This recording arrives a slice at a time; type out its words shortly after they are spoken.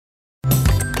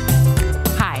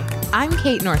I'm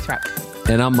Kate Northrup.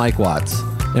 And I'm Mike Watts.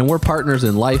 And we're partners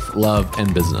in life, love,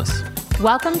 and business.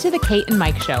 Welcome to the Kate and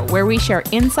Mike Show, where we share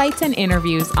insights and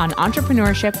interviews on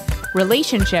entrepreneurship,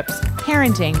 relationships,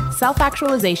 parenting,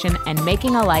 self-actualization, and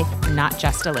making a life, not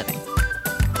just a living.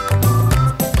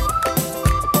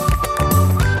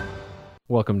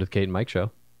 Welcome to the Kate and Mike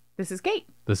Show. This is Kate.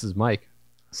 This is Mike.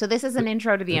 So this is an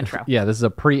intro to the intro. Yeah, this is a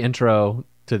pre-intro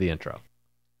to the intro.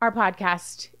 Our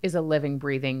podcast is a living,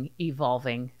 breathing,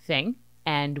 evolving thing.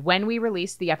 And when we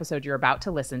released the episode you're about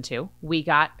to listen to, we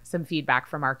got some feedback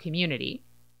from our community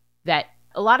that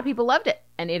a lot of people loved it,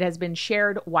 and it has been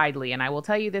shared widely. And I will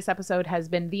tell you, this episode has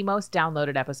been the most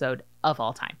downloaded episode of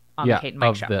all time on the Kate and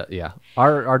Mike Show.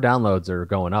 Our downloads are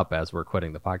going up as we're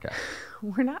quitting the podcast.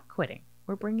 We're not quitting.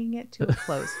 We're bringing it to a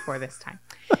close for this time.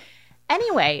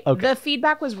 Anyway, The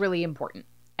feedback was really important.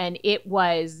 And it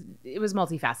was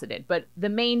multifaceted, but the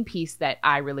main piece that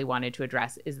I really wanted to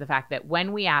address is the fact that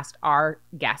when we asked our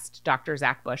guest, Dr.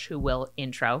 Zach Bush, who will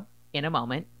intro in a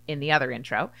moment in the other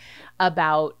intro,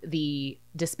 about the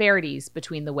disparities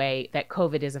between the way that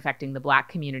COVID is affecting the Black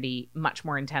community much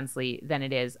more intensely than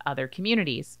it is other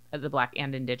communities, the Black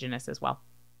and Indigenous as well,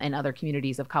 and other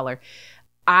communities of color,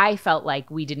 I felt like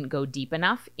we didn't go deep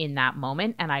enough in that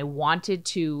moment, and I wanted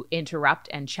to interrupt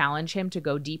and challenge him to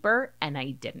go deeper, and I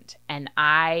didn't. And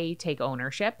I take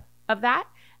ownership of that,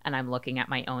 and I'm looking at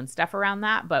my own stuff around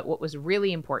that. But what was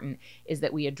really important is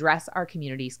that we address our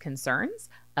community's concerns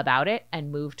about it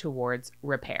and move towards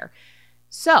repair.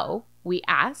 So we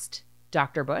asked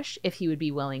Dr. Bush if he would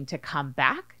be willing to come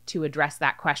back to address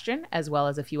that question, as well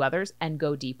as a few others, and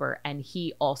go deeper. And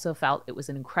he also felt it was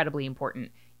an incredibly important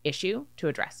issue to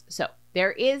address. So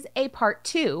there is a part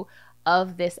 2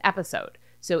 of this episode.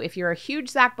 So if you're a huge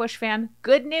Zach Bush fan,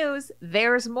 good news,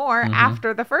 there's more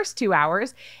after the first 2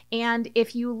 hours. And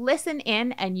if you listen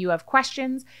in and you have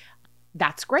questions,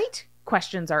 that's great.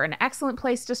 Questions are an excellent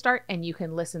place to start, and you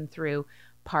can listen through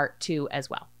part 2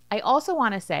 as well. I also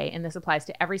want to say, and this applies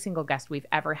to every single guest we've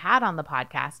ever had on the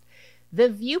podcast, the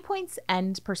viewpoints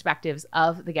and perspectives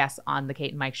of the guests on the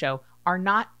Kate and Mike Show are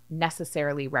not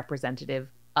necessarily representative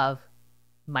of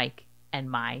Mike and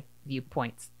my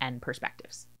viewpoints and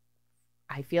perspectives.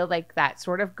 I feel like that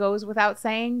sort of goes without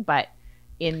saying, but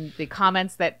in the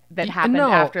comments that happened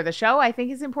after the show, I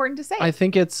think it's important to say. I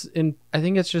think it's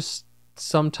just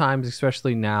sometimes,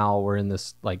 especially now, we're in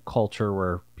this like culture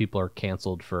where people are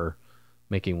canceled for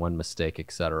making one mistake,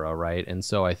 etc., right? And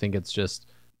so I think it's just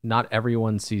not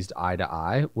everyone sees eye to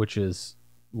eye, which is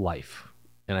life.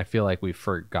 And I feel like we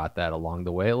forgot that along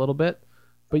the way a little bit.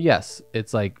 But yes,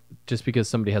 it's like just because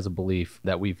somebody has a belief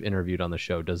that we've interviewed on the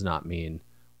show does not mean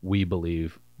we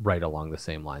believe right along the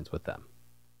same lines with them.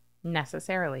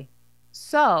 Necessarily.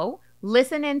 So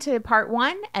listen into part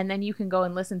 1, and then you can go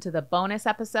and listen to the bonus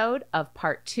episode of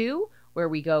part 2, where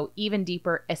we go even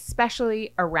deeper,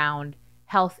 especially around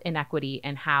health inequity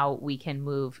and how we can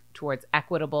move towards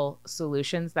equitable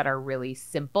solutions that are really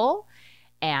simple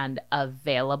and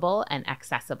available and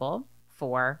accessible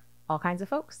for all kinds of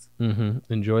folks.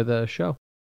 Enjoy the show.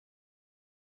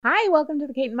 Hi, welcome to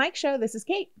the Kate and Mike Show. This is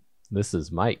Kate. This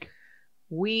is Mike.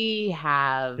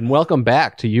 And welcome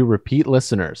back to you repeat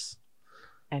listeners.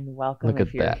 And welcome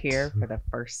if you're here for the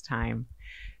first time.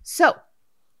 So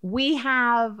we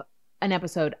have an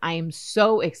episode I am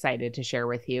so excited to share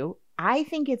with you. I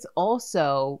think it's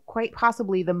also quite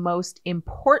possibly the most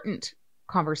important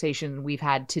conversation we've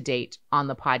had to date on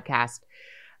the podcast,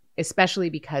 especially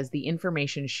because the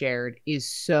information shared is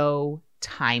so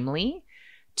timely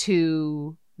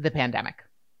to the pandemic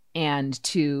and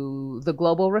to the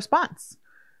global response,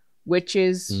 which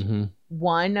is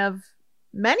one of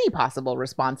many possible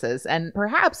responses. And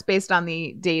perhaps based on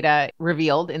the data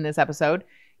revealed in this episode,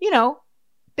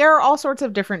 there are all sorts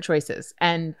of different choices.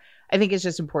 And I think it's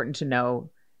just important to know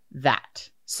that.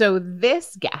 So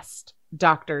this guest,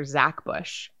 Dr. Zach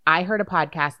Bush, I heard a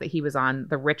podcast that he was on,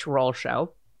 The Rich Roll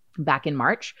Show, back in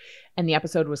March, and the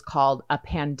episode was called A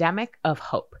Pandemic of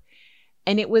Hope.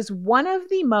 And it was one of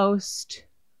the most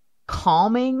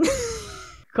calming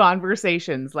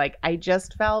conversations. Like, I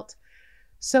just felt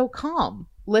so calm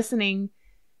listening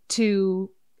to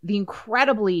the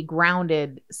incredibly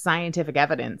grounded scientific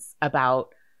evidence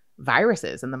about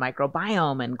viruses and the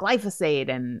microbiome and glyphosate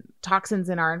and toxins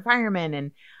in our environment.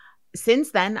 And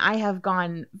since then, I have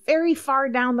gone very far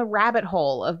down the rabbit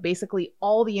hole of basically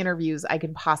all the interviews I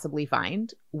can possibly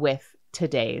find with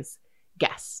today's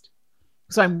guest.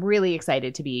 So I'm really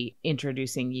excited to be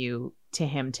introducing you to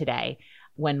him today.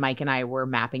 When Mike and I were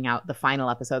mapping out the final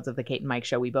episodes of the Kate and Mike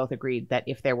Show, we both agreed that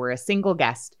if there were a single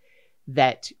guest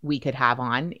that we could have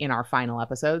on in our final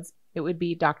episodes, it would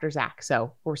be Dr. Zach.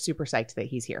 So we're super psyched that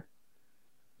he's here.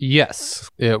 Yes,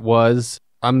 it was.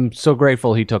 I'm so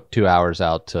grateful he took 2 hours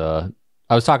out to...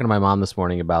 I was talking to my mom this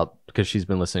morning about, because she's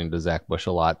been listening to Zach Bush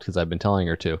a lot because I've been telling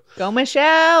her to. Go,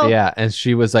 Michelle. Yeah, and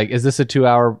she was like, is this a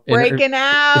 2-hour... Breaking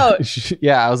out.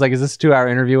 Yeah, I was like, is this a 2-hour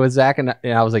interview with Zach? And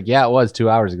I was like, yeah, it was 2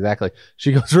 hours exactly.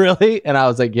 She goes, really? And I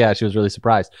was like, yeah, she was really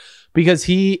surprised. Because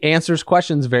he answers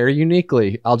questions very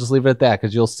uniquely. I'll just leave it at that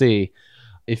because you'll see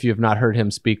if you have not heard him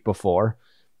speak before.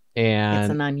 And it's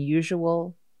an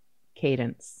unusual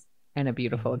cadence and a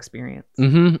beautiful experience.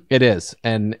 It is.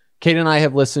 And Kate and I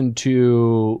have listened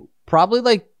to probably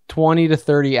like 20 to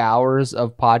 30 hours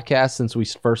of podcasts since we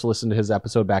first listened to his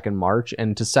episode back in March.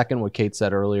 And to second what Kate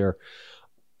said earlier,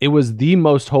 it was the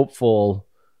most hopeful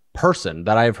person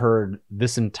that I've heard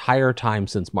this entire time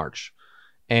since March.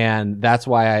 And that's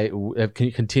why I have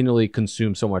continually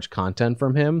consumed so much content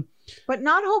from him. But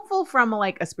not hopeful from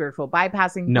like a spiritual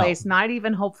bypassing place, not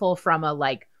even hopeful from a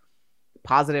like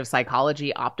positive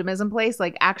psychology optimism place,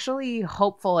 like actually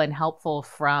hopeful and helpful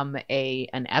from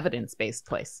an evidence-based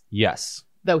place. Yes.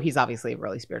 Though he's obviously a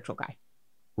really spiritual guy.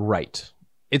 Right.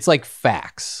 It's like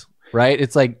facts, right?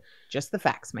 It's like just the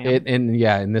facts, man. And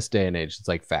yeah, in this day and age, it's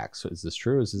like facts. Is this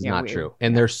true? Is this not weird. True?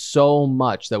 And there's so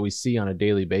much that we see on a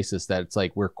daily basis that it's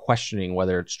like we're questioning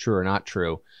whether it's true or not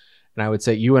true. And I would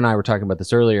say, you and I were talking about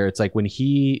this earlier. It's like when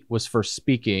he was first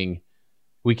speaking,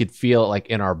 we could feel it like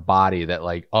in our body that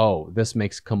like, oh, this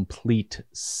makes complete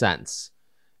sense.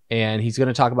 And he's going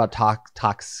to talk about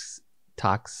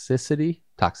toxicity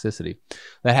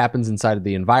that happens inside of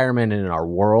the environment and in our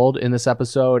world in this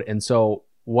episode. And so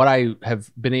what I have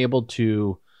been able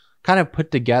to kind of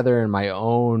put together in my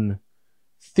own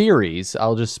theories,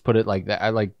 I'll just put it like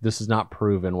that. This is not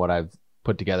proven what I've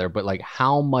put together, but like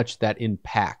how much that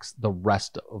impacts the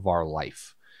rest of our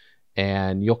life.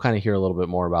 And you'll kind of hear a little bit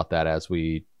more about that as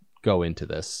we go into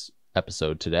this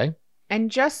episode today. And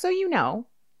just so you know,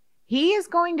 he is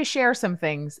going to share some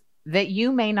things that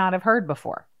you may not have heard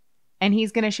before. And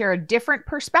he's going to share a different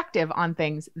perspective on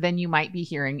things than you might be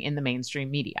hearing in the mainstream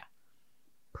media.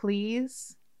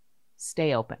 Please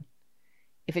stay open.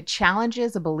 If it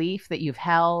challenges a belief that you've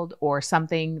held or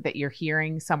something that you're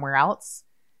hearing somewhere else,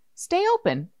 stay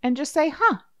open and just say,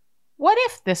 what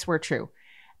if this were true?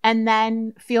 And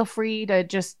then feel free to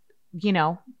just,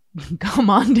 come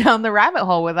on down the rabbit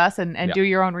hole with us and do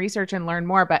your own research and learn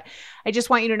more. But I just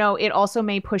want you to know it also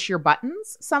may push your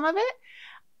buttons, some of it.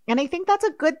 And I think that's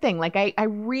a good thing. Like, I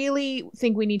really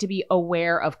think we need to be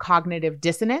aware of cognitive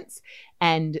dissonance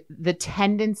and the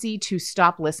tendency to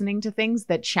stop listening to things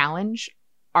that challenge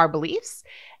our beliefs.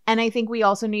 And I think we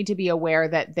also need to be aware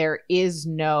that there is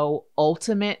no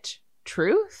ultimate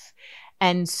truth.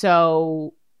 And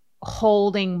so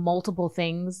holding multiple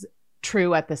things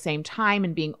true at the same time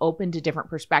and being open to different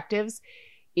perspectives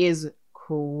is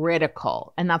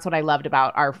critical. And that's what I loved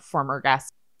about our former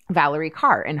guest, Valerie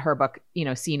Carr, in her book,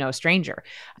 See No Stranger.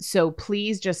 So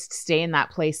please just stay in that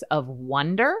place of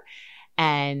wonder.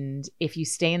 And if you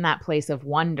stay in that place of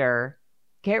wonder,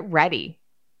 get ready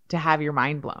to have your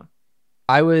mind blown.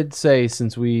 I would say,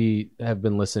 since we have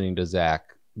been listening to Zach,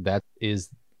 that is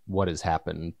what has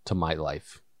happened to my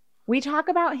life. We talk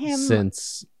about him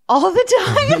since all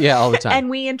the time. Yeah, all the time. And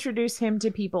we introduce him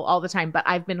to people all the time. But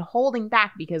I've been holding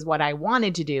back because what I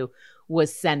wanted to do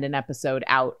was send an episode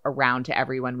out around to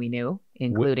everyone we knew,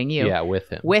 including you. Yeah, with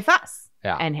him. With us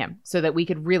yeah. and him. So that we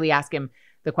could really ask him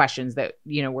the questions that,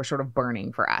 were sort of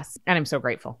burning for us. And I'm so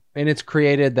grateful. And it's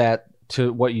created that,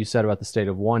 to what you said about the state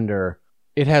of wonder,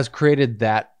 it has created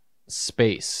that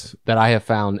space that I have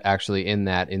found actually in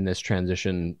this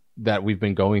transition that we've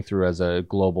been going through as a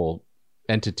global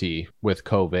entity with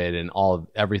COVID and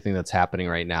everything that's happening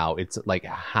right now. It's like,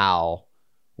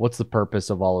 what's the purpose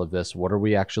of all of this? What are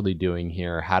we actually doing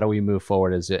here? How do we move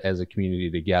forward as a community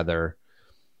together?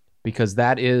 Because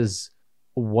that is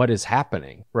what is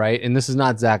happening, right? And this is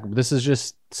not Zach. This is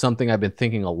just something I've been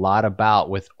thinking a lot about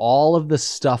with all of the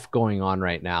stuff going on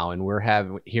right now. And we're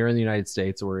having here in the United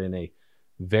States, we're in a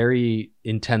very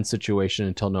intense situation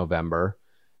until November.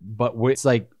 But it's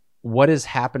like what is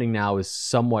happening now is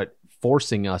somewhat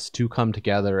forcing us to come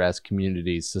together as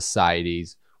communities,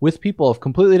 societies, with people of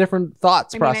completely different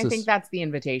thoughts. I think that's the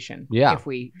invitation. Yeah, if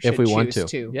we want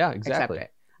to. Yeah, exactly.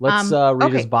 Accept it. Let's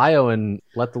read his bio and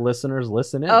let the listeners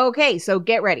listen in. Okay, so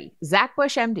get ready. Zach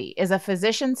Bush, MD, is a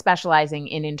physician specializing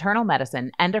in internal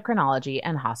medicine, endocrinology,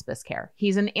 and hospice care.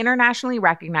 He's an internationally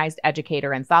recognized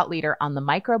educator and thought leader on the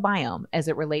microbiome as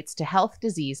it relates to health,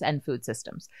 disease, and food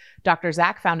systems. Dr.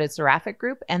 Zach founded Seraphic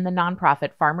Group and the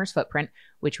nonprofit Farmers Footprint,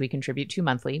 which we contribute to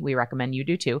monthly, we recommend you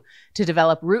do too, to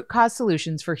develop root cause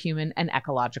solutions for human and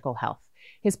ecological health.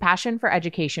 His passion for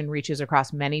education reaches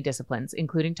across many disciplines,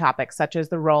 including topics such as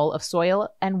the role of soil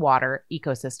and water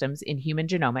ecosystems in human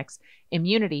genomics,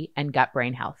 immunity, and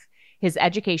gut-brain health. His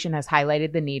education has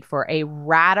highlighted the need for a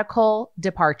radical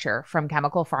departure from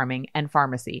chemical farming and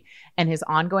pharmacy, and his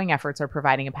ongoing efforts are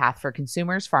providing a path for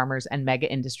consumers, farmers, and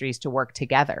mega industries to work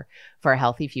together for a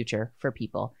healthy future for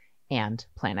people and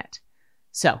planet.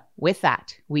 So with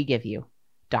that, we give you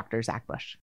Dr. Zach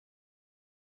Bush.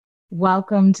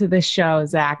 Welcome to the show,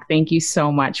 Zach. Thank you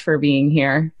so much for being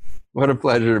here. What a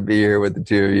pleasure to be here with the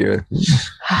two of you.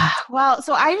 Well,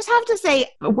 so I just have to say,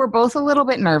 we're both a little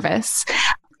bit nervous.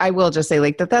 I will just say,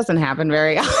 like, that doesn't happen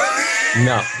very often.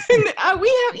 No.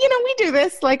 We do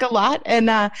this like a lot.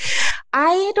 And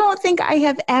I don't think I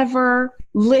have ever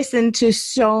listened to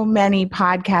so many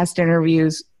podcast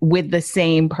interviews with the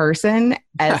same person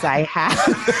as I have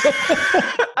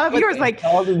of yours. Like,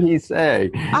 how did he say?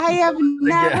 I have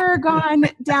never gone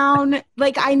down,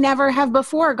 like, I never have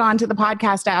before gone to the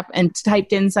podcast app and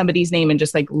typed in somebody's name and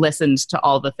just like listened to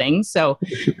all the things. So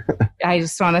I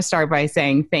just want to start by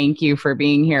saying thank you for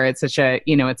being here. It's such a,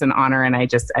 it's an honor. And I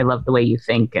love the way you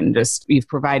think, and just, you've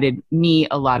provided me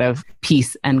a lot of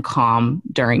peace and calm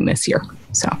during this year.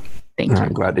 So thank you.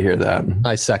 I'm glad to hear that.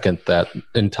 I second that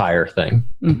entire thing.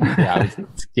 Mm-hmm.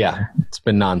 Yeah, it's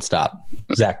been nonstop.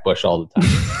 Zach Bush all the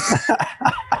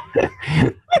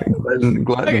time.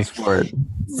 Gluttonous for it.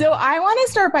 So I want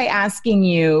to start by asking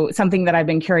you something that I've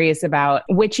been curious about,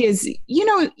 which is,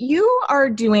 you are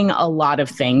doing a lot of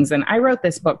things. And I wrote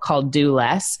this book called Do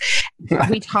Less.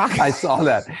 I saw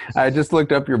that. I just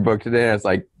looked up your book today and I was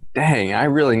like, dang, I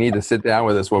really need to sit down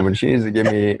with this woman. She needs to give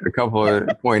me a couple of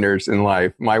pointers in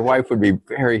life. My wife would be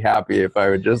very happy if I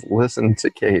would just listen to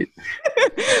Kate.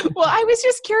 Well, I was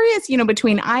just curious,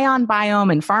 between Ion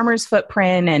Biome and Farmer's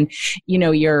Footprint and,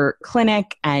 your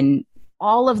clinic and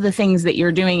all of the things that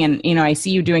you're doing. And, I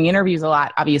see you doing interviews a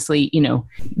lot. Obviously,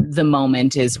 the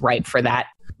moment is ripe for that.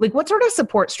 Like, what sort of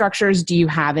support structures do you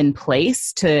have in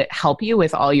place to help you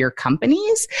with all your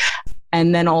companies?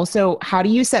 And then also, how do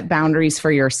you set boundaries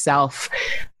for yourself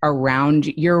around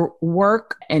your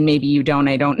work? And maybe you don't,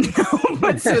 I don't know,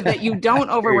 but so that you don't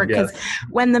overwork. Because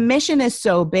when the mission is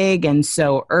so big and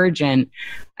so urgent,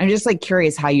 I'm just like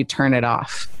curious how you turn it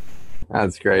off.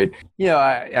 That's great.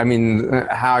 I mean,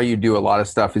 how you do a lot of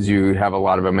stuff is you have a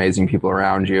lot of amazing people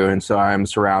around you. And so I'm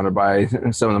surrounded by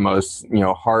some of the most,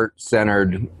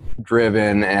 heart-centered,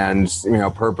 driven and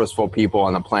purposeful people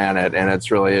on the planet, and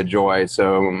it's really a joy.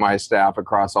 So my staff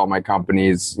across all my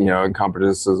companies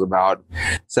encompasses about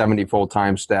 70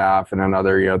 full-time staff and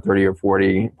another 30 or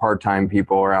 40 part-time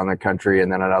people around the country,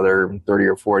 and then another 30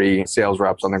 or 40 sales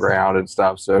reps on the ground and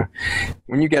stuff. So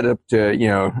when you get up to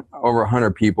over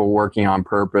 100 people working on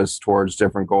purpose towards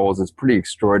different goals, it's pretty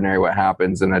extraordinary what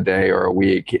happens in a day or a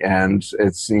week. And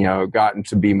it's gotten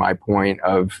to be my point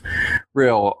of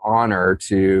real honor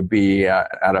to be at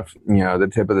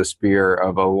the tip of the spear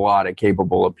of a lot of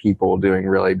capable of people doing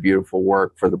really beautiful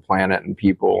work for the planet and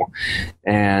people.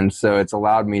 And so it's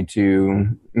allowed me to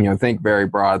think very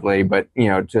broadly, but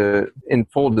in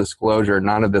full disclosure,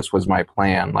 none of this was my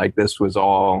plan. Like, this was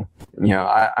all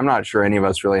I'm not sure any of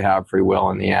us really have free will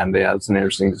in the end. Yeah, it's an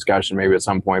interesting discussion maybe at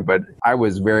some point, but I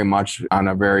was very much on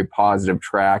a very positive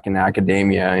track in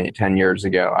academia 10 years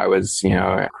ago. I was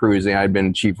cruising. I'd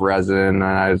been chief resident and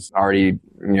I was already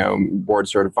board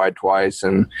certified twice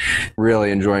and really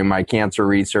enjoying my cancer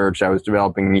research. I was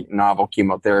developing novel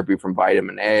chemotherapy from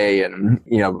vitamin A, and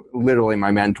literally my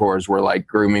mentors were like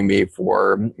grooming me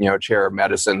for chair of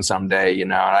medicine someday,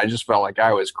 and I just felt like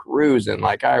I was cruising,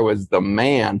 like I was the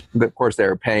man. Of course, they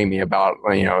were paying me about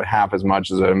half as much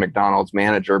as a McDonald's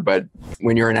manager, but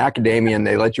when you're in academia and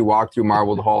they let you walk through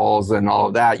marbled halls and all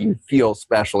of that, you feel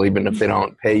special even if they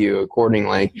don't pay you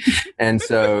accordingly. And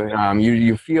so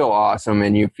you feel awesome,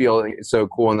 and you feel so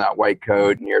cool in that white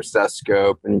coat and your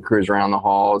stethoscope, and you cruise around the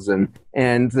halls.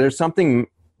 And there's something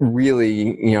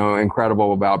really,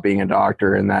 incredible about being a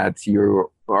doctor, in that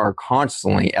you are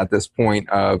constantly at this point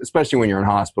of, especially when you're in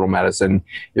hospital medicine,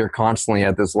 you're constantly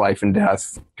at this life and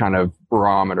death kind of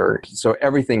barometer. So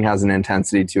everything has an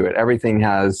intensity to it. Everything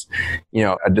has,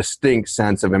 a distinct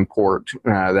sense of import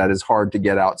that is hard to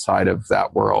get outside of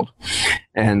that world.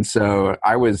 And so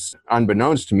I was,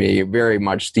 unbeknownst to me, very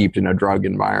much steeped in a drug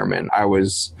environment. I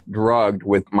was drugged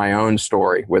with my own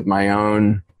story, with my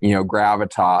own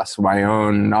gravitas, my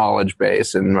own knowledge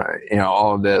base, and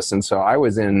all of this. And so I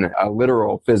was in a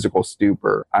literal physical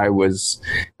stupor. I was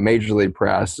majorly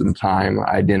depressed at the time.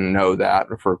 I didn't know that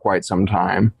for quite some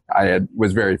time. I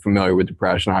was very familiar with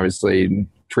depression, obviously,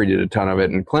 treated a ton of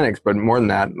it in clinics, but more than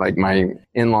that, like my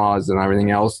in-laws and everything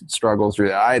else struggled through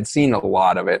that. I had seen a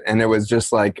lot of it. And it was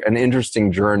just like an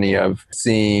interesting journey of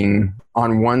seeing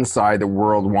on one side, the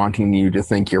world wanting you to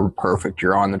think you're perfect,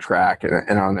 you're on the track.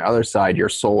 And on the other side, your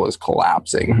soul is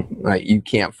collapsing. Like you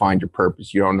can't find your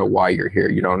purpose. You don't know why you're here.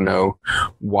 You don't know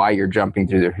why you're jumping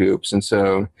through the hoops. And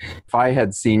so if I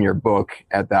had seen your book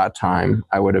at that time,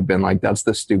 I would have been like, that's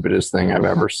the stupidest thing I've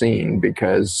ever seen,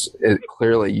 because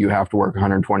clearly you have to work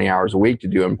 120 hours a week to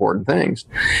do important things.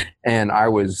 And I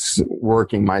was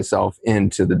working myself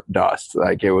into the dust.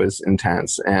 Like it was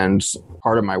intense. And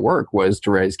part of my work was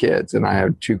to raise kids. And I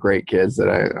have 2 great kids that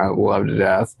I love to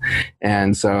death.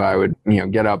 And so I would,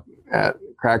 get up at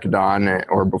crack of dawn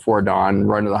or before dawn,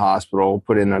 run to the hospital,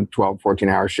 put in a 12,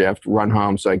 14-hour shift, run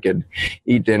home so I could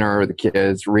eat dinner with the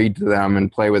kids, read to them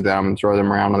and play with them and throw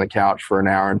them around on the couch for an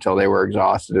hour until they were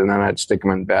exhausted. And then I'd stick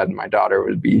them in bed and my daughter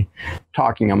would be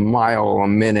talking a mile a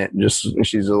minute.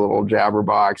 She's a little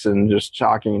jabberbox and just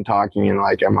talking and talking. And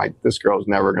I'm like, this girl's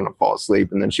never going to fall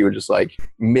asleep. And then she would just like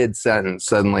mid-sentence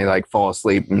suddenly like fall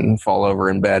asleep and fall over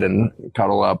in bed and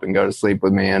cuddle up and go to sleep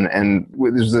with me. And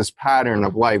there's this pattern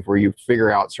of life where you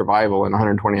figure out survival in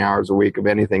 120 hours a week of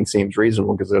anything seems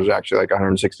reasonable, because there's actually like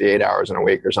 168 hours in a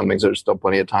week or something. So there's still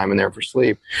plenty of time in there for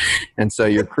sleep. And so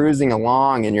you're cruising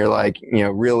along and you're like,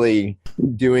 really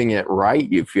doing it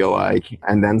right, you feel like,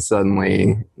 and then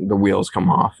suddenly the wheels come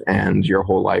off and your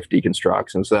whole life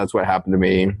deconstructs. And so that's what happened to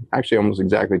me actually almost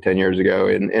exactly 10 years ago.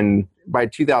 And by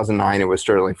 2009, it was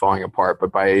certainly falling apart.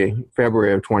 But by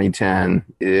February of 2010,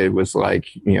 it was like,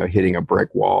 hitting a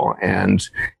brick wall and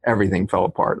everything fell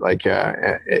apart. Like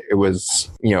it was,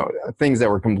 things that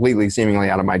were completely seemingly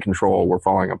out of my control were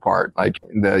falling apart. Like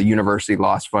the university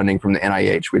lost funding from the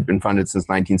NIH. We'd been funded since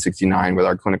 1969 with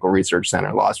our clinical research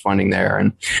center, lost funding there.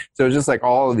 And so it was just like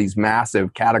all of these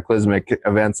massive cataclysmic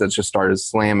events that just started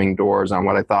slamming doors on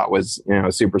what I thought was,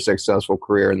 a super successful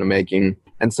career in the making.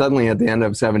 And suddenly at the end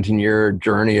of a 17-year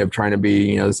journey of trying to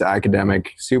be, this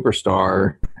academic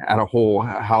superstar, at a whole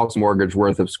house mortgage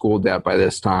worth of school debt by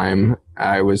this time,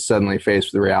 I was suddenly faced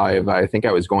with the reality of I think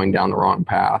I was going down the wrong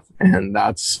path. And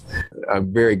that's a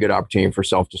very good opportunity for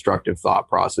self-destructive thought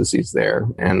processes there.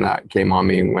 And that came on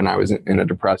me when I was in a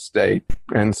depressed state.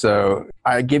 And so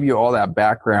I give you all that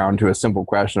background to a simple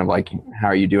question of like, how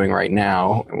are you doing right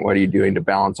now? And what are you doing to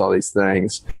balance all these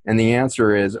things? And the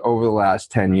answer is, over the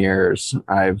last 10 years,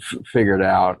 I've figured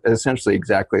out essentially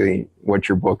exactly what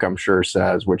your book, I'm sure,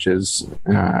 says, which is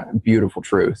beautiful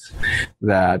truth,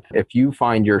 that if you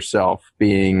find yourself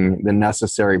being the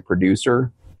necessary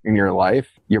producer in your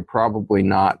life, you're probably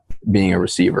not being a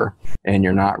receiver, and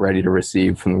you're not ready to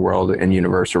receive from the world and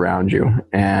universe around you.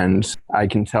 And I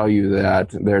can tell you that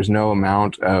there's no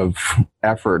amount of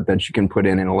effort that you can put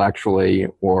in intellectually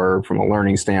or from a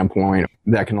learning standpoint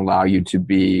that can allow you to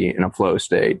be in a flow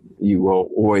state. You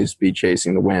will always be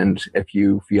chasing the wind if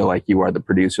you feel like you are the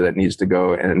producer that needs to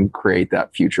go and create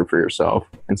that future for yourself.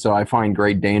 And so I find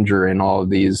great danger in all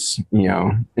of these,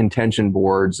 intention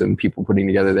boards and people putting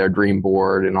together their dream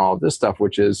board and all of this stuff,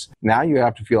 which is now you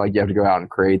have to feel like you have to go out and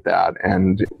create that.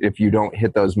 And if you don't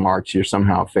hit those marks, you're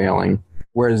somehow failing.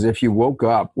 Whereas if you woke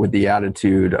up with the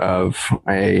attitude of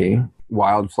a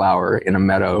wildflower in a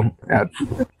meadow at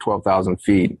 12,000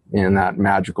 feet in that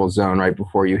magical zone right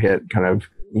before you hit kind of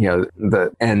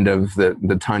the end of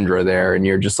the tundra there, and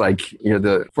you're just like,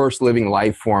 the first living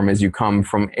life form as you come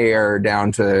from air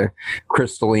down to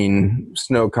crystalline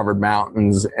snow-covered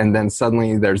mountains, and then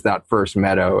suddenly there's that first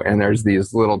meadow, and there's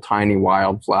these little tiny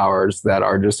wildflowers that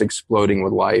are just exploding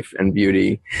with life and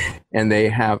beauty, and they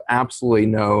have absolutely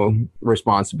no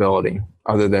responsibility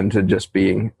other than to just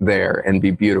being there and be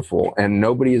beautiful. And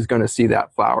nobody is going to see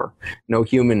that flower. No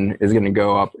human is going to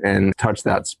go up and touch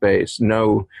that space.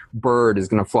 No bird is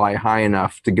going to fly high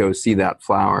enough to go see that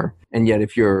flower. And yet,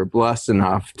 if you're blessed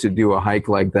enough to do a hike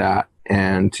like that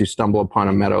and to stumble upon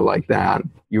a meadow like that,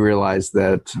 you realize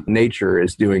that nature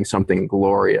is doing something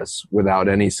glorious without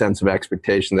any sense of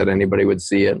expectation that anybody would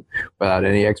see it, without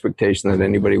any expectation that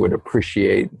anybody would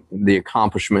appreciate the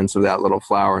accomplishments of that little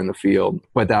flower in the field.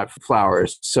 But that flower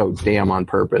is so damn on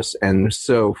purpose and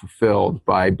so fulfilled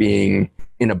by being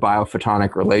in a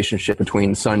biophotonic relationship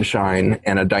between sunshine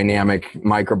and a dynamic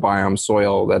microbiome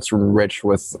soil that's rich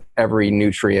with every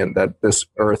nutrient that this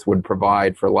earth would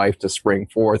provide for life to spring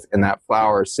forth. And that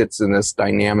flower sits in this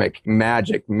dynamic,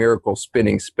 magic, miracle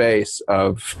spinning space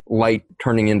of light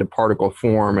turning into particle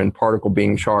form and particle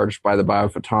being charged by the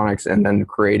biophotonics and then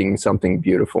creating something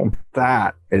beautiful.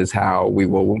 That is how we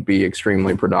will be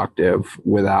extremely productive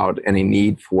without any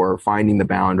need for finding the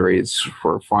boundaries,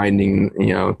 for finding,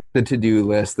 the to-do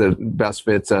list that best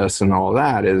fits us and all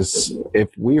that. Is if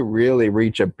we really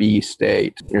reach a B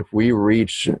state, if we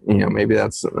reach, maybe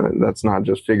that's not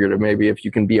just figurative, maybe if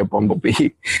you can be a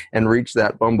bumblebee and reach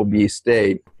that bumblebee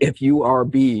state, if you are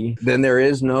B, then there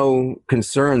is no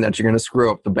concern that you're going to screw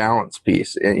up the balance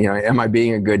piece. Am I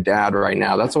being a good dad right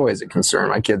now? That's always a concern.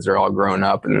 My kids are all grown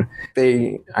up and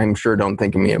they, I'm sure, don't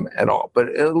think of me at all.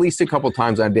 But at least a couple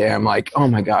times a day, I'm like, oh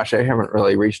my gosh, I haven't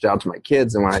really reached out to my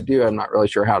kids. And when I do, I'm not really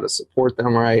sure how to support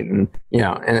them right. And,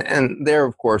 and they're,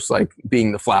 of course, like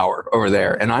being the flower over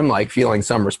there. And I'm like feeling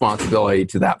some responsibility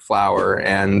to that flower.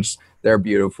 And they're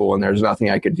beautiful. And there's nothing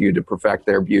I could do to perfect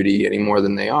their beauty any more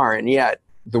than they are. And yet,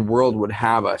 the world would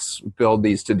have us build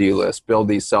these to-do lists, build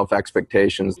these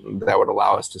self-expectations that would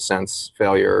allow us to sense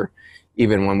failure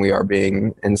even when we are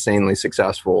being insanely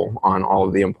successful on all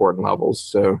of the important levels.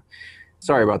 So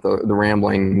sorry about the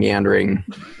rambling, meandering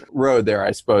road there, I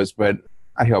suppose, but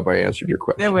I hope I answered your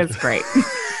question. It was great.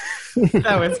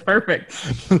 That was perfect.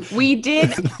 We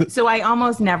did. So I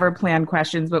almost never plan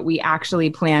questions, but we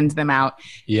actually planned them out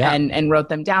and wrote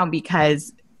them down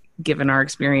because given our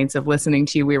experience of listening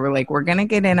to you, we were like, we're going to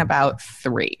get in about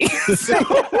 3. So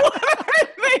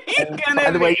by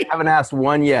the way, you haven't asked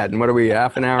one yet. And what are we,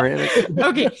 half an hour in?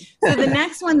 Okay. So the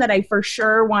next one that I for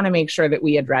sure want to make sure that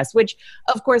we address, which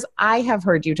of course I have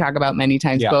heard you talk about many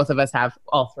times. Yeah. Both of us have,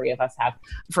 all 3 of us have.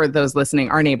 For those listening,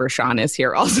 our neighbor Sean is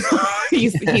here also.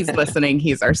 He's listening.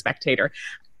 He's our spectator.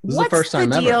 This is the first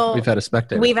time ever we've had a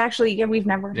spectator. We've actually, we've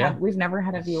never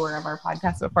had a viewer of our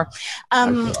podcast before.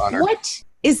 What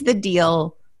is the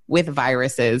deal with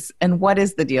viruses and what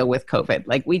is the deal with COVID?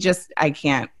 Like I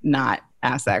can't not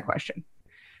ask that question.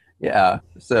 Yeah.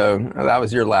 So that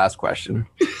was your last question.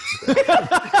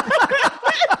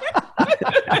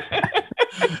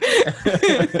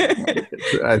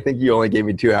 I think you only gave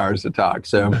me 2 hours to talk.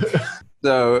 So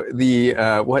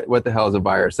the, what the hell is a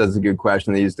virus? That's a good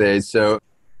question these days. So,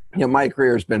 my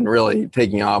career has been really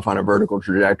taking off on a vertical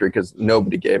trajectory because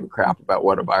nobody gave a crap about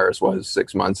what a virus was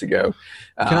 6 months ago.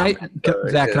 Zach,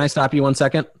 can I stop you 1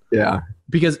 second? Yeah.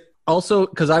 Because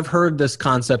I've heard this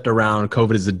concept around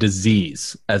COVID as a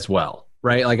disease as well,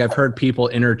 right? Like I've heard people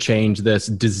interchange this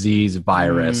disease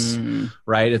virus,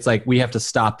 right? It's like we have to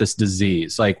stop this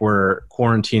disease. Like we're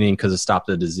quarantining because of stop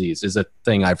the disease is a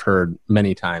thing I've heard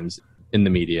many times in the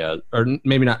media, or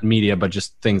maybe not media, but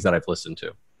just things that I've listened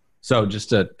to. So just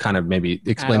to kind of maybe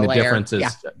explain the differences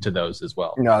to those as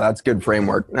well. No, that's good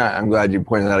framework. I'm glad you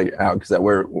pointed that out because that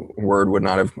word would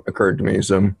not have occurred to me.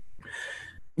 So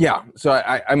yeah, so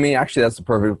I mean, actually, that's the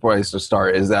perfect place to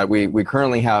start. Is that we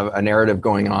currently have a narrative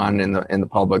going on in the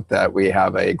public that we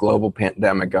have a global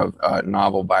pandemic of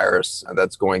novel virus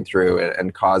that's going through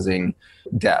and causing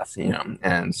death,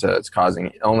 and so it's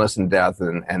causing illness and death.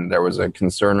 And there was a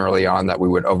concern early on that we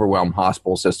would overwhelm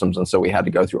hospital systems, and so we had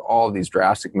to go through all of these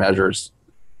drastic measures.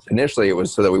 Initially, it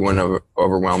was so that we wouldn't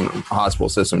overwhelm hospital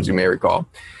systems, you may recall.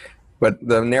 But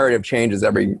the narrative changes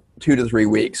every 2 to 3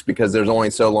 weeks because there's only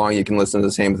so long you can listen to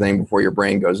the same thing before your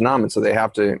brain goes numb. And so they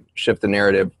have to shift the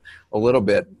narrative a little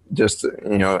bit just,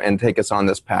 and take us on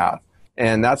this path.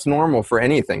 And that's normal for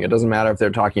anything. It doesn't matter if they're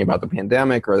talking about the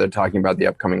pandemic or they're talking about the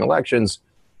upcoming elections.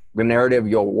 The narrative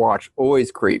you'll watch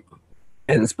always creep.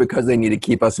 And it's because they need to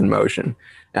keep us in motion.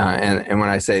 And when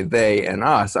I say they and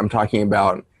us, I'm talking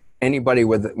about anybody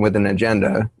with an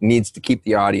agenda needs to keep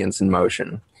the audience in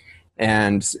motion.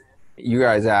 And you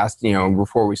guys asked,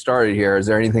 before we started here, is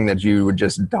there anything that you would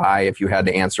just die if you had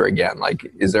to answer again?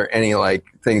 Like, is there any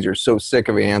things you're so sick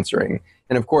of answering?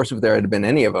 And of course, if there had been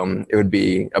any of them, it would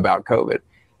be about COVID.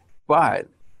 But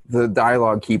the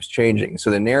dialogue keeps changing.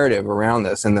 So the narrative around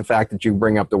this and the fact that you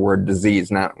bring up the word disease,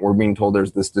 we're being told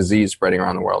there's this disease spreading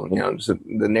around the world. So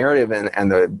the narrative and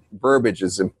the verbiage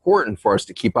is important for us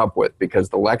to keep up with because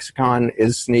the lexicon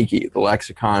is sneaky. The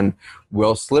lexicon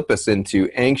will slip us into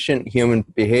ancient human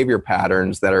behavior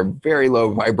patterns that are very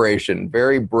low vibration,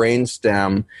 very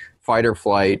brainstem, fight or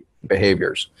flight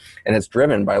behaviors. And it's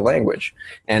driven by language.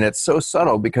 And it's so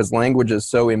subtle because language is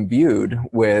so imbued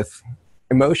with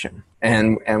emotion.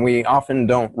 And we often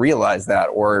don't realize that,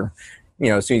 or,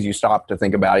 as soon as you stop to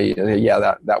think about it,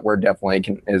 that word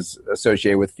definitely is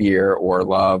associated with fear or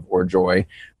love or joy.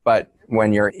 But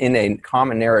when you're in a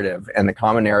common narrative and the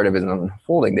common narrative is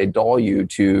unfolding, they dull you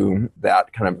to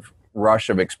that kind of rush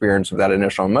of experience of that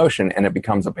initial emotion, and it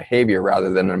becomes a behavior rather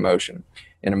than an emotion.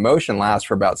 An emotion lasts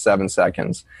for about 7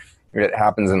 seconds. It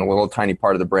happens in a little tiny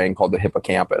part of the brain called the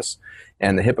hippocampus.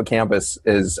 And the hippocampus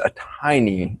is a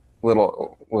tiny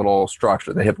little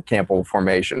structure, the hippocampal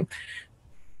formation.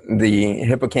 the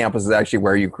hippocampus is actually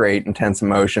where you create intense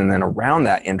emotion. And then around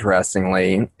that,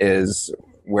 interestingly, is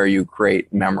where you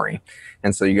create memory.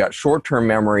 And so you got short-term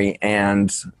memory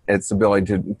and its ability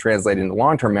to translate into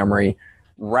long-term memory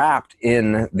wrapped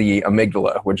in the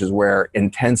amygdala, which is where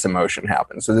intense emotion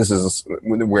happens. So this is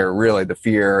where really the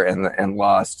fear and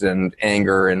lust and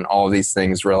anger and all of these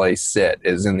things really sit,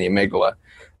 is in the amygdala.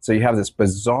 So you have this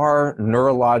bizarre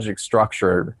neurologic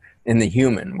structure in the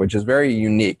human, which is very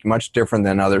unique, much different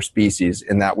than other species,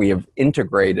 in that we have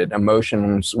integrated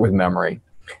emotions with memory.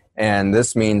 And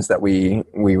this means that we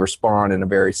respond in a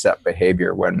very set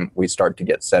behavior when we start to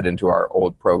get set into our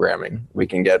old programming. We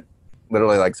can get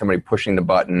literally like somebody pushing the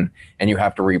button, and you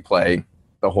have to replay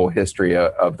the whole history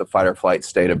of the fight or flight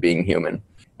state of being human.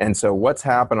 And so what's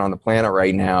happened on the planet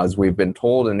right now is we've been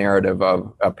told a narrative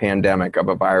of a pandemic, of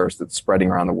a virus that's spreading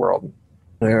around the world.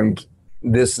 And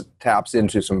this taps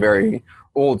into some very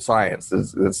old science.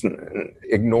 This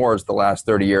ignores the last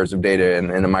 30 years of data in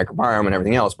the microbiome and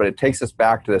everything else, but it takes us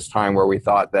back to this time where we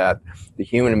thought that the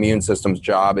human immune system's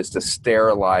job is to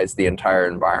sterilize the entire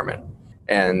environment.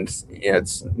 And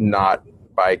it's not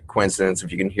by coincidence,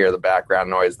 if you can hear the background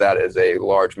noise, that is a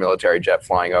large military jet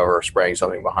flying over, spraying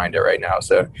something behind it right now.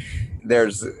 So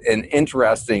there's an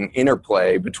interesting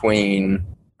interplay between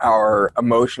our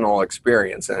emotional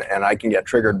experience, and I can get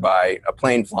triggered by a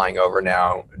plane flying over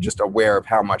now, just aware of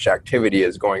how much activity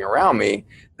is going around me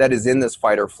that is in this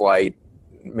fight or flight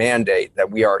mandate,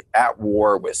 that we are at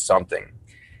war with something.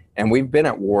 And we've been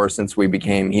at war since we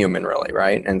became human, really,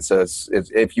 right? And so it's,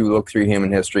 if you look through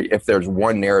human history, if there's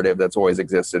one narrative that's always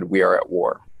existed, we are at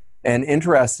war. And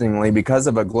interestingly, because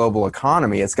of a global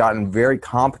economy, it's gotten very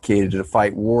complicated to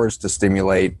fight wars to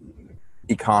stimulate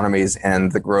economies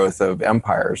and the growth of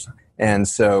empires. And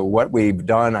so what we've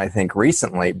done, I think,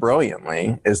 recently,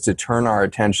 brilliantly, is to turn our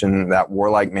attention, that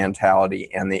warlike mentality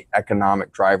and the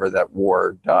economic driver that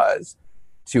war does,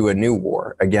 to a new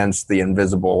war against the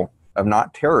invisible of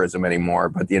not terrorism anymore,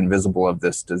 but the invisible of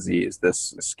this disease,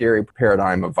 this scary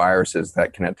paradigm of viruses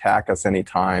that can attack us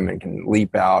anytime and can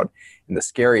leap out. And the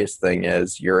scariest thing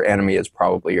is your enemy is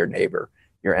probably your neighbor.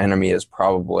 Your enemy is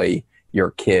probably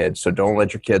your kids. So don't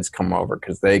let your kids come over,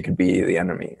 because they could be the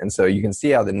enemy. And so you can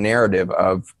see how the narrative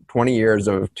of 20 years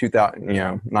of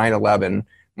 9/11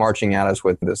 marching at us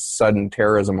with this sudden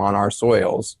terrorism on our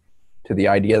soils, to the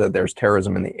idea that there's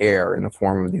terrorism in the air in the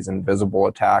form of these invisible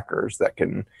attackers that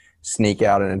can sneak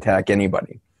out and attack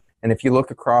anybody. And if you look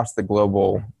across the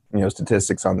global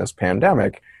statistics on this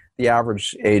pandemic, the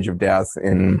average age of death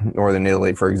in northern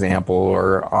Italy, for example,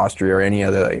 or Austria, or any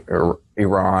other, or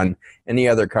Iran, any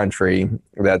other country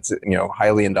that's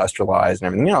highly industrialized and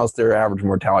everything else, their average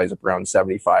mortality is around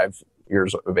 75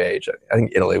 years of age. I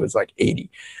think Italy was like 80.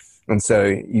 And so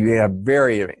you have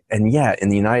and yet in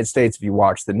the United States, if you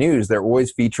watch the news, they're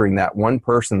always featuring that one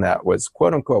person that was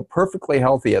quote unquote perfectly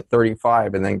healthy at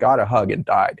 35 and then got a hug and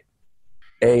died.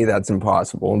 That's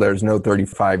impossible. There's no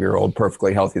 35-year-old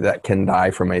perfectly healthy that can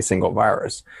die from a single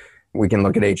virus. We can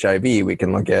look at HIV, we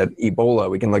can look at Ebola,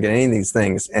 we can look at any of these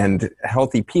things, and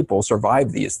healthy people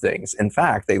survive these things. In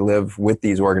fact, they live with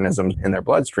these organisms in their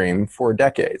bloodstream for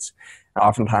decades,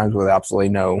 oftentimes with absolutely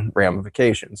no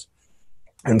ramifications.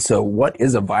 And so what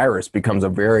is a virus becomes a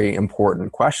very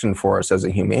important question for us as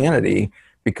a humanity,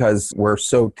 because we're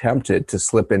so tempted to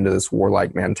slip into this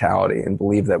warlike mentality and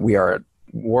believe that we are at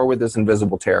war with this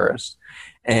invisible terrorist.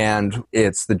 And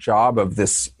it's the job of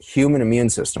this human immune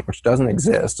system, which doesn't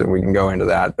exist, and we can go into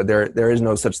that, but there is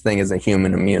no such thing as a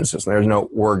human immune system. There's no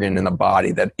organ in the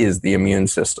body that is the immune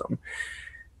system.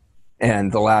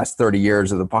 And the last 30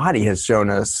 years of the body has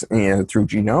shown us, through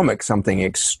genomics, something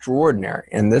extraordinary.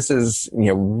 And this is,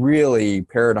 really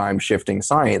paradigm shifting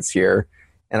science here.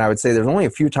 And I would say there's only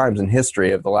a few times in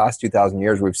history of the last 2,000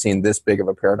 years we've seen this big of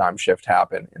a paradigm shift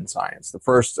happen in science. The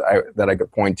first that I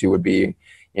could point to would be,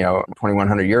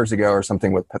 2,100 years ago or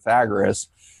something with Pythagoras,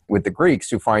 with the Greeks,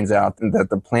 who finds out that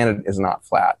the planet is not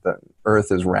flat, the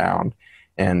Earth is round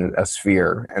and a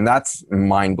sphere. And that's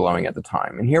mind-blowing at the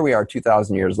time. And here we are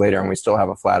 2,000 years later, and we still have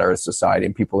a flat Earth society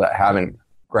and people that haven't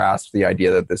grasped the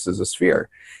idea that this is a sphere.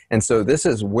 And so this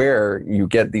is where you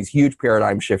get these huge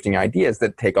paradigm shifting ideas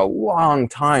that take a long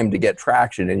time to get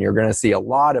traction. And you're going to see a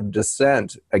lot of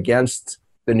dissent against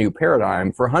the new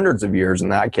paradigm for hundreds of years in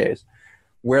that case.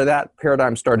 Where that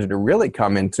paradigm started to really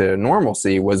come into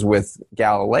normalcy was with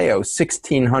Galileo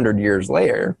 1,600 years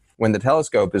later, when the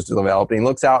telescope is developed, and he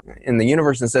looks out in the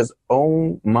universe and says,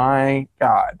 oh my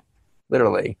God,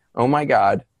 literally, oh my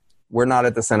God, we're not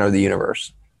at the center of the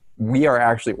universe. We are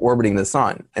actually orbiting the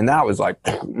sun. And that was like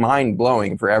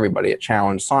mind-blowing for everybody. It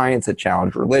challenged science, it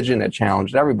challenged religion, it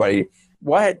challenged everybody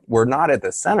what? We're not at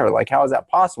the center. Like, how is that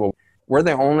possible? We're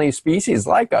the only species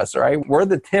like us, right? We're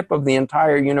the tip of the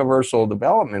entire universal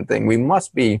development thing.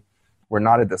 We're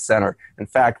not at the center. In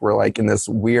fact, we're like in this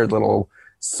weird little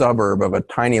suburb of a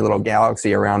tiny little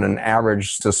galaxy around an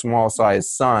average to small sized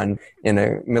sun in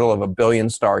the middle of a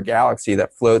billion-star galaxy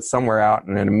that floats somewhere out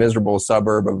in a miserable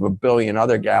suburb of a billion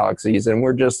other galaxies, and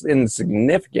we're just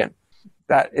insignificant.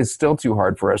 That is still too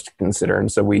hard for us to consider,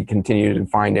 and so we continue to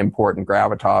find important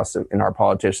gravitas in our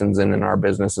politicians and in our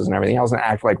businesses and everything else and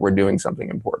act like we're doing something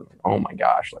important. Oh my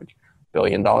gosh, like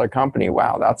billion-dollar company,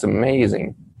 wow, that's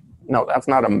amazing. No, that's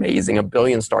not amazing. A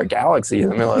billion-star galaxy in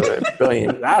the middle of a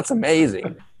billion, that's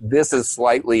amazing. This is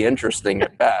slightly interesting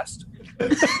at best.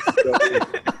 So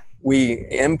we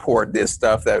import this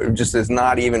stuff that just is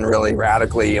not even really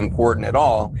radically important at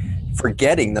all,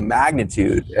 forgetting the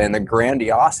magnitude and the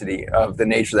grandiosity of the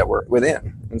nature that we're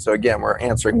within. And so again, we're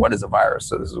answering what is a virus.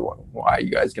 So this is why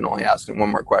you guys can only ask one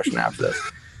more question after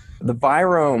this. The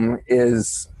virome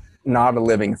is not a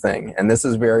living thing. And this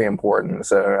is very important.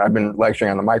 So I've been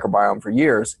lecturing on the microbiome for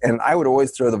years, and I would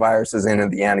always throw the viruses in at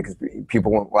the end because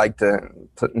people like to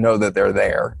know that they're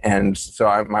there. And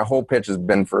so my whole pitch has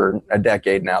been for a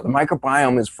decade now. The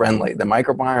microbiome is friendly. The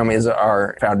microbiome is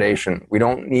our foundation.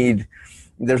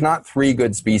 There's not 3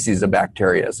 good species of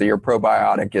bacteria. So your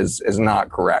probiotic is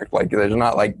not correct. Like there's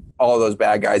not like all those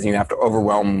bad guys and you have to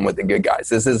overwhelm them with the good guys.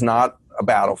 This is not a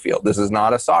battlefield. This is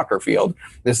not a soccer field.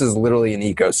 This is literally an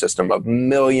ecosystem of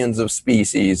millions of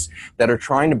species that are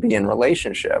trying to be in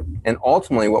relationship. And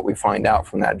ultimately what we find out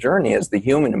from that journey is the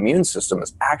human immune system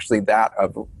is actually that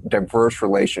of diverse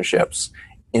relationships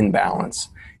in balance.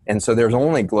 And so there's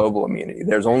only global immunity.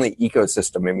 There's only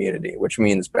ecosystem immunity, which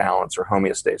means balance or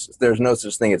homeostasis. There's no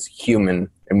such thing as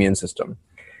human immune system.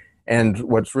 And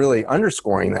what's really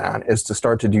underscoring that is to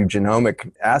start to do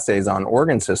genomic assays on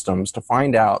organ systems to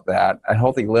find out that a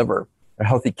healthy liver, a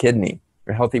healthy kidney,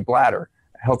 a healthy bladder,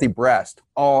 a healthy breast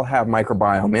all have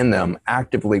microbiome in them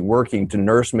actively working to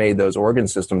nursemaid those organ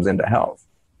systems into health.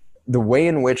 The way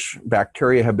in which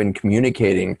bacteria have been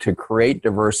communicating to create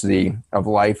diversity of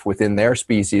life within their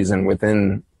species and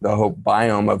within the whole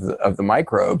biome of the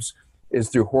microbes is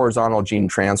through horizontal gene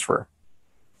transfer.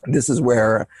 This is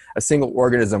where a single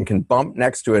organism can bump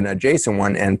next to an adjacent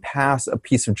one and pass a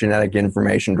piece of genetic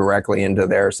information directly into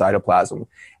their cytoplasm.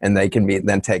 And they can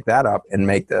then take that up and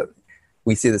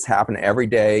we see this happen every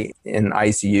day in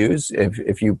ICUs.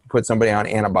 If you put somebody on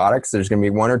antibiotics, there's going to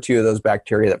be 1 or 2 of those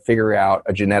bacteria that figure out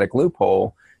a genetic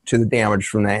loophole to the damage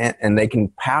from that, and they can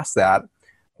pass that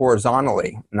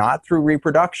horizontally, not through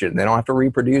reproduction. They don't have to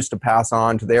reproduce to pass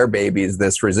on to their babies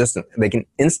this resistance. They can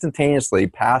instantaneously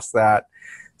pass that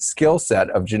skill set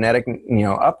of genetic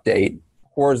update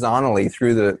horizontally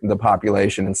through the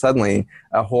population, and suddenly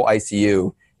a whole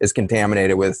ICU is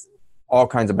contaminated with all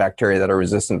kinds of bacteria that are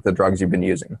resistant to the drugs you've been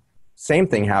using. Same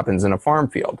thing happens in a farm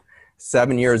field.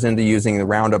 7 years into using the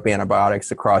Roundup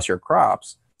antibiotics across your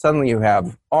crops, suddenly you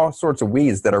have all sorts of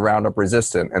weeds that are Roundup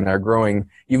resistant, and they're growing.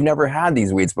 You've never had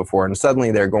these weeds before, and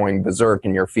suddenly they're going berserk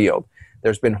in your field.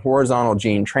 There's been horizontal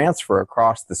gene transfer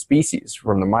across the species,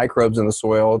 from the microbes in the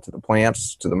soil to the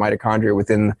plants to the mitochondria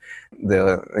within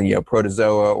the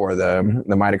protozoa or the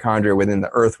mitochondria within the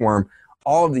earthworm.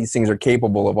 All of these things are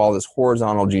capable of all this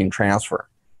horizontal gene transfer.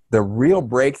 The real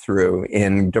breakthrough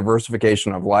in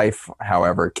diversification of life,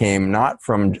 however, came not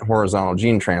from horizontal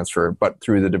gene transfer, but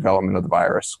through the development of the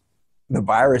virus. The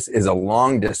virus is a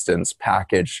long-distance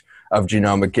package of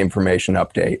genomic information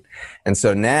update. And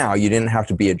so now you didn't have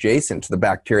to be adjacent to the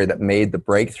bacteria that made the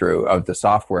breakthrough of the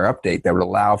software update that would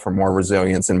allow for more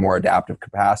resilience and more adaptive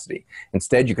capacity.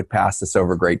 Instead, you could pass this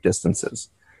over great distances.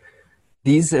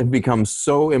 These have become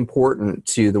so important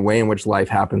to the way in which life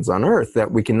happens on Earth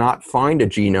that we cannot find a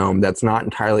genome that's not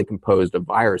entirely composed of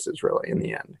viruses, really, in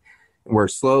the end. We're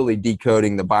slowly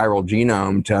decoding the viral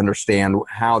genome to understand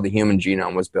how the human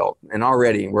genome was built. And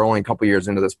already, we're only a couple years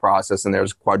into this process, and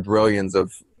there's quadrillions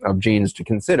of genes to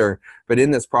consider. But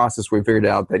in this process, we figured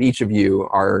out that each of you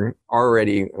are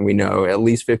already, we know, at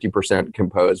least 50%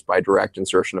 composed by direct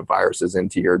insertion of viruses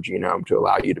into your genome to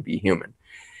allow you to be human.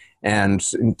 And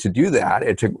to do that,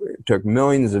 it took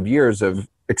millions of years of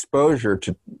exposure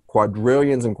to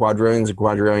quadrillions and quadrillions and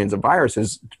quadrillions of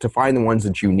viruses to find the ones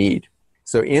that you need.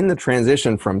 So in the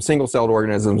transition from single-celled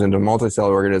organisms into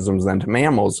multi-celled organisms, then to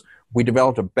mammals, we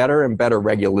developed a better and better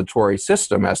regulatory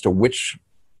system as to which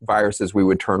viruses we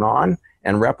would turn on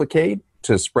and replicate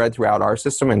to spread throughout our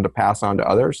system and to pass on to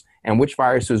others, and which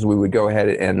viruses we would go ahead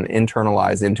and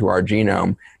internalize into our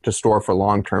genome to store for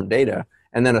long-term data.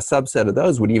 And then a subset of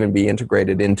those would even be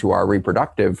integrated into our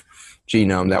reproductive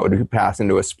genome that would pass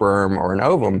into a sperm or an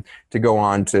ovum to go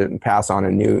on to pass on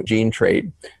a new gene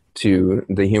trait to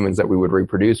the humans that we would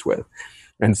reproduce with.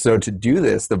 And so to do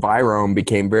this, the virome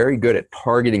became very good at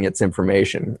targeting its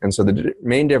information. And so the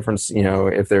main difference,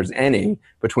 if there's any,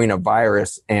 between a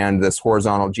virus and this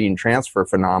horizontal gene transfer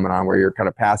phenomenon where you're kind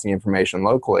of passing information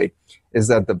locally, is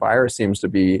that the virus seems to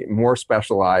be more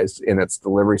specialized in its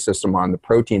delivery system on the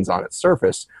proteins on its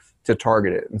surface to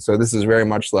target it. And so this is very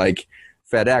much like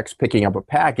FedEx picking up a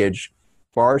package.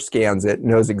 VAR scans it,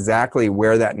 knows exactly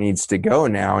where that needs to go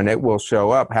now, and it will show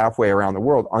up halfway around the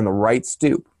world on the right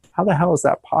stoop. How the hell is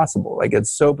that possible? Like,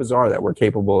 it's so bizarre that we're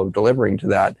capable of delivering to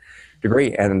that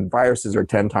degree. And viruses are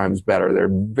 10 times better. They're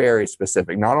very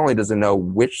specific. Not only does it know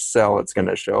which cell it's going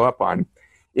to show up on,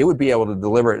 it would be able to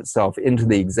deliver itself into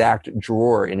the exact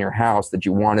drawer in your house that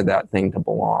you wanted that thing to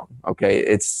belong. Okay,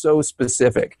 it's so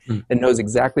specific. It knows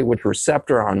exactly which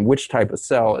receptor on which type of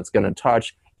cell it's going to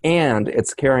touch, and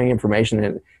it's carrying information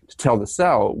in to tell the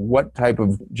cell what type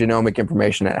of genomic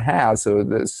information it has, so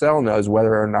the cell knows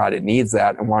whether or not it needs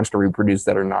that and wants to reproduce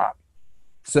that or not.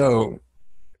 So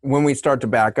when we start to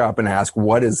back up and ask,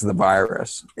 what is the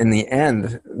virus? In the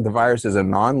end, the virus is a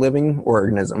non-living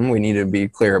organism. We need to be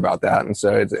clear about that. And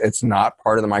so it's not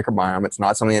part of the microbiome. It's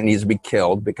not something that needs to be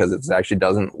killed because it actually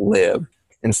doesn't live.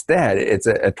 Instead, it's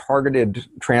a targeted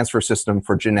transfer system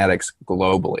for genetics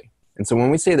globally. And so when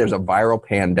we say there's a viral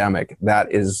pandemic,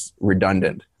 that is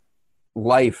redundant.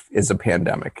 Life is a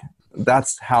pandemic.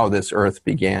 That's how this earth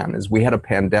began, is we had a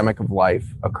pandemic of life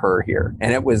occur here.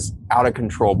 And it was out of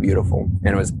control beautiful.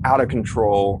 And it was out of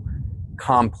control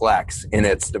complex in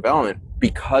its development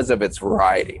because of its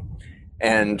variety.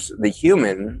 And the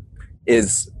human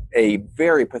is a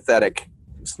very pathetic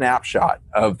snapshot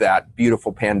of that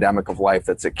beautiful pandemic of life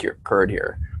that's occurred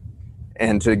here.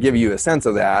 And to give you a sense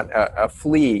of that, a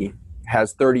flea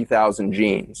has 30,000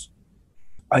 genes.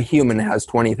 A human has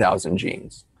 20,000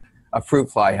 genes. A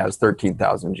fruit fly has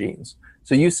 13,000 genes.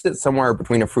 So you sit somewhere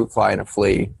between a fruit fly and a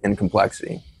flea in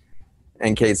complexity.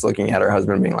 And Kate's looking at her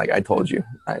husband being like, I told you,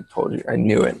 I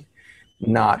knew it.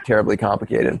 Not terribly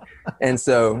complicated. And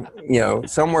so,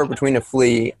 somewhere between a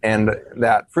flea and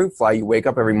that fruit fly, you wake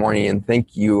up every morning and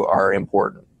think you are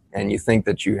important. And you think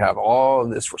that you have all of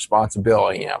this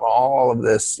responsibility, you have all of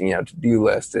this, to-do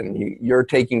list, and you're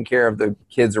taking care of the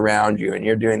kids around you, and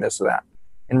you're doing this or that.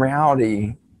 In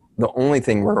reality, the only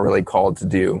thing we're really called to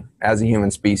do as a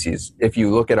human species, if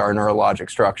you look at our neurologic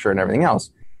structure and everything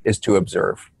else, is to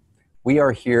observe. We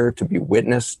are here to be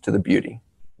witness to the beauty.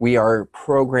 We are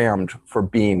programmed for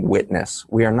being witness.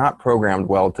 We are not programmed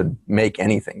well to make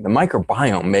anything. The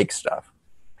microbiome makes stuff.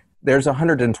 There's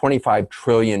 125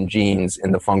 trillion genes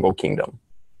in the fungal kingdom.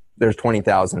 There's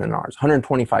 20,000 in ours.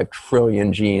 125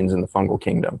 trillion genes in the fungal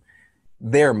kingdom.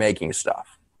 They're making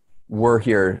stuff. We're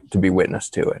here to be witness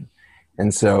to it.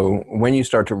 And so when you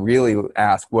start to really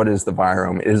ask, what is the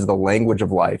virome? It is the language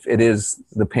of life. It is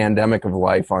the pandemic of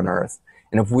life on Earth.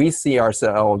 And if we see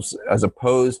ourselves as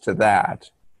opposed to that,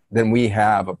 then we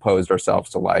have opposed ourselves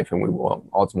to life, and we will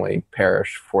ultimately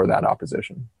perish for that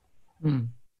opposition.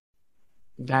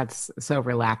 That's so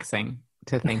relaxing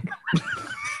to think.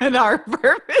 And our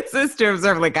purpose is to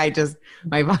observe.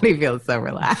 My body feels so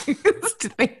relaxed.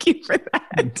 Thank you for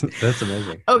that. That's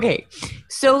amazing. Okay.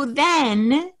 So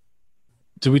then.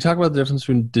 Did we talk about the difference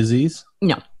between disease?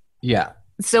 No. Yeah.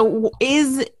 So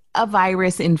is a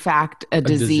virus, in fact, a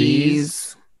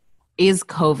disease? Is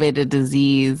COVID a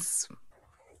disease?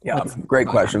 Yeah, great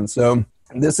question. So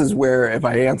this is where, if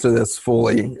I answer this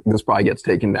fully, this probably gets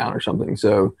taken down or something.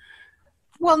 So.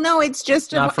 Well, no, it's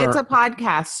just it's a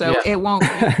podcast, so it won't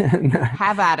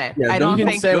have at it. Yeah, I don't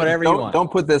think say whatever you want.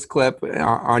 Don't put this clip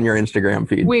on your Instagram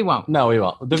feed. We won't. No, we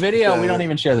won't. The video, we don't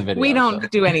even share the video. We don't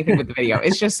do anything with the video.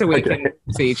 It's just so we can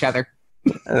see each other.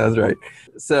 That's right.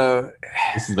 So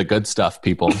this is the good stuff,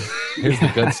 people. Here's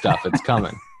the good stuff. It's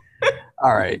coming.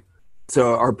 All right.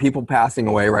 So are people passing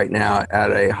away right now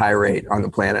at a high rate on the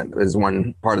planet is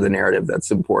one part of the narrative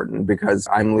that's important, because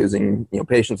I'm losing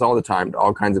patients all the time to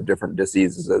all kinds of different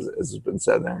diseases, as has been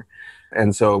said there.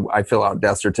 And so I fill out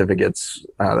death certificates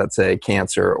that say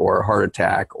cancer or heart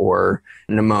attack or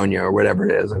pneumonia or whatever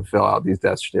it is. I fill out these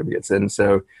death certificates. And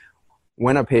so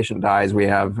when a patient dies, we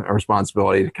have a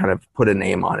responsibility to kind of put a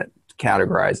name on it,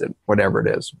 categorize it, whatever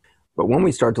it is. But when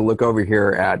we start to look over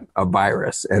here at a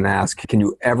virus and ask, can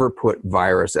you ever put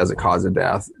virus as a cause of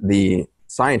death? The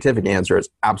scientific answer is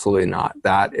absolutely not.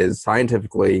 That is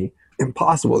scientifically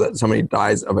impossible that somebody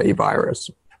dies of a virus,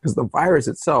 because the virus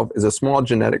itself is a small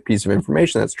genetic piece of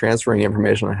information that's transferring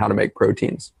information on how to make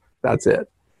proteins. That's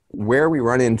it. where we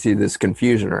run into this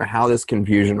confusion, or how this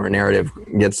confusion or narrative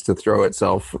gets to throw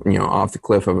itself, off the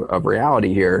cliff of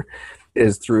reality here,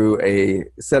 is through a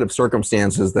set of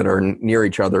circumstances that are near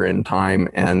each other in time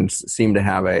and seem to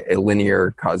have a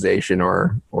linear causation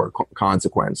or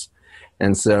consequence.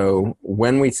 And so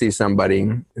when we see somebody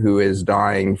who is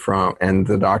dying from, and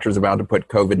the doctor's about to put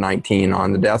COVID-19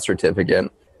 on the death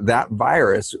certificate, that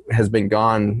virus has been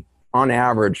gone on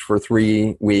average for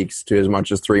 3 weeks to as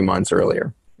much as 3 months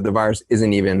earlier. The virus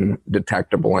isn't even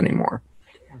detectable anymore.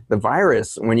 The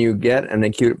virus, when you get an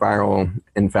acute viral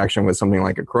infection with something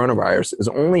like a coronavirus, is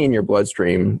only in your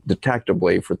bloodstream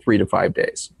detectably for 3 to 5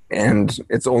 days. And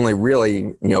it's only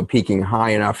really, peaking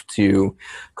high enough to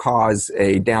cause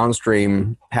a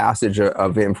downstream passage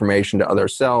of information to other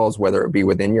cells, whether it be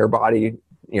within your body,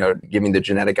 giving the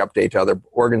genetic update to other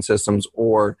organ systems,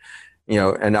 or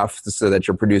enough so that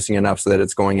you're producing enough so that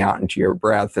it's going out into your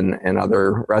breath and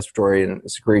other respiratory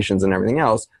and secretions and everything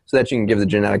else, so that you can give the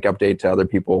genetic update to other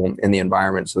people in the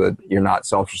environment, so that you're not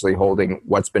selfishly holding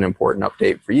what's been important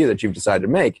update for you that you've decided to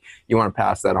make. You want to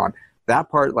pass that on. That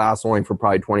part lasts only for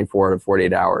probably 24 to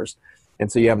 48 hours.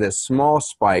 And so you have this small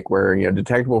spike where,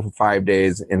 detectable for 5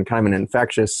 days in kind of an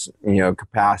infectious,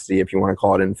 capacity, if you want to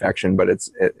call it infection, but it's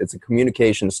a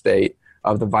communication state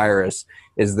of the virus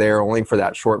is there only for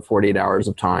that short 48 hours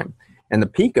of time. And the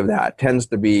peak of that tends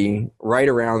to be right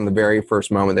around the very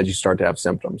first moment that you start to have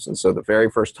symptoms. And so the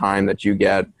very first time that you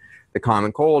get the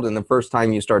common cold, and the first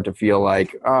time you start to feel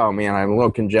like, oh man, I'm a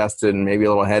little congested and maybe a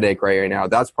little headache right now,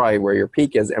 that's probably where your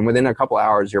peak is. And within a couple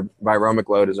hours, your viromic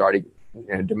load is already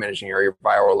diminishing, or your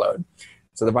viral load.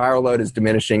 So the viral load is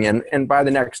diminishing, and by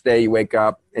the next day you wake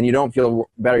up and you don't feel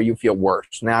better, you feel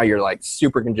worse. Now you're like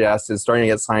super congested, starting to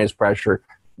get sinus pressure.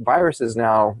 Virus is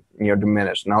now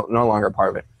diminished, no longer a part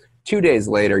of it. 2 days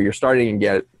later, you're starting to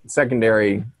get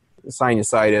secondary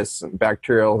sinusitis,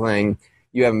 bacterial thing.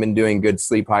 You haven't been doing good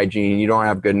sleep hygiene. You don't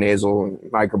have good nasal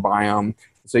microbiome.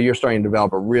 So you're starting to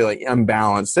develop a really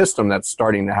imbalanced system that's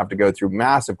starting to have to go through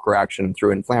massive correction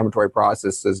through inflammatory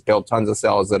processes, kill tons of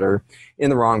cells that are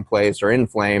in the wrong place or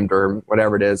inflamed or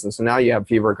whatever it is. And so now you have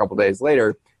fever a couple days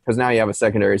later, because now you have a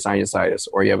secondary sinusitis,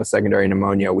 or you have a secondary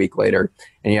pneumonia a week later,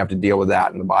 and you have to deal with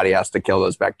that, and the body has to kill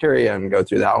those bacteria and go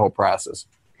through that whole process.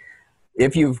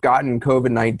 If you've gotten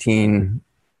COVID-19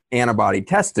 antibody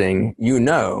testing, you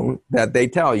know that they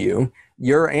tell you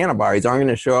your antibodies aren't going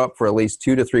to show up for at least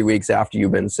 2 to 3 weeks after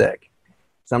you've been sick.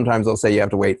 Sometimes they'll say you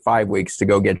have to wait 5 weeks to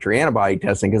go get your antibody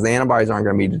testing because the antibodies aren't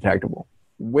going to be detectable.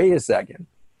 Wait a second.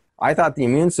 I thought the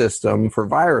immune system for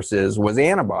viruses was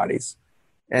antibodies.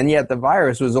 And yet the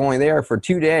virus was only there for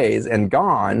 2 days and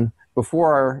gone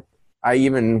before I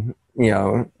even,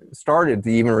 started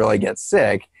to even really get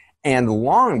sick, and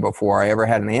long before I ever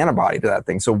had an antibody to that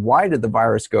thing. So why did the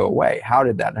virus go away? How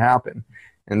did that happen?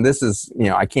 And this is,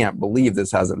 I can't believe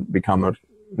this hasn't become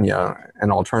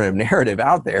an alternative narrative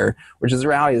out there, which is the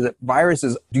reality is that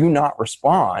viruses do not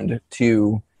respond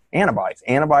to antibodies.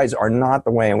 Antibodies are not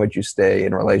the way in which you stay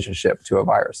in relationship to a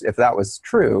virus. If that was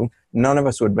true, none of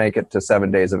us would make it to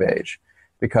 7 days of age,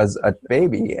 because a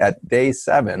baby at day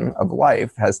 7 of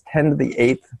life has 10 to the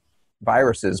 8th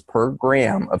viruses per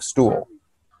gram of stool.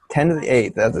 10 to the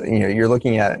 8th, that's, you're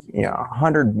looking at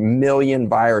 100 million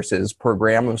viruses per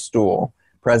gram of stool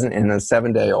present in a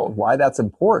 7-day-old. Why that's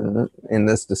important in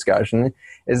this discussion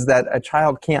is that a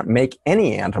child can't make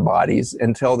any antibodies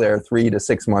until they're 3 to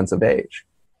 6 months of age.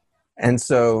 And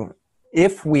so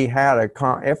if we had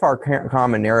if our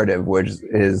common narrative, which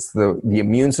is the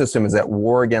immune system is at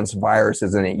war against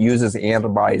viruses and it uses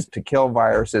antibodies to kill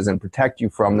viruses and protect you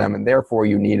from them, and therefore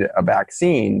you need a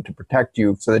vaccine to protect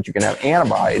you so that you can have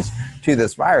antibodies to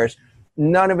this virus,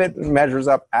 none of it measures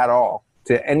up at all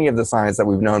to any of the science that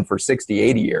we've known for 60,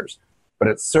 80 years. But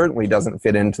it certainly doesn't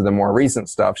fit into the more recent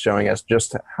stuff showing us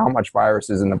just how much virus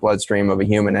is in the bloodstream of a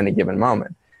human at any given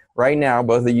moment. Right now,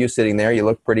 both of you sitting there, you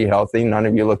look pretty healthy. None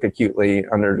of you look acutely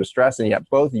under distress, and yet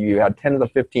both of you had 10 to the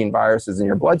 15 viruses in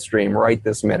your bloodstream right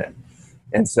this minute.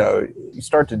 And so you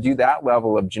start to do that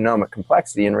level of genomic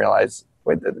complexity and realize,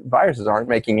 wait, the viruses aren't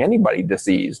making anybody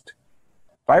diseased.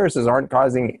 Viruses aren't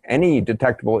causing any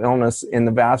detectable illness in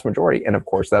the vast majority. And of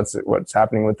course, that's what's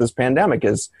happening with this pandemic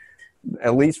is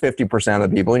at least 50% of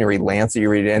the people, and you read Lancet, you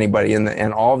read anybody,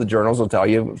 and all the journals will tell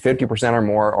you 50% or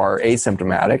more are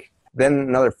asymptomatic. Then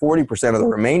another 40% of the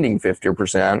remaining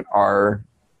 50% are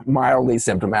mildly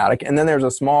symptomatic. And then there's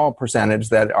a small percentage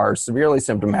that are severely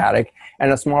symptomatic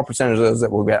and a small percentage of those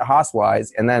that will get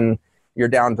hospitalized. And then you're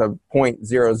down to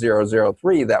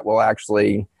 0.0003 that will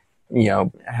actually,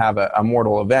 have a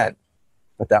mortal event.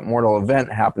 But that mortal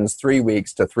event happens 3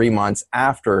 weeks to 3 months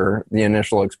after the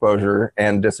initial exposure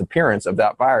and disappearance of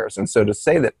that virus. And so to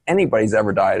say that anybody's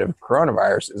ever died of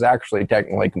coronavirus is actually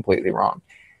technically completely wrong.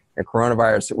 And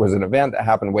coronavirus was an event that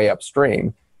happened way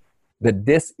upstream. The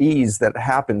dis-ease that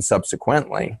happened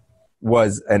subsequently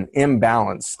was an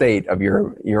imbalanced state of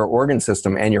your organ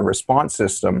system and your response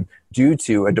system due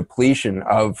to a depletion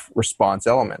of response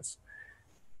elements.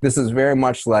 This is very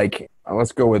much like,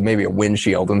 let's go with maybe a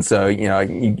windshield. And so,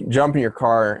 you jump in your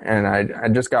car, and I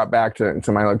just got back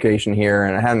to my location here,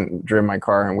 and I hadn't driven my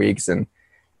car in weeks. And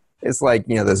it's like,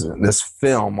 this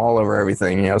film all over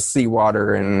everything,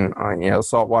 seawater and,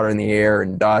 salt water in the air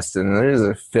and dust. And there's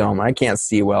a film. I can't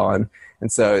see well.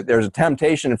 And so there's a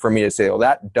temptation for me to say, well,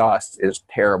 that dust is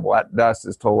terrible. That dust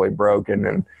is totally broken.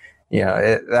 And,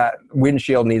 that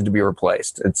windshield needs to be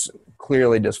replaced. It's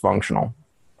clearly dysfunctional.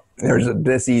 There's a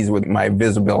dis-ease with my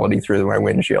visibility through my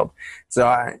windshield. So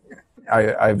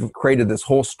I've created this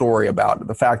whole story about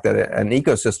the fact that an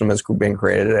ecosystem has been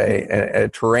created, a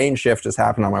terrain shift has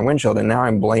happened on my windshield, and now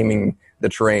I'm blaming the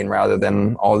terrain rather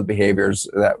than all the behaviors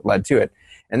that led to it.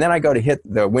 And then I go to hit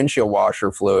the windshield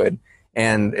washer fluid,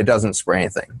 and it doesn't spray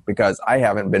anything because I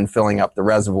haven't been filling up the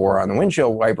reservoir on the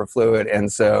windshield wiper fluid,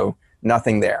 and so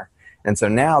nothing there. And so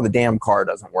now the damn car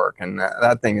doesn't work, and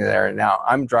that thing there. Now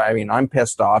I'm driving, I'm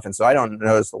pissed off, and so I don't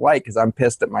notice the light because I'm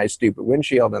pissed at my stupid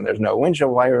windshield, and there's no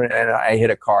windshield wiper, and I hit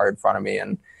a car in front of me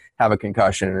and have a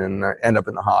concussion and end up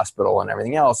in the hospital and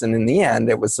everything else. And in the end,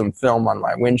 it was some film on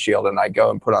my windshield, and I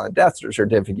go and put on the death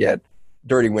certificate,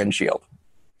 dirty windshield.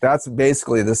 That's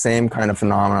basically the same kind of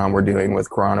phenomenon we're doing with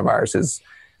coronavirus.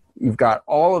 You've got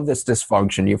all of this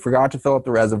dysfunction. You forgot to fill up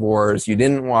the reservoirs. You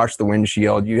didn't wash the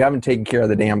windshield. You haven't taken care of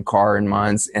the damn car in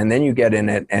months. And then you get in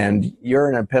it and you're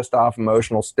in a pissed off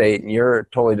emotional state and you're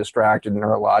totally distracted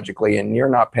neurologically and you're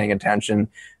not paying attention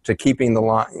to keeping the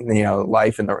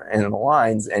life in the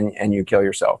lines and you kill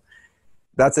yourself.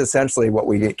 That's essentially what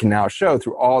we can now show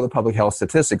through all the public health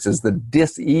statistics is the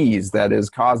dis-ease that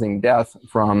is causing death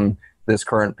from this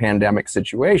current pandemic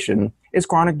situation is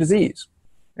chronic disease.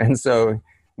 And so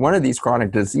one of these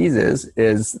chronic diseases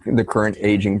is the current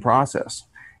aging process.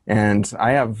 And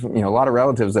I have a lot of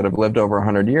relatives that have lived over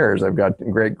 100 years. I've got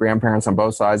great-grandparents on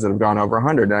both sides that have gone over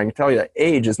 100. And I can tell you that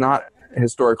age is not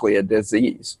historically a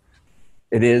disease.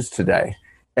 It is today.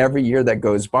 Every year that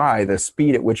goes by, the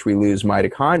speed at which we lose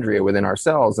mitochondria within our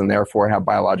cells and therefore have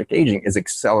biologic aging is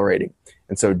accelerating.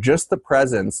 And so just the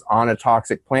presence on a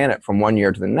toxic planet from one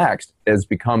year to the next has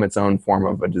become its own form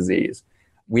of a disease.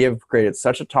 We have created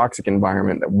such a toxic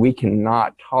environment that we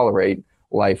cannot tolerate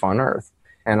life on Earth.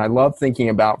 And I love thinking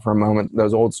about for a moment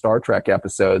those old Star Trek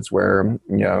episodes where,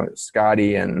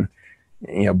 Scotty and,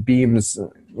 beams,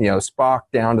 Spock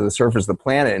down to the surface of the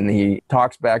planet and he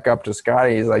talks back up to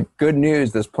Scotty. He's like, good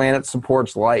news, this planet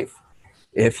supports life.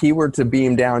 If he were to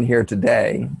beam down here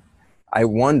today, I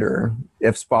wonder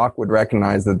if Spock would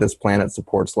recognize that this planet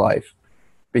supports life,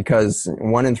 because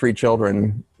 1 in 3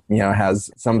 children, has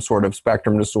some sort of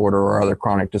spectrum disorder or other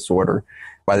chronic disorder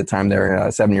by the time they're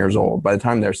 7 years old. By the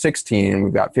time they're 16,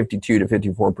 we've got 52 to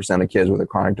 54% of kids with a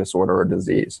chronic disorder or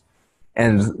disease.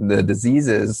 And the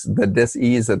diseases, the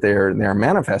dis-ease that they're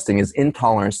manifesting is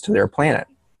intolerance to their planet.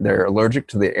 They're allergic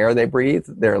to the air they breathe.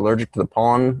 They're allergic to the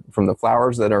pollen from the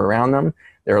flowers that are around them.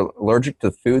 They're allergic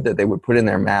to food that they would put in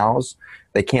their mouths.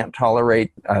 They can't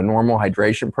tolerate a normal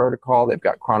hydration protocol. They've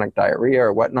got chronic diarrhea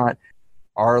or whatnot.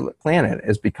 Our planet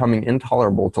is becoming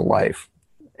intolerable to life.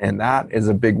 And that is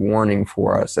a big warning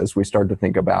for us as we start to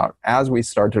think about, as we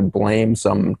start to blame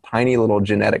some tiny little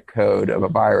genetic code of a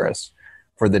virus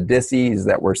for the dis-ease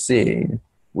that we're seeing.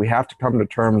 We have to come to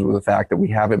terms with the fact that we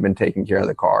haven't been taking care of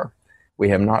the car. We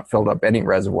have not filled up any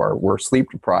reservoir. We're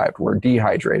sleep deprived. We're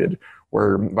dehydrated.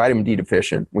 We're vitamin D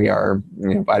deficient. We are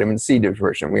vitamin C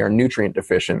deficient. We are nutrient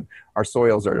deficient. Our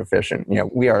soils are deficient.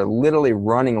 We are literally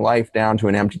running life down to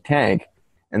an empty tank,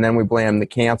 and then we blame the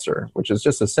cancer, which is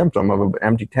just a symptom of an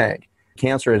empty tank.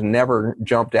 Cancer has never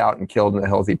jumped out and killed a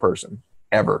healthy person,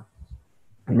 ever.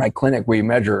 In my clinic, we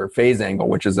measure phase angle,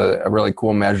 which is a really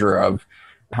cool measure of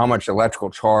how much electrical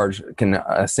charge can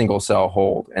a single cell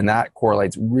hold, and that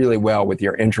correlates really well with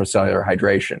your intracellular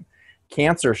hydration.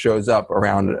 Cancer shows up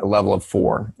around a level of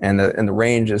 4, and the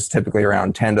range is typically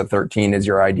around 10 to 13 is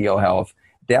your ideal health.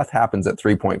 Death happens at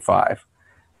 3.5.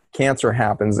 Cancer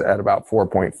happens at about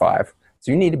 4.5.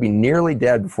 So you need to be nearly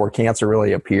dead before cancer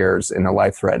really appears in a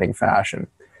life-threatening fashion.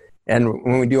 And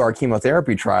when we do our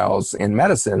chemotherapy trials in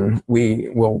medicine, we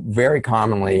will very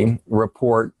commonly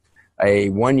report a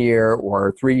 1-year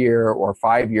or 3-year or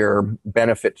 5-year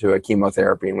benefit to a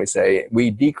chemotherapy. And we say, we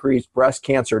decreased breast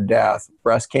cancer death,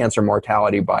 breast cancer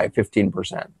mortality by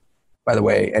 15%. By the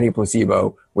way, any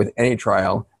placebo with any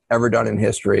trial ever done in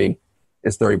history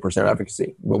is 30%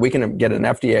 efficacy. But we can get an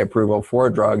FDA approval for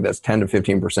a drug that's 10 to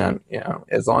 15%.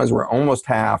 As long as we're almost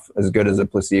half as good as a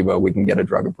placebo, we can get a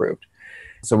drug approved.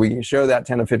 So we can show that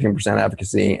 10 to 15%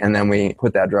 efficacy, and then we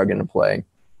put that drug into play.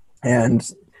 And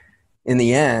in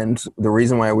the end, the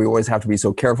reason why we always have to be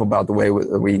so careful about the way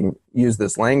we use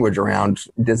this language around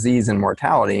disease and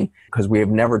mortality, because we have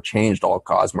never changed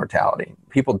all-cause mortality.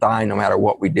 People die no matter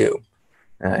what we do.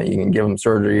 You can give them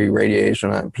surgery, radiation.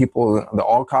 The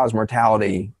all-cause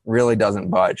mortality really doesn't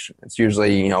budge. It's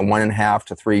usually 1.5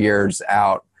 to 3 years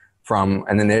out from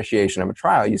an initiation of a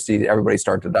trial. You see everybody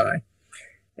start to die.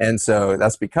 And so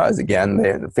that's because, again,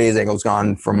 the phase angle's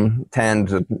gone from 10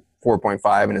 to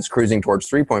 4.5 and it's cruising towards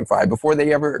 3.5. Before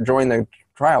they ever join the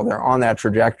trial, they're on that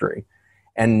trajectory.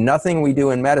 And nothing we do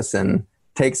in medicine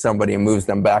takes somebody and moves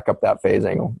them back up that phase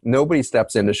angle. Nobody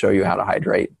steps in to show you how to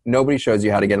hydrate. Nobody shows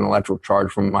you how to get an electrical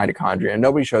charge from mitochondria. And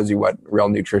nobody shows you what real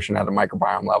nutrition at a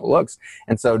microbiome level looks.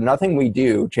 And so nothing we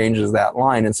do changes that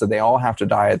line. And so they all have to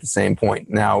die at the same point.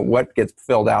 Now, what gets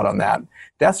filled out on that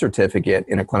death certificate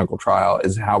in a clinical trial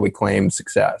is how we claim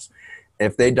success.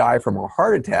 If they die from a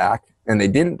heart attack and they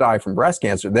didn't die from breast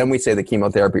cancer, then we say the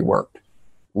chemotherapy worked,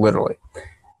 literally.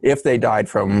 If they died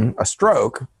from a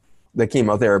stroke, the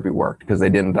chemotherapy worked because they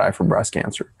didn't die from breast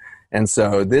cancer. And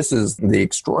so this is the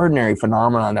extraordinary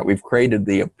phenomenon that we've created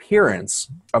the appearance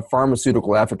of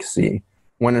pharmaceutical efficacy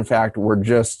when in fact we're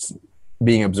just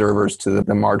being observers to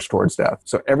the march towards death.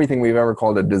 So everything we've ever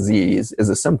called a disease is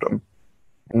a symptom.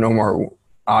 No more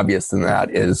obvious than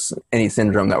that is any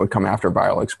syndrome that would come after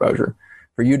viral exposure.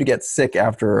 For you to get sick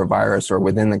after a virus or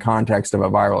within the context of a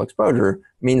viral exposure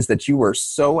means that you were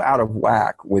so out of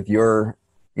whack with your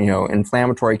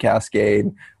inflammatory cascade,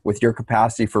 with your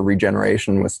capacity for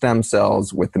regeneration, with stem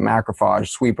cells, with the macrophage,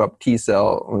 sweep up T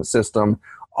cell system.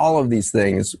 All of these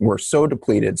things were so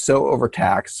depleted, so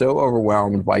overtaxed, so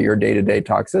overwhelmed by your day-to-day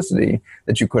toxicity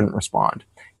that you couldn't respond.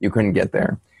 You couldn't get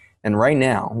there. And right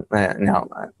now,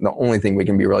 the only thing we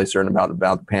can be really certain about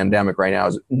the pandemic right now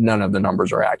is none of the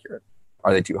numbers are accurate.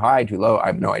 Are they too high, too low? I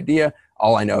have no idea.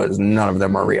 All I know is none of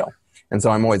them are real. And so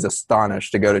I'm always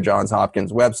astonished to go to Johns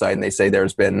Hopkins website and they say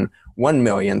there's been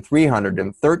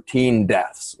 1,313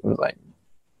 deaths. It was like,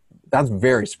 that's a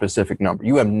very specific number.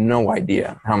 You have no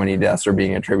idea how many deaths are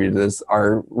being attributed to this.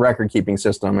 Our record-keeping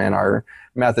system and our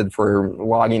method for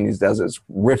logging these deaths is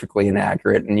horrifically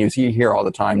inaccurate. And you hear all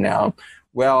the time now,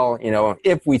 well,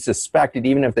 if we suspected,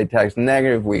 even if they test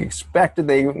negative, we expected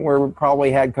they probably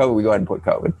had COVID, we go ahead and put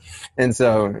COVID. And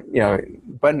so,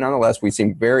 but nonetheless, we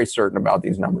seem very certain about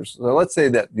these numbers. So let's say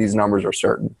that these numbers are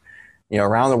certain.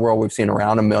 Around the world, we've seen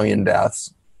around 1 million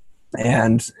deaths.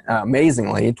 And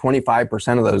amazingly,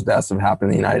 25% of those deaths have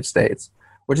happened in the United States,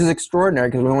 which is extraordinary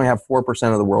because we only have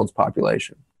 4% of the world's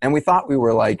population. And we thought we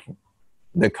were like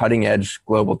the cutting edge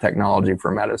global technology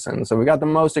for medicine. So we got the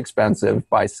most expensive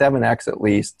by 7x at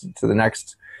least to the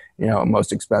next,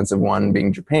 most expensive one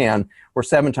being Japan. We're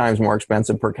 7 times more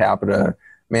expensive per capita,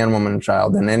 man, woman, and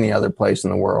child than any other place in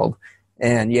the world.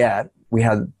 And yet we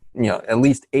had, at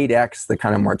least 8x the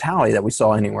kind of mortality that we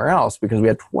saw anywhere else because we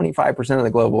had 25% of the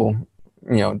global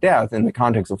death in the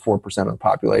context of 4% of the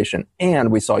population.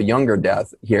 And we saw younger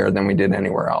death here than we did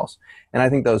anywhere else. And I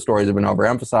think those stories have been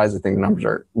overemphasized. I think the numbers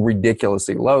are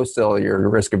ridiculously low still. Your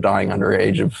risk of dying under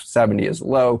age of 70 is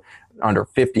low. Under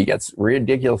 50 gets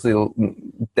ridiculously,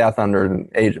 death under the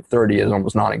age of 30 is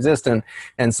almost non-existent.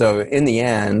 And so in the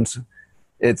end,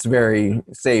 it's very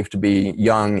safe to be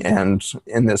young and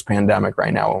in this pandemic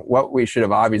right now. What we should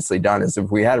have obviously done is if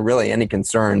we had really any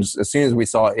concerns, as soon as we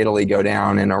saw Italy go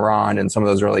down and Iran and some of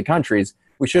those early countries,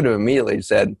 we should have immediately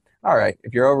said, all right,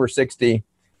 if you're over 60,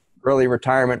 early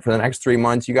retirement for the next 3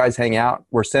 months, you guys hang out.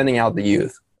 We're sending out the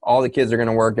youth. All the kids are going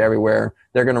to work everywhere.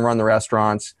 They're going to run the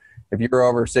restaurants. If you're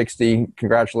over 60,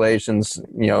 congratulations,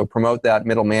 promote that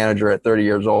middle manager at 30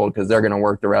 years old because they're going to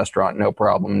work the restaurant, no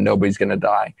problem. Nobody's going to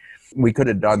die. We could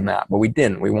have done that, but we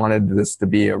didn't. We wanted this to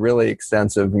be a really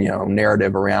extensive,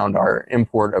 narrative around our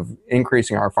import of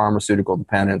increasing our pharmaceutical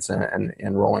dependence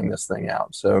and rolling this thing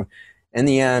out. So in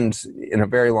the end, in a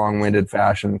very long-winded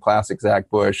fashion, classic Zach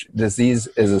Bush, disease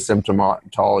is a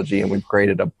symptomatology, and we've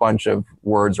created a bunch of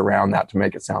words around that to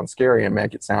make it sound scary and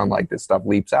make it sound like this stuff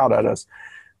leaps out at us.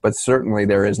 But certainly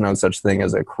there is no such thing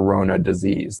as a corona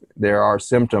disease. There are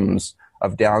symptoms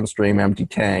of downstream empty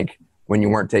tank when you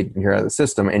weren't taking care of the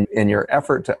system, and your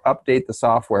effort to update the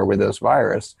software with this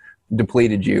virus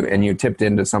depleted you, and you tipped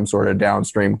into some sort of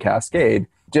downstream cascade,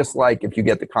 just like if you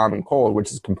get the common cold, which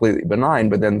is completely benign,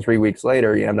 but then 3 weeks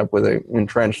later you end up with an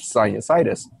entrenched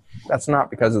sinusitis. That's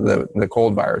not because of the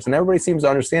cold virus. And everybody seems to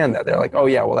understand that. They're like, oh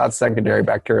yeah, well, that's secondary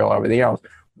bacterial, everything else.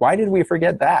 Why did we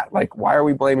forget that? Like, why are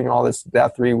we blaming all this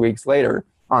death 3 weeks later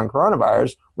on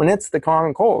coronavirus when it's the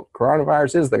common cold?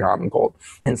 Coronavirus is the common cold.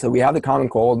 And so we have the common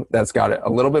cold that's got a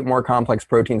little bit more complex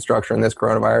protein structure in this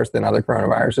coronavirus than other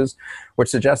coronaviruses, which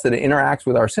suggests that it interacts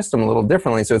with our system a little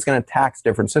differently. So it's going to tax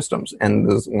different systems. And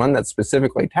the one that's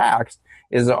specifically taxed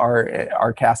is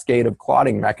our cascade of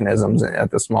clotting mechanisms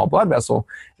at the small blood vessel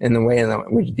in the way in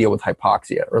which we deal with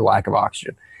hypoxia or lack of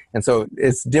oxygen. And so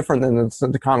it's different than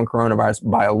the common coronavirus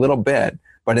by a little bit,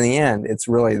 but in the end, it's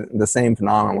really the same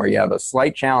phenomenon where you have a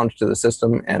slight challenge to the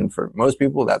system, and for most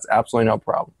people, that's absolutely no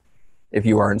problem. If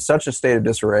you are in such a state of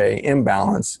disarray,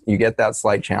 imbalance, you get that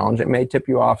slight challenge. It may tip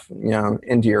you off,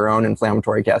 into your own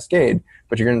inflammatory cascade,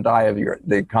 but you're going to die of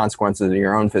the consequences of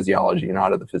your own physiology,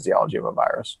 not of the physiology of a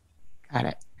virus. Got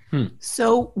it.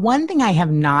 So one thing I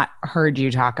have not heard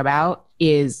you talk about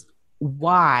is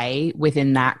why,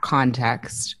 within that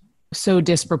context, so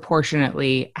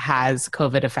disproportionately has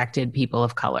COVID affected people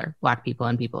of color, Black people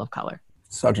and people of color?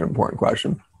 Such an important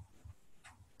question.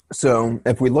 So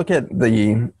if we look at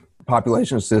the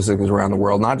population statistics around the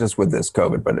world, not just with this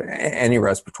COVID, but any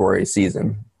respiratory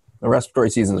season, the respiratory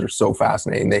seasons are so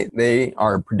fascinating. They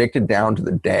are predicted down to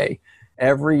the day.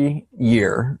 Every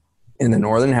year in the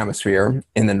Northern Hemisphere,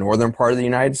 in the northern part of the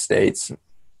United States,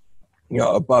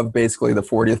 above basically the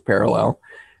 40th parallel,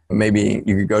 maybe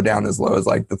you could go down as low as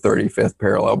like the 35th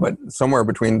parallel, but somewhere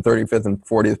between the 35th and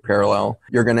 40th parallel,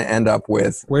 you're going to end up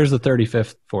with... Where's the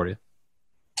 35th, 40th?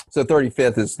 So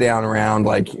 35th is down around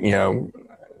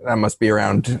that must be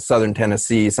around southern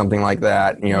Tennessee, something like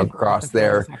that, across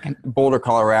there. Boulder,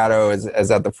 Colorado is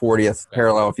at the 40th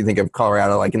parallel. If you think of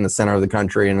Colorado like in the center of the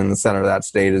country, and in the center of that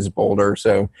state is Boulder.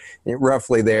 So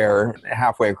roughly there,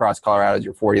 halfway across Colorado is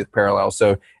your 40th parallel.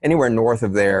 So anywhere north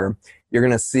of there, you're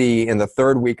going to see in the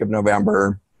third week of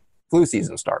November, flu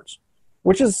season starts,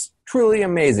 which is truly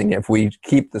amazing if we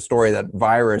keep the story that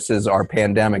viruses are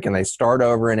pandemic and they start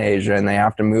over in Asia and they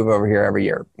have to move over here every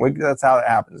year. That's how it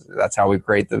happens. That's how we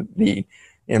create the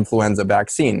influenza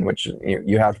vaccine, which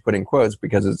you have to put in quotes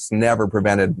because it's never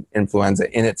prevented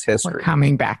influenza in its history. We're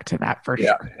coming back to that for sure.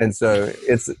 Yeah. And so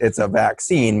it's a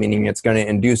vaccine, meaning it's going to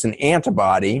induce an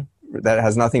antibody that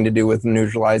has nothing to do with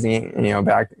neutralizing,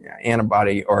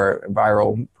 antibody or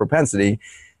viral propensity.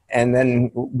 And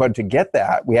then, but to get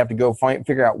that, we have to go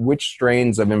figure out which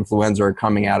strains of influenza are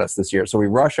coming at us this year. So we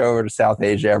rush over to South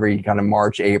Asia every kind of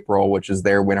March, April, which is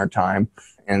their winter time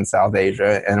in South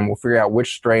Asia, and we'll figure out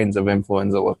which strains of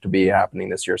influenza look to be happening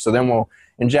this year. So then we'll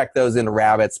inject those into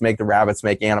rabbits, make the rabbits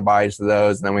make antibodies to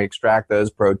those, and then we extract those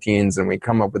proteins, and we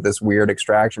come up with this weird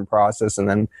extraction process, and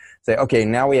then say, okay,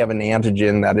 now we have an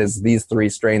antigen that is these 3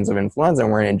 strains of influenza,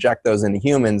 and we're going to inject those into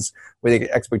humans with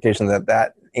the expectation that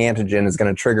that antigen is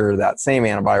going to trigger that same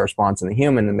antibody response in the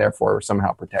human and therefore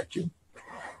somehow protect you.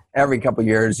 Every couple of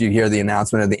years, you hear the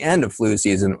announcement at the end of flu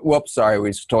season, whoops, sorry,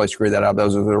 we totally screwed that up.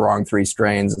 Those are the wrong 3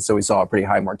 strains. And so we saw a pretty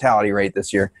high mortality rate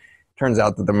this year. Turns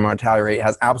out that the mortality rate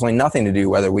has absolutely nothing to do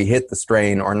whether we hit the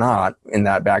strain or not in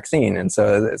that vaccine. And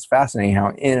so it's fascinating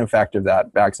how ineffective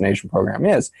that vaccination program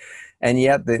is. And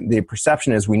yet the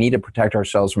perception is we need to protect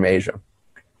ourselves from Asia.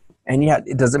 And yet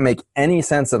it doesn't make any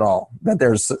sense at all that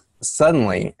there's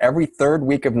suddenly every third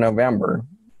week of November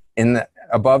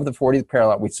above the 40th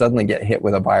parallel, we suddenly get hit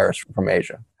with a virus from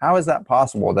Asia. How is that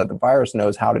possible that the virus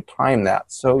knows how to time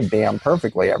that so damn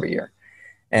perfectly every year?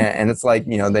 And it's like,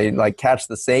 they catch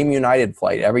the same United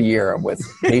flight every year with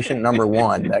patient number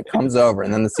 1 that comes over.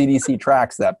 And then the CDC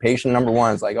tracks that patient number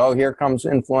 1. It's like, oh, here comes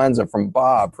influenza from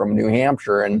Bob from New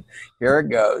Hampshire. And here it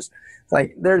goes. It's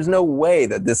like, there's no way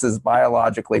that this is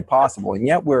biologically possible. And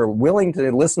yet we're willing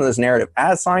to listen to this narrative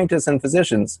as scientists and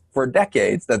physicians for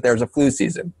decades that there's a flu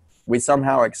season. We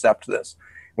somehow accept this.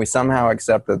 We somehow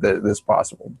accept that this is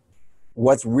possible.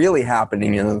 What's really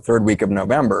happening in the third week of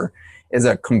November is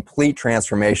a complete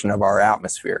transformation of our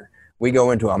atmosphere. We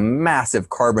go into a massive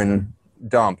carbon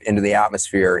dump into the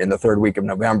atmosphere in the third week of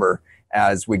November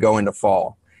as we go into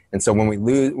fall. And so when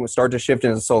we start to shift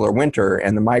into solar winter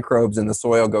and the microbes in the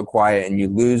soil go quiet and you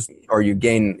lose or you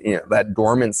gain that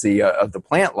dormancy of the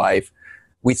plant life,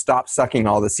 we stop sucking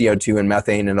all the CO2 and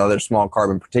methane and other small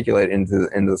carbon particulate into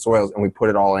the soils, and we put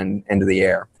it all into the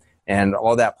air. And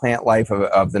all that plant life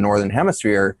of the northern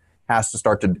hemisphere has to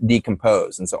start to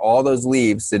decompose. And so all those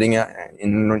leaves sitting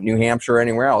in New Hampshire or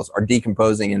anywhere else are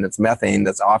decomposing, and it's methane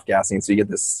that's off-gassing. So you get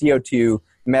this CO2,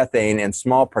 methane, and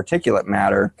small particulate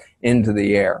matter into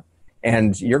the air.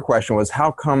 And your question was, how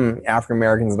come African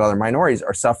Americans and other minorities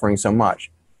are suffering so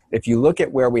much? If you look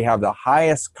at where we have the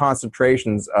highest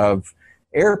concentrations of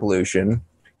air pollution,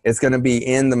 It's going to be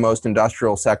in the most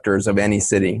industrial sectors of any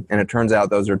city. And it turns out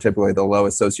those are typically the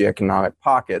lowest socioeconomic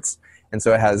pockets. And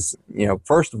so it has,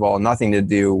 first of all, nothing to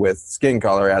do with skin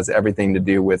color. It has everything to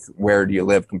do with where do you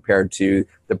live compared to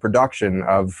the production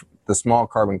of the small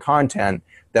carbon content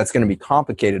that's going to be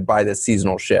complicated by this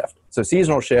seasonal shift. So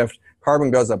seasonal shift,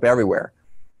 carbon goes up everywhere.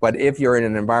 But if you're in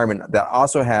an environment that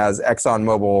also has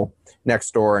ExxonMobil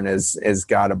next door and is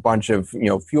got a bunch of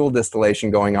fuel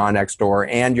distillation going on next door,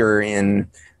 and you're in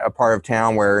a part of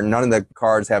town where none of the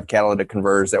cars have catalytic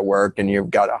converters that work, and you've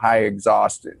got a high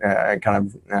exhaust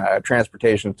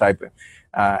transportation type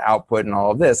output and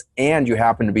all of this, and you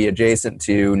happen to be adjacent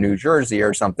to New Jersey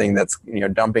or something that's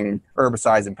dumping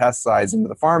herbicides and pesticides into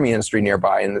the farming industry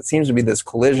nearby, and it seems to be this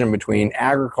collision between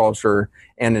agriculture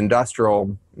and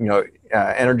industrial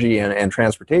energy and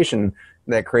transportation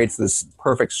that creates this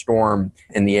perfect storm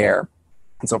in the air.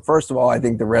 And so first of all, I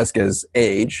think the risk is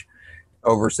age,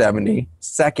 over 70.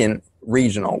 Second,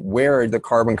 regional, where the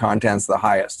carbon content's the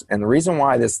highest. And the reason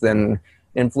why this then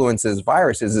influences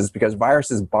viruses is because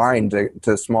viruses bind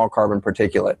to small carbon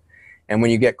particulate. And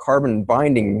when you get carbon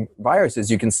binding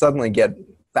viruses, you can suddenly get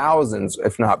thousands,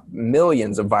 if not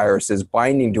millions of viruses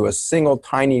binding to a single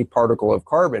tiny particle of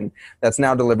carbon that's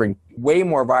now delivering way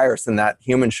more virus than that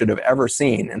human should have ever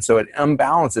seen. And so it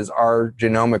imbalances our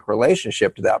genomic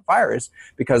relationship to that virus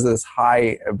because of this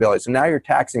high ability. So now you're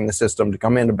taxing the system to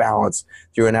come into balance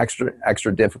through an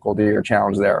extra difficulty or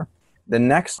challenge there. The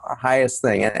next highest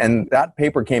thing, and that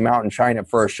paper came out in China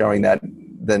first, showing that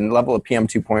the level of PM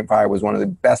 2.5 was one of the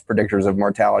best predictors of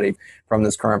mortality from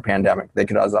this current pandemic. They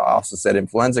could also said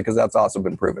influenza, because that's also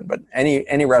been proven. But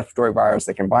any respiratory virus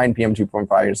that can bind PM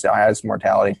 2.5 is the highest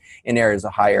mortality in areas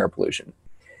of high air pollution.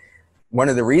 One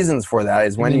of the reasons for that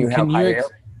is when you have high air.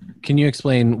 Can you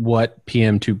explain what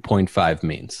PM 2.5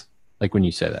 means? Like when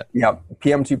you say that? Yeah,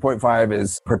 PM 2.5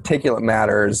 is particulate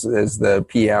matter is the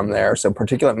PM there. So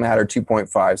particulate matter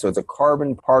 2.5. So it's a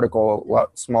carbon particle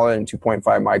smaller than 2.5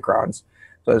 microns.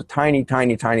 So it's a tiny,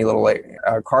 tiny, tiny little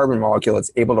carbon molecule that's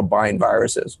able to bind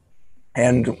viruses.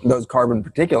 And those carbon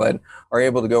particulate are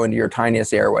able to go into your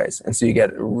tiniest airways. And so you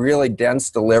get really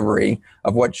dense delivery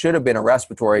of what should have been a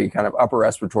respiratory, kind of upper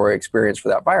respiratory experience for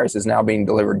that virus is now being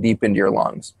delivered deep into your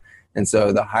lungs. And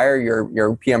so the higher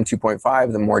your PM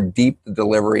 2.5, the more deep the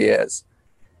delivery is.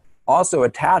 Also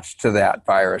attached to that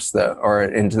virus, or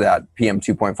into that PM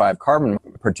 2.5 carbon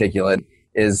particulate,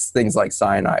 is things like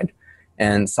cyanide.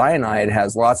 And cyanide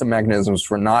has lots of mechanisms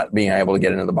for not being able to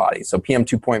get into the body. So PM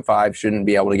 2.5 shouldn't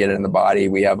be able to get in the body.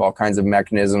 We have all kinds of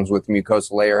mechanisms with the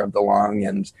mucosal layer of the lung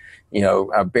and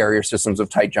barrier systems of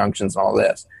tight junctions and all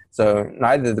this. So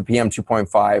neither the PM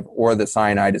 2.5 or the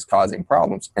cyanide is causing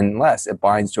problems unless it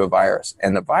binds to a virus.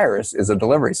 And the virus is a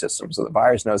delivery system. So the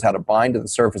virus knows how to bind to the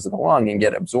surface of the lung and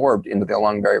get absorbed into the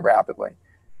lung very rapidly.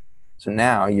 So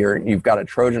now you've got a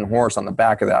Trojan horse on the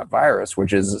back of that virus,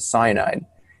 which is cyanide.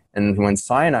 And when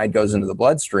cyanide goes into the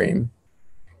bloodstream,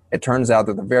 it turns out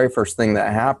that the very first thing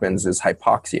that happens is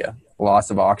hypoxia,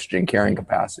 loss of oxygen carrying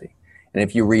capacity. And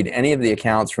if you read any of the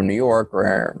accounts from New York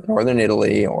or Northern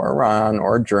Italy or Iran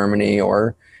or Germany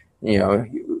or,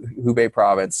 Hubei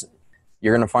province,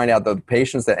 you're going to find out that the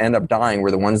patients that end up dying were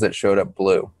the ones that showed up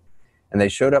blue. And they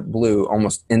showed up blue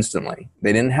almost instantly.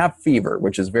 They didn't have fever,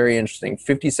 which is very interesting.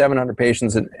 5,700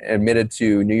 patients admitted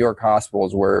to New York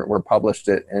hospitals were published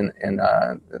in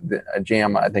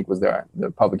JAMA, I think was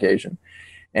the publication.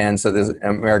 And so there's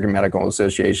American Medical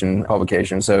Association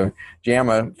publication. So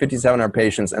JAMA, 5,700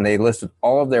 patients, and they listed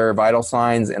all of their vital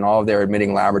signs and all of their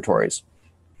admitting laboratories.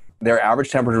 Their average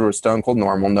temperature was stone cold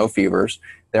normal, no fevers.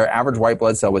 Their average white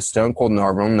blood cell was stone cold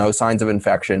normal, no signs of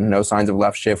infection, no signs of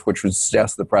left shift, which would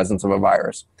suggest the presence of a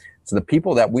virus. So the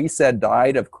people that we said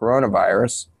died of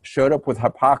coronavirus showed up with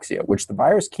hypoxia, which the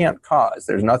virus can't cause.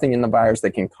 There's nothing in the virus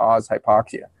that can cause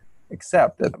hypoxia,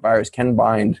 except that the virus can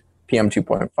bind PM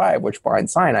 2.5, which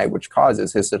binds cyanide, which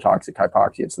causes histotoxic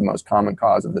hypoxia. It's the most common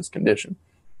cause of this condition.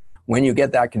 When you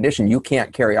get that condition, you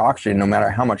can't carry oxygen no matter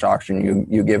how much oxygen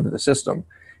you give to the system.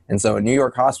 And so in New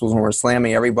York hospitals, when we're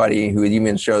slamming everybody who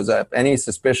even shows up any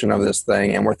suspicion of this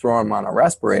thing, and we're throwing them on a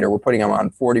respirator, we're putting them on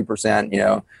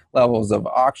 40%, levels of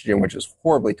oxygen, which is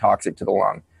horribly toxic to the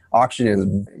lung. Oxygen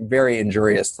is very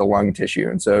injurious to lung tissue.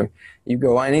 And so you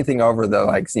go anything over the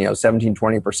 17,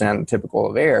 20% typical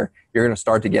of air, you're going to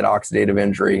start to get oxidative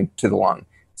injury to the lung.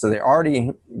 So they're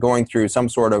already going through some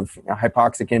sort of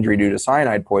hypoxic injury due to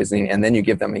cyanide poisoning, and then you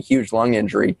give them a huge lung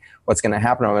injury. What's going to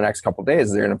happen over the next couple of days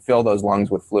is they're going to fill those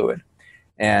lungs with fluid.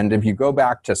 And if you go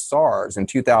back to SARS in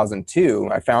 2002,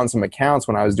 I found some accounts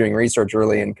when I was doing research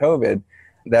early in COVID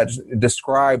that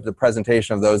described the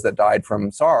presentation of those that died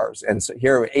from SARS. And so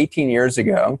here, 18 years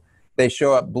ago, they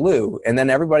show up blue. And then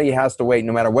everybody has to wait.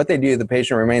 No matter what they do, the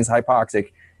patient remains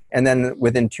hypoxic. And then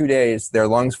within 2 days, their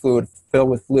lungs fill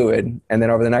with fluid. And then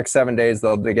over the next 7 days,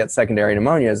 they'll get secondary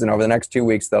pneumonias. And over the next 2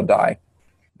 weeks, they'll die.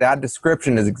 That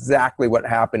description is exactly what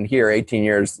happened here 18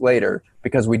 years later,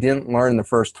 because we didn't learn the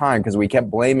first time, because we kept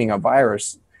blaming a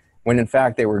virus when in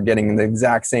fact they were getting the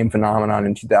exact same phenomenon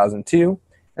in 2002,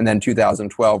 and then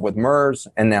 2012 with MERS,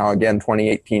 and now again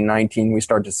 2018-19 we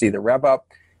start to see the rev up.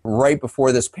 Right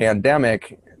before this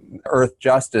pandemic,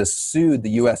 Earthjustice sued the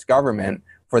U.S. government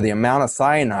for the amount of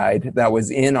cyanide that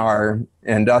was in our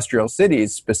industrial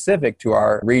cities specific to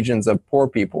our regions of poor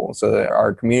people. So that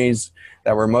our communities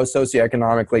that were most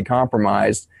socioeconomically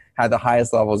compromised had the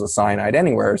highest levels of cyanide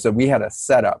anywhere. So we had a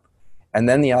setup. And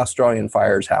then the Australian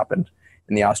fires happened.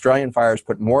 And the Australian fires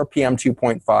put more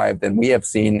PM2.5 than we have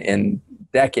seen in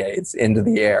decades into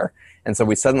the air. And so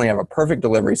we suddenly have a perfect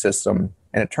delivery system.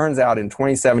 And it turns out in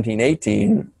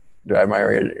 2017-18,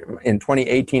 in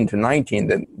 2018 to 19,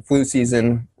 the flu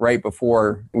season right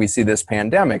before we see this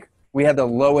pandemic, we had the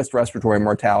lowest respiratory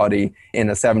mortality in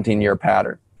a 17-year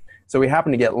pattern. So we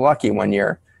happened to get lucky one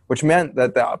year, which meant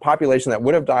that the population that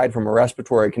would have died from a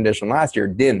respiratory condition last year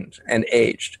didn't and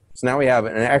aged. So now we have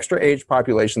an extra aged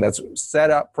population that's set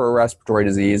up for a respiratory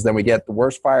disease. Then we get the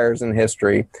worst fires in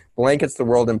history, blankets the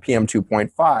world in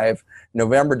PM2.5.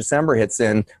 November, December hits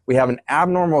in. We have an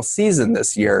abnormal season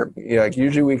this year.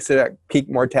 Usually we expect peak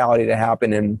mortality to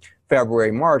happen in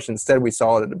February, March. Instead, we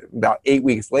saw it about 8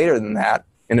 weeks later than that.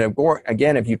 And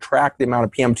again, if you track the amount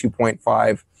of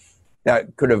PM2.5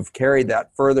 that could have carried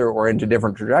that further or into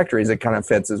different trajectories, it kind of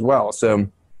fits as well. So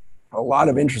a lot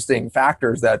of interesting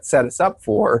factors that set us up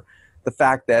for the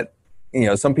fact that,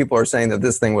 some people are saying that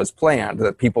this thing was planned,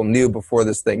 that people knew before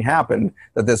this thing happened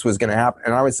that this was going to happen.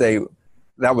 And I would say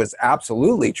that was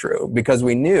absolutely true, because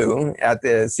we knew at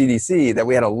the CDC that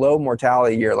we had a low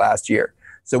mortality year last year.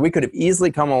 So we could have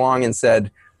easily come along and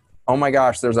said, oh my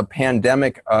gosh, there's a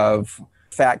pandemic of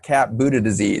fat cat Buddha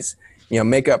disease.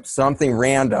 Make up something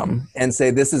random and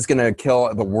say this is going to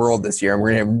kill the world this year, and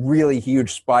we're going to have a really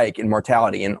huge spike in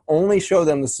mortality, and only show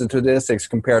them the statistics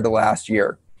compared to last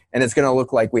year. And it's going to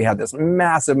look like we had this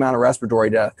massive amount of respiratory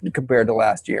death compared to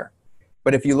last year.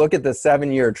 But if you look at the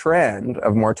 7-year trend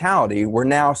of mortality, we're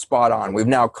now spot on. We've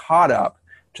now caught up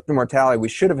to the mortality we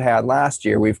should have had last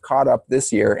year. We've caught up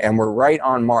this year, and we're right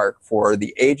on mark for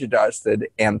the age-adjusted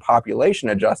and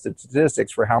population-adjusted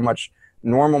statistics for how much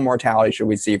normal mortality should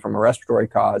we see from a respiratory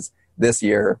cause this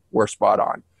year. We're spot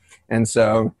on. And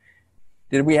so,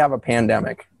 did we have a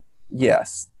pandemic?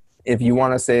 Yes. If you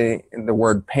want to say the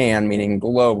word pan, meaning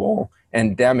global,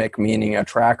 endemic, meaning a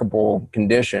trackable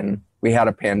condition, we had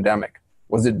a pandemic.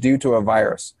 Was it due to a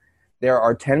virus? There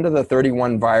are 10 to the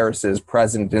 31 viruses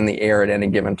present in the air at any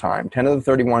given time. 10 to the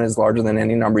 31 is larger than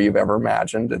any number you've ever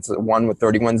imagined. It's a 1 with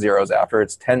 31 zeros after.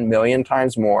 It's 10 million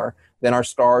times more than our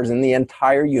stars in the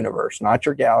entire universe, not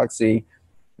your galaxy,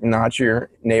 not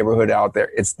your neighborhood out there.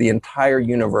 It's the entire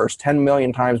universe. 10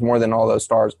 million times more than all those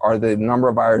stars are the number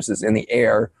of viruses in the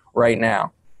air right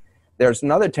now. There's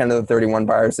another 10 to the 31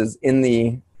 viruses in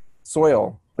the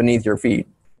soil beneath your feet.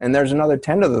 And there's another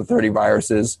 10 to the 30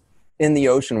 viruses in the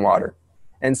ocean water.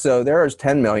 And so there's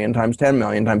 10 million times 10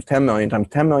 million times 10 million times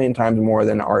 10 million times more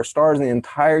than our stars in the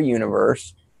entire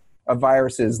universe of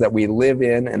viruses that we live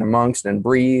in and amongst and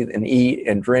breathe and eat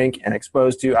and drink and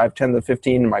expose to. I have 10 to the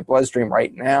 15 in my bloodstream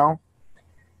right now.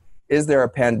 Is there a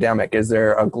pandemic? Is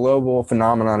there a global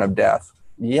phenomenon of death?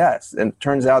 Yes. And it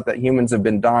turns out that humans have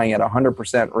been dying at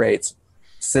 100% rates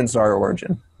since our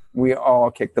origin. We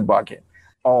all kick the bucket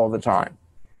all the time.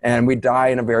 And we die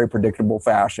in a very predictable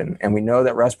fashion. And we know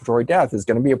that respiratory death is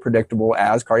going to be predictable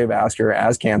as cardiovascular,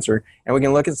 as cancer. And we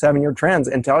can look at 7-year trends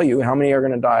and tell you how many are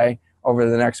going to die over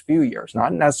the next few years.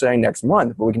 Not necessarily next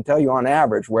month, but we can tell you on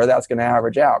average where that's going to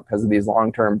average out because of these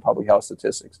long-term public health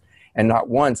statistics. And not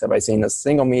once have I seen a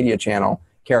single media channel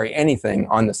carry anything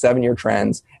on the 7-year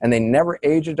trends. And they never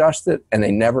age adjusted and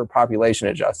they never population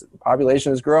adjusted. The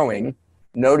population is growing.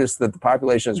 Notice that the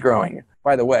population is growing.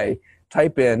 By the way,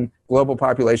 type in global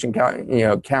population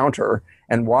counter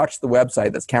and watch the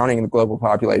website that's counting the global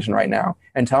population right now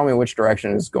and tell me which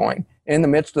direction it's going. In the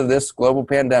midst of this global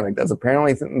pandemic, that's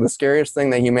apparently the scariest thing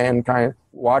that humankind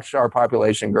watched our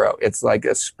population grow. It's like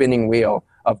a spinning wheel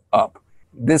of up.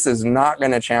 This is not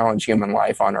going to challenge human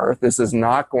life on Earth. This is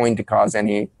not going to cause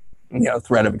any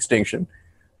threat of extinction.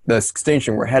 The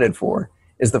extinction we're headed for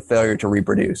is the failure to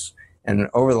reproduce. And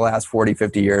over the last 40,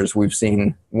 50 years, we've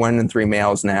seen 1 in 3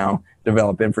 males now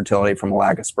develop infertility from a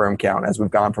lack of sperm count, as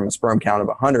we've gone from a sperm count of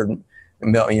 100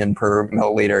 million per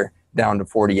milliliter down to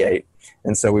 48.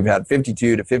 And so we've had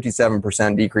 52 to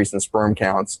 57% decrease in sperm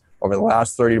counts over the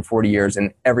last 30 to 40 years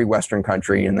in every Western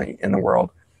country in the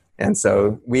world. And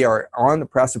so we are on the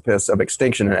precipice of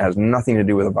extinction, and it has nothing to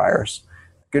do with a virus.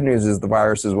 Good news is the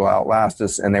viruses will outlast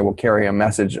us, and they will carry a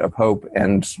message of hope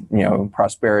and,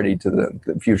 prosperity to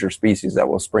the future species that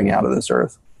will spring out of this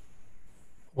earth.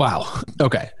 Wow.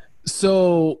 Okay.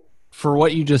 So for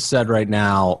what you just said right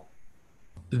now,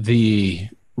 the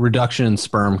reduction in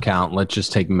sperm count, let's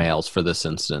just take males for this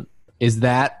instant, is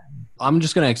that, I'm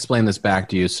just going to explain this back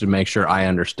to you so to make sure I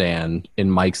understand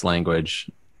in Mike's language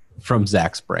from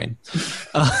Zach's brain,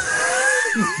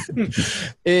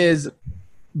 is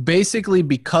basically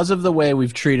because of the way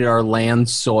we've treated our land,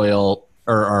 soil,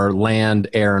 or our land,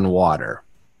 air, and water,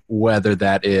 whether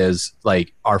that is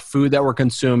like our food that we're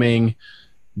consuming,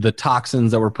 the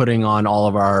toxins that we're putting on all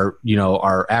of our,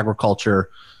 our agriculture,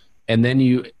 and then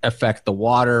you affect the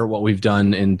water, what we've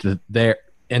done into the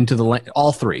land,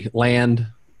 all three, land,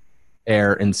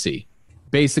 air, and sea,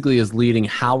 basically is leading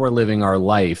how we're living our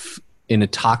life in a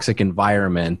toxic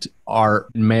environment. Our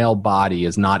male body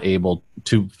is not able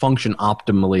to function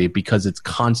optimally because it's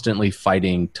constantly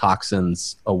fighting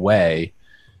toxins away,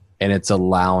 and it's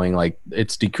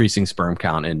it's decreasing sperm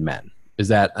count in men. Is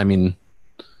that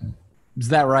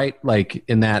right? Like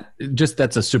in that, just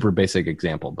that's a super basic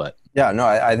example, but. Yeah, no,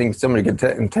 I think somebody could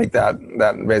take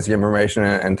that basic information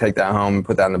and take that home and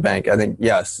put that in the bank. I think,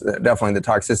 yes, definitely the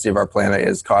toxicity of our planet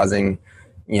is causing,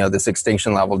 this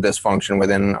extinction level dysfunction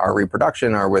within our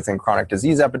reproduction or within chronic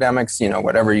disease epidemics,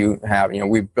 whatever you have.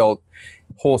 We've built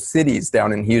whole cities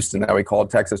down in Houston that we call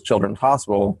Texas Children's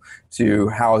Hospital to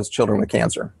house children with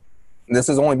cancer. This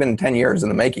has only been 10 years in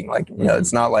the making.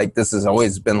 It's not like this has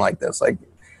always been like this.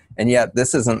 And yet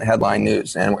this isn't headline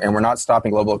news, and we're not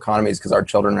stopping global economies because our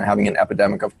children are having an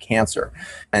epidemic of cancer.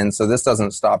 And so this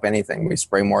doesn't stop anything. We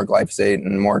spray more glyphosate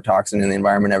and more toxin in the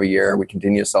environment every year. We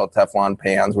continue to sell Teflon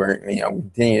pans where, we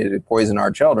continue to poison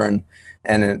our children,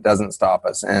 and it doesn't stop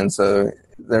us. And so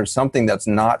there's something that's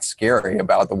not scary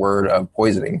about the word of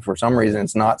poisoning. For some reason,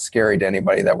 it's not scary to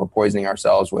anybody that we're poisoning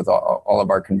ourselves with all of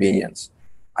our convenience.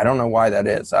 I don't know why that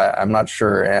is. I'm not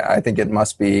sure. I think it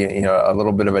must be, a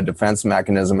little bit of a defense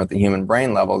mechanism at the human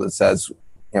brain level that says,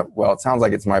 well, it sounds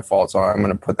like it's my fault, so I'm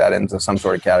going to put that into some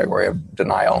sort of category of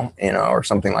denial, or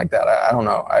something like that. I don't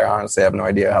know. I honestly have no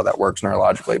idea how that works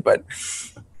neurologically, but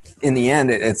in the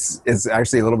end, it's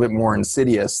actually a little bit more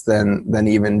insidious than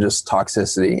even just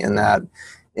toxicity. In that,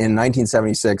 in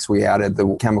 1976, we added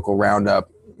the chemical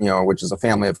Roundup, which is a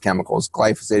family of chemicals.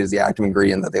 Glyphosate is the active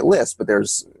ingredient that they list, but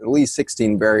there's at least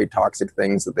 16 very toxic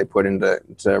things that they put into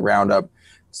Roundup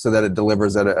so that it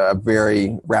delivers at a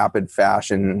very rapid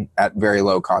fashion at very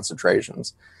low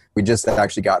concentrations. We just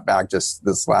actually got back just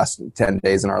this last 10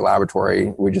 days in our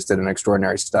laboratory. We just did an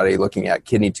extraordinary study looking at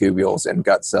kidney tubules and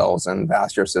gut cells and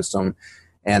vascular system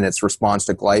and its response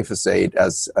to glyphosate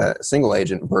as a single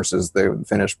agent versus the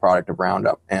finished product of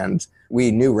Roundup. And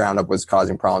we knew Roundup was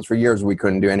causing problems. For years, we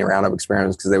couldn't do any Roundup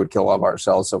experiments because they would kill all of our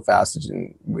cells so fast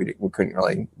that we couldn't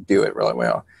really do it really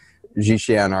well.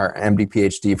 Zhixian, our MD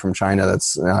PhD from China,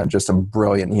 that's just a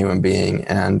brilliant human being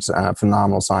and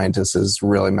phenomenal scientist, has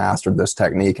really mastered this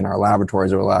technique in our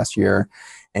laboratories over the last year.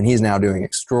 And he's now doing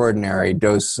extraordinary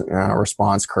dose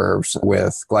response curves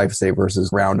with glyphosate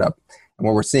versus Roundup. And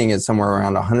what we're seeing is somewhere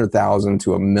around 100,000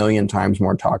 to 1 million times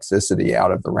more toxicity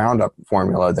out of the Roundup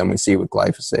formula than we see with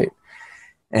glyphosate.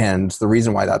 And the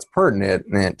reason why that's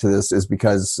pertinent to this is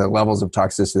because the levels of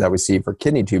toxicity that we see for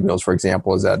kidney tubules, for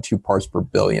example, is at 2 parts per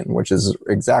billion, which is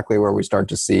exactly where we start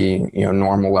to see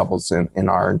normal levels in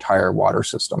our entire water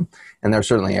system. And there are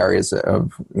certainly areas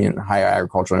of high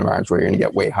agricultural environments where you're going to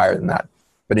get way higher than that.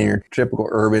 But in your typical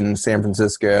urban San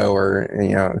Francisco or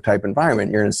type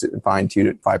environment, you're going to find 2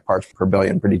 to 5 parts per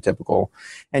billion, pretty typical.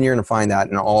 And you're going to find that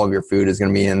in all of your food is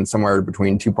going to be in somewhere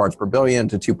between 2 parts per billion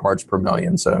to 2 parts per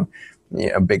million. So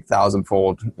a big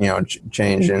 1,000-fold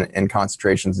change in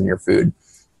concentrations in your food.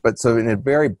 But so in a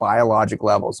very biologic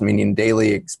levels, meaning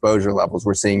daily exposure levels,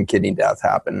 we're seeing kidney death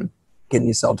happen,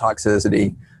 kidney cell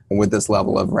toxicity with this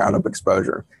level of Roundup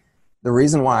exposure. The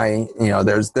reason why,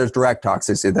 there's direct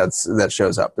toxicity that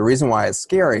shows up. The reason why it's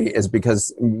scary is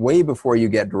because way before you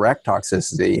get direct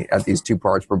toxicity at these 2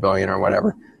 parts per billion or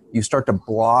whatever, you start to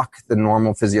block the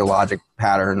normal physiologic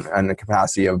pattern and the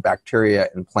capacity of bacteria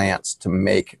and plants to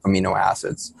make amino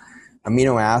acids.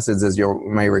 Amino acids, as you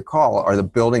may recall, are the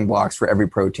building blocks for every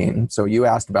protein. So you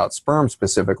asked about sperm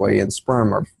specifically, and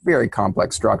sperm are very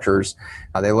complex structures.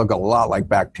 They look a lot like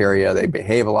bacteria. They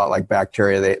behave a lot like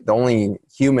bacteria. The only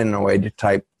humanoid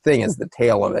type thing is the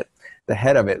tail of it. The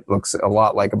head of it looks a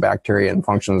lot like a bacteria and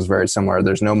functions very similar.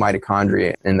 There's no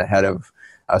mitochondria in the head of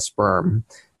a sperm.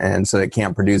 And so it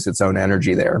can't produce its own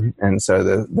energy there. And so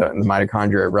the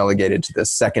mitochondria are relegated to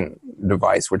this second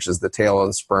device, which is the tail of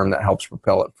the sperm that helps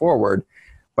propel it forward.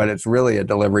 But it's really a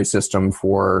delivery system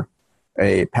for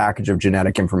a package of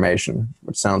genetic information,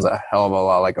 which sounds a hell of a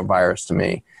lot like a virus to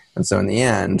me. And so in the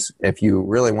end, if you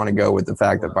really want to go with the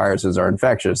fact that viruses are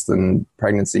infectious, then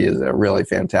pregnancy is a really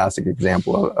fantastic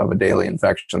example of a daily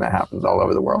infection that happens all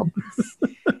over the world.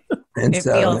 And it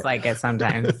feels like it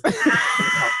sometimes.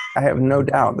 I have no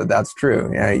doubt that that's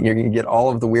true. You're going to get all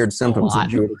of the weird symptoms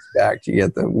that you would expect. You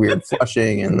get the weird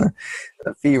flushing and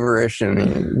the feverish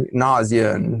and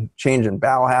nausea and change in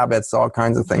bowel habits, all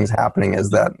kinds of things happening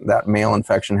as that male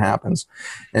infection happens.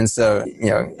 And so,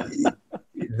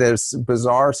 this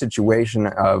bizarre situation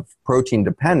of protein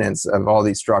dependence of all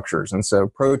these structures. And so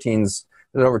proteins,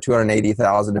 there's over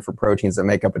 280,000 different proteins that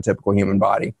make up a typical human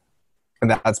body.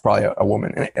 And that's probably a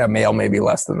woman. A male maybe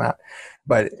less than that.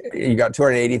 But you got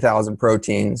 280,000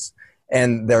 proteins,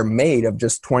 and they're made of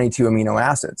just 22 amino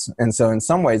acids. And so in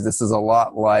some ways, this is a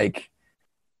lot like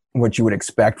what you would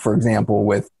expect, for example,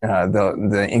 with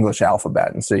the English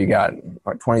alphabet. And so you got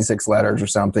 26 letters or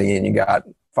something, and you got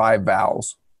 5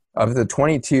 vowels. Of the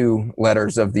 22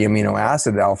 letters of the amino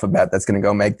acid alphabet that's going to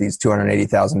go make these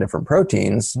 280,000 different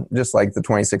proteins, just like the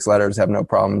 26 letters have no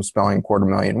problem spelling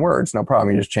 250,000 words, no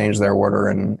problem. You just change their order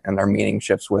and their meaning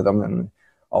shifts with them and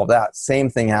all that. Same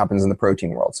thing happens in the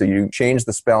protein world. So you change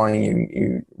the spelling,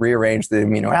 you rearrange the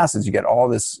amino acids, you get all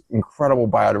this incredible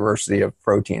biodiversity of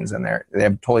proteins in there. They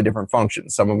have totally different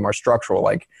functions. Some of them are structural,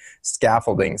 like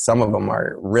scaffolding. Some of them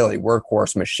are really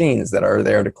workhorse machines that are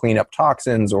there to clean up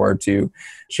toxins or to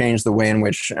change the way in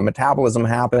which metabolism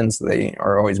happens. They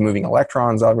are always moving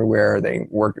electrons everywhere. They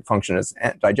function as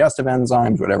digestive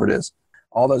enzymes, whatever it is.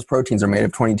 All those proteins are made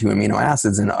of 22 amino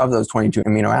acids, and of those 22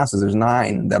 amino acids, there's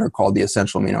 9 that are called the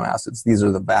essential amino acids. These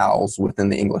are the vowels within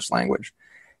the English language.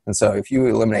 And so if you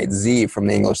eliminate Z from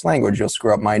the English language, you'll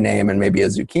screw up my name and maybe a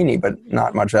zucchini, but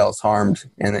not much else harmed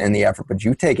in the effort. But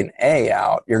you take an A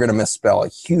out, you're going to misspell a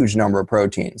huge number of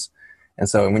proteins. And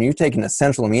so when you take an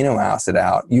essential amino acid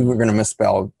out, you're going to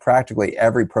misspell practically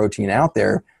every protein out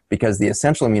there because the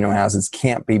essential amino acids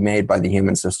can't be made by the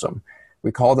human system.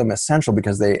 We call them essential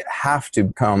because they have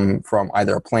to come from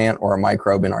either a plant or a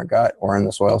microbe in our gut or in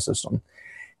the soil system.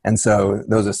 And so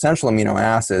those essential amino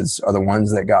acids are the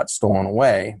ones that got stolen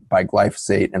away by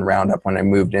glyphosate and Roundup when they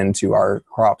moved into our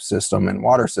crop system and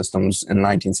water systems in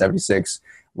 1976.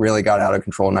 Really got out of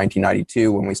control in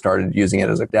 1992 when we started using it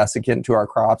as a desiccant to our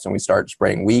crops and we started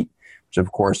spraying wheat, which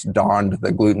of course dawned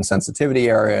the gluten sensitivity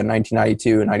area in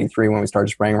 1992 and 93 when we started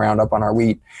spraying Roundup on our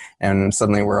wheat. And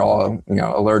suddenly we're all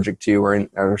allergic to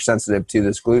or sensitive to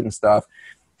this gluten stuff.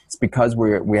 It's because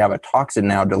we have a toxin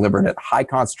now delivered at high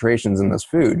concentrations in this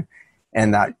food.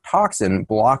 And that toxin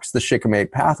blocks the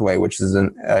shikimate pathway, which is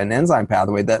an enzyme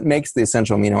pathway that makes the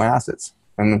essential amino acids.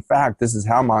 And in fact, this is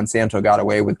how Monsanto got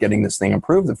away with getting this thing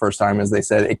approved the first time, is they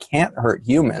said it can't hurt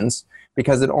humans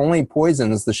because it only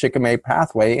poisons the shikimate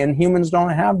pathway, and humans don't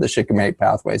have the shikimate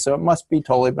pathway, so it must be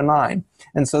totally benign.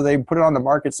 And so they put it on the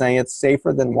market saying it's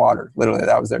safer than water. Literally,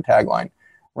 that was their tagline.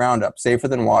 Roundup, safer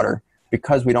than water,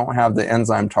 because we don't have the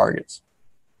enzyme targets.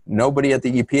 Nobody at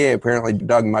the EPA apparently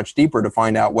dug much deeper to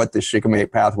find out what the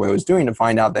shikimate pathway was doing, to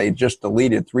find out they just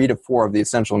deleted 3 to 4 of the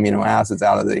essential amino acids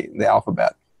out of the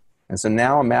alphabet. And so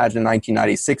now imagine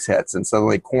 1996 hits, and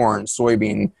suddenly corn,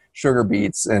 soybean, sugar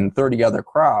beets, and 30 other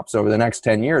crops over the next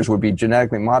 10 years would be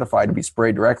genetically modified to be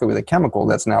sprayed directly with a chemical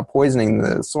that's now poisoning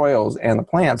the soils and the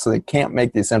plants so they can't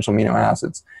make the essential amino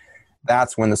acids.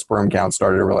 That's when the sperm count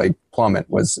started to really plummet,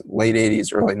 was late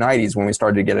 80s, early 90s, when we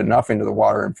started to get enough into the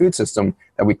water and food system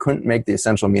that we couldn't make the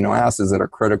essential amino acids that are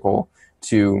critical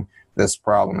to this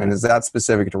problem. And is that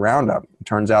specific to Roundup? It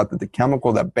turns out that the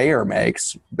chemical that Bayer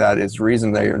makes, that is the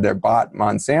reason they bought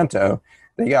Monsanto,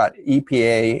 they got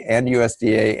EPA and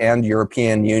USDA and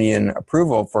European Union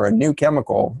approval for a new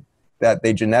chemical that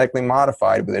they genetically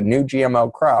modified with a new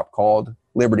GMO crop called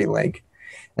Liberty Link.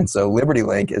 And so Liberty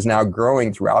Link is now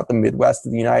growing throughout the Midwest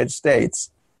of the United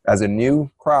States as a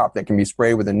new crop that can be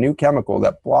sprayed with a new chemical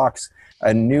that blocks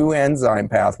a new enzyme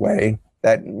pathway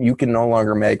that you can no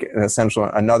longer make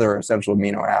another essential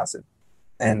amino acid.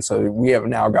 And so we have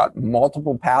now got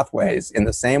multiple pathways in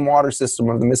the same water system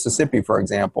of the Mississippi, for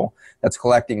example, that's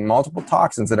collecting multiple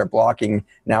toxins that are blocking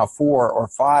now 4 or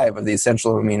 5 of the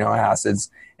essential amino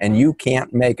acids, and you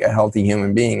can't make a healthy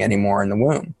human being anymore in the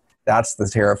womb. That's the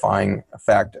terrifying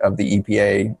effect of the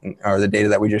EPA, or the data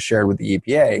that we just shared with the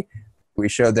EPA. We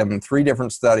showed them 3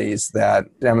 different studies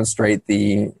that demonstrate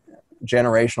the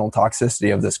generational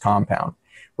toxicity of this compound.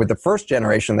 With the first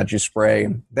generation that you spray,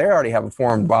 they already have a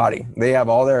formed body. They have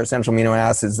all their essential amino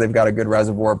acids. They've got a good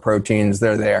reservoir of proteins.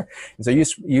 They're there. And so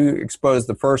you expose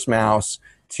the first mouse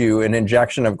to an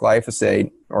injection of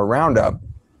glyphosate or Roundup,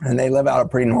 and they live out a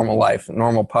pretty normal life.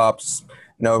 Normal pups,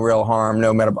 no real harm,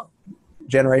 no metabolic.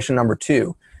 Generation number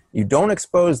 2, you don't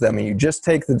expose them, and you just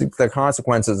take the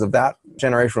consequences of that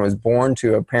generation was born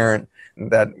to a parent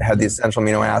that had the essential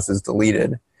amino acids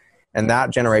deleted. And that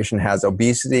generation has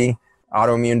obesity,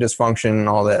 autoimmune dysfunction, and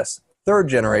all this. Third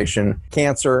generation,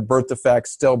 cancer, birth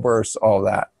defects, stillbirths, all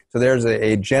that. So there's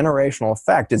a generational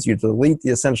effect as you delete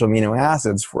the essential amino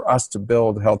acids for us to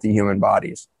build healthy human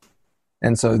bodies.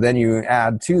 And so then you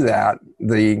add to that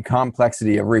the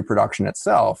complexity of reproduction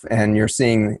itself, and you're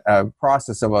seeing a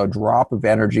process of a drop of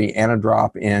energy and a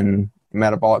drop in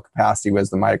metabolic capacity as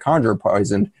the mitochondria are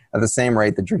poisoned at the same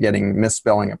rate that you're getting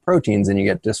misspelling of proteins, and you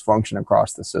get dysfunction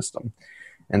across the system.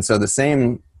 And so the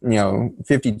same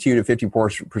 52 to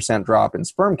 54% drop in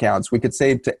sperm counts we could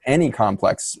say to any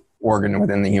complex organ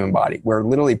within the human body. We're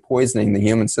literally poisoning the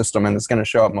human system, and it's going to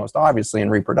show up most obviously in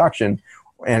reproduction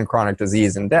and chronic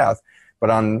disease and death. But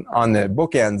on the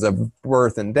bookends of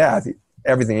birth and death,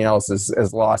 everything else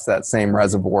has lost that same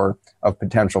reservoir of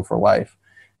potential for life.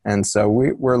 And so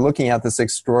we're looking at this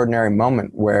extraordinary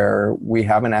moment where we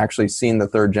haven't actually seen the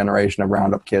third generation of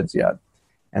Roundup kids yet.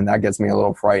 And that gets me a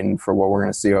little frightened for what we're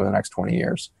going to see over the next 20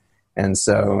 years. And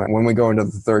so when we go into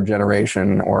the third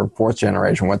generation or fourth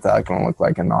generation, what that's going to look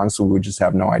like, and honestly, we just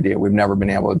have no idea. We've never been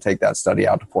able to take that study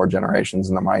out to 4 generations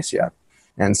in the mice yet.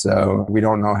 And so we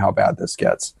don't know how bad this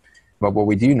gets. But what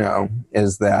we do know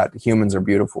is that humans are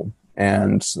beautiful.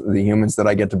 And the humans that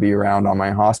I get to be around on my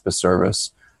hospice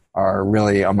service are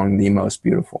really among the most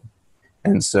beautiful.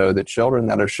 And so the children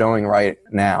that are showing right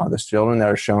now, the children that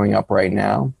are showing up right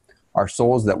now, are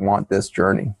souls that want this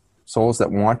journey. Souls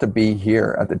that want to be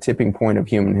here at the tipping point of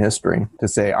human history to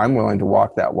say, I'm willing to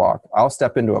walk that walk. I'll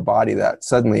step into a body that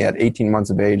suddenly at 18 months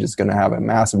of age is going to have a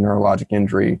massive neurologic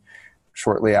injury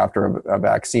shortly after a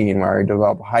vaccine, where I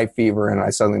develop high fever and I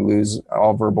suddenly lose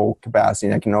all verbal capacity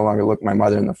and I can no longer look my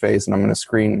mother in the face, and I'm going to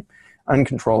scream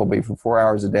uncontrollably for 4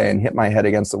 hours a day and hit my head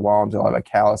against the wall until I have a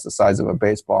callus the size of a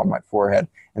baseball on my forehead.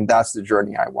 And that's the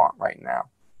journey I want right now.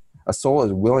 A soul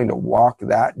is willing to walk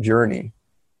that journey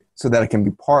so that it can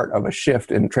be part of a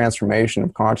shift and transformation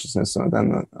of consciousness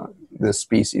within this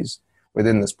species,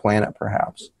 within this planet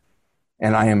perhaps.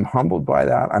 And I am humbled by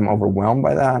that. I'm overwhelmed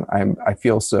by that. I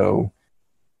feel so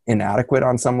inadequate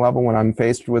on some level when I'm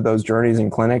faced with those journeys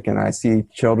in clinic and I see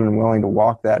children willing to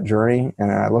walk that journey.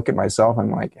 And I look at myself,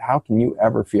 I'm like, how can you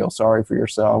ever feel sorry for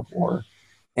yourself or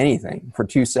anything for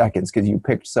 2 seconds because you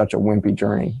picked such a wimpy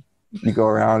journey? You go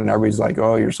around and everybody's like,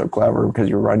 oh, you're so clever because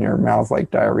you run your mouth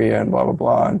like diarrhea and blah, blah,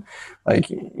 blah. And like,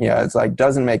 yeah, it's like,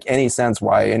 doesn't make any sense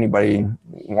why anybody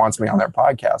wants me on their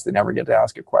podcast. They never get to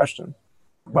ask a question.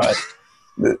 But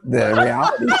the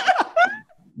reality,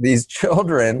 these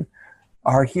children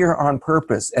are here on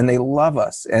purpose and they love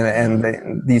us.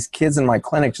 And these kids in my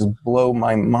clinic just blow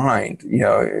my mind.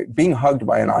 Being hugged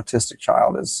by an autistic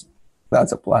child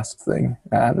that's a blessed thing.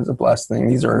 That is a blessed thing.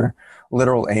 These are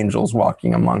literal angels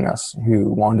walking among us who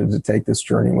wanted to take this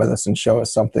journey with us and show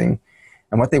us something.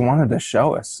 And what they wanted to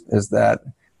show us is that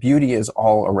beauty is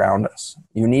all around us.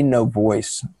 You need no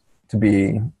voice to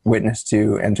be witness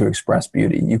to and to express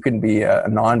beauty. You can be a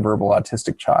nonverbal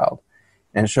autistic child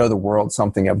and show the world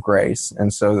something of grace,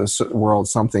 and show the world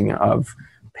something of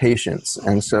patience,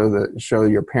 and show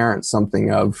your parents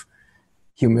something of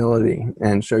humility,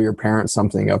 and show your parents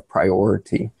something of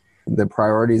priority. The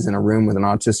priorities in a room with an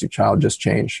autistic child just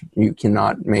change. You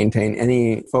cannot maintain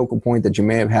any focal point that you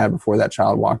may have had before that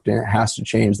child walked in. It has to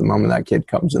change the moment that kid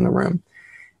comes in the room.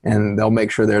 And they'll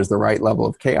make sure there's the right level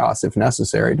of chaos, if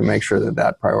necessary, to make sure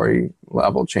that priority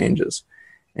level changes.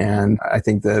 And I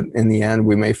think that in the end,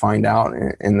 we may find out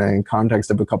in the context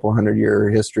of a couple 100-year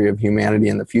history of humanity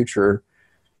in the future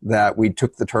that we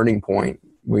took the turning point.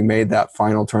 We made that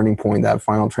final turning point, that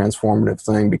final transformative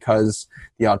thing, because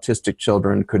the autistic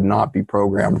children could not be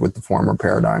programmed with the former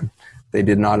paradigm. They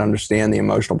did not understand the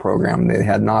emotional program. They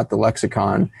had not the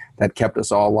lexicon that kept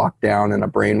us all locked down in a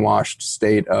brainwashed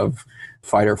state of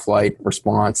fight or flight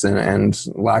response and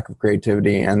lack of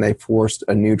creativity. And they forced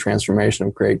a new transformation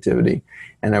of creativity.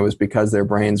 And it was because their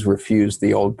brains refused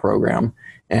the old program.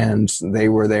 And they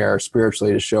were there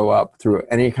spiritually to show up through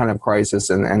any kind of crisis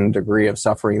and degree of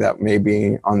suffering that may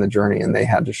be on the journey. And they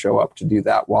had to show up to do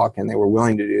that walk. And they were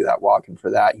willing to do that walk. And for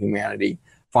that, humanity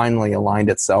finally aligned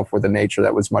itself with a nature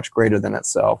that was much greater than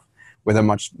itself, with a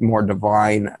much more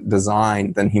divine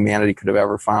design than humanity could have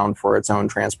ever found for its own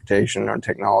transportation or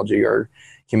technology or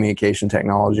communication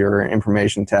technology or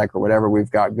information tech or whatever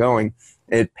we've got going.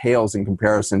 It pales in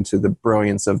comparison to the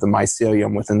brilliance of the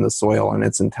mycelium within the soil and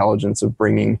its intelligence of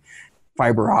bringing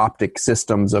fiber optic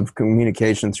systems of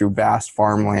communication through vast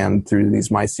farmland through these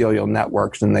mycelial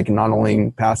networks. And they can not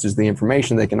only passage the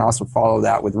information, they can also follow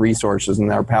that with resources,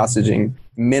 and they're passaging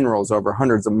minerals over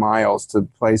hundreds of miles to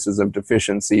places of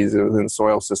deficiencies within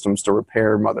soil systems to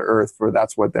repair Mother Earth, for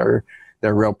that's what their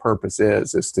real purpose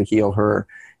is to heal her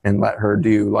and let her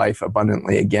do life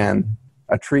abundantly again.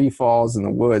 A tree falls in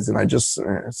the woods, and I just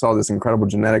saw this incredible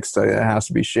genetic study that has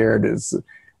to be shared, is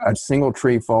a single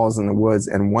tree falls in the woods,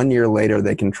 and 1 year later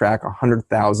they can track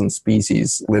 100,000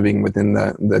 species living within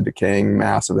the decaying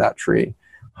mass of that tree.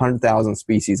 100,000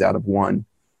 species out of one.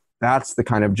 That's the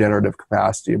kind of generative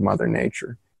capacity of Mother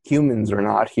Nature. Humans are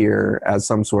not here as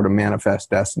some sort of manifest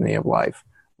destiny of life.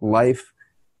 Life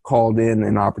called in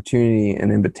an opportunity, an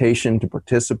invitation to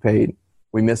participate.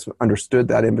 We misunderstood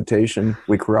that invitation.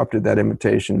 We corrupted that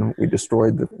invitation. We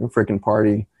destroyed the frickin'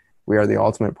 party. We are the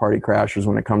ultimate party crashers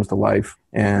when it comes to life.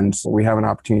 And we have an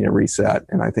opportunity to reset.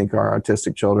 And I think our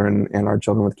autistic children and our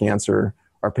children with cancer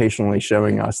are patiently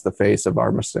showing us the face of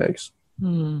our mistakes.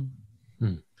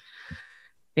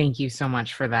 Thank you so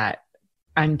much for that.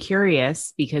 I'm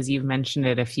curious, because you've mentioned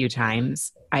it a few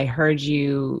times. I heard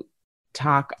you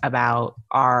talk about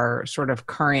our sort of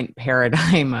current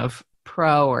paradigm of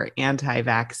pro or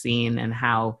anti-vaccine and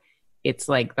how it's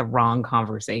like the wrong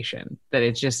conversation, that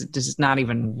it's just not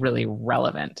even really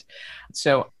relevant.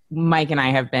 So Mike and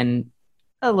I have been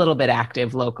a little bit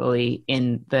active locally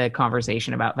in the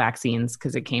conversation about vaccines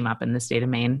because it came up in the state of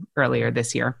Maine earlier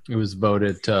this year. It was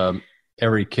voted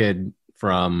every kid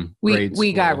from grade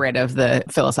we school. got rid of the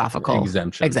philosophical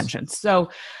exemptions. So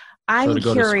I'm to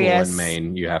go curious. To school in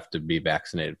Maine, you have to be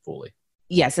vaccinated fully.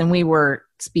 Yes, and we were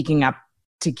speaking up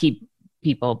to keep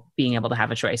people being able to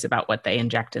have a choice about what they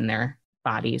inject in their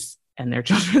bodies and their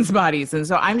children's bodies. And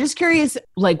so I'm just curious,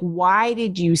 like, why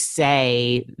did you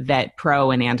say that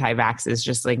pro and anti-vax is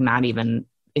just like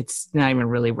it's not even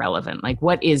really relevant? Like,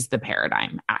 what is the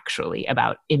paradigm actually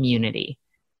about immunity?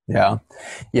 Yeah.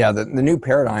 The new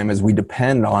paradigm is we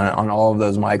depend on all of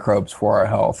those microbes for our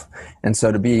health. And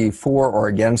so to be for or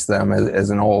against them is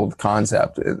an old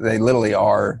concept. They literally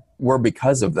we're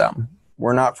because of them.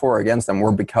 We're not for or against them.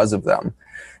 We're because of them.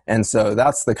 And so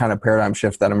that's the kind of paradigm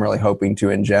shift that I'm really hoping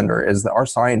to engender, is that our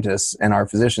scientists and our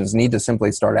physicians need to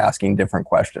simply start asking different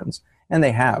questions. And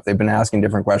they have. They've been asking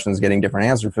different questions, getting different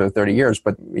answers for 30 years.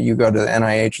 But you go to the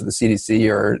NIH or the CDC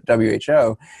or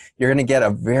WHO, you're going to get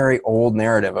a very old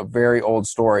narrative, a very old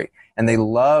story. And they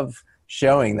love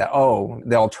showing that,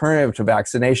 the alternative to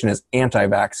vaccination is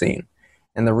anti-vaccine.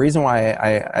 And the reason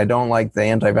why I don't like the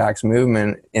anti-vax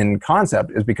movement in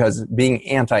concept is because being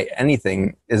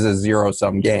anti-anything is a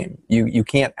zero-sum game. You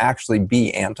can't actually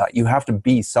be anti. You have to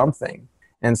be something.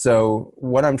 And so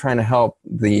what I'm trying to help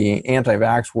the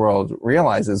anti-vax world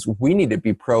realize is we need to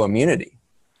be pro-immunity.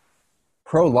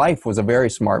 Pro-life was a very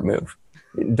smart move.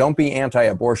 Don't be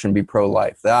anti-abortion, be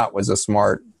pro-life. That was a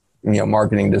smart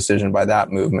marketing decision by that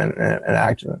movement and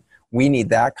action. We need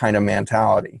that kind of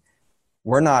mentality.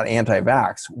 We're not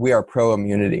anti-vax. We are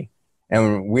pro-immunity.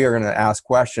 And we are going to ask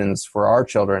questions for our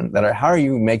children that are, how are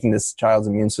you making this child's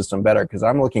immune system better? Because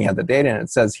I'm looking at the data, and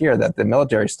it says here that the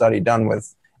military study done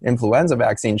with influenza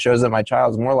vaccine shows that my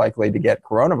child is more likely to get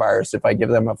coronavirus if I give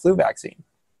them a flu vaccine.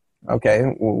 Okay,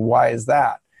 well, why is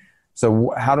that?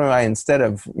 So how do I, instead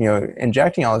of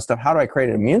injecting all this stuff, how do I create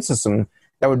an immune system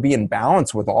that would be in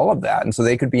balance with all of that? And so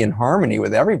they could be in harmony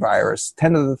with every virus,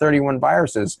 10 to the 31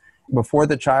 viruses. Before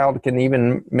the child can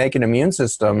even make an immune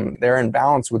system, they're in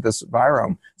balance with this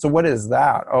virome. So what is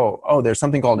that? There's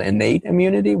something called innate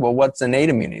immunity. Well, what's innate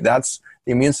immunity? That's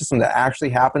the immune system that actually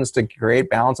happens to create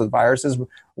balance with viruses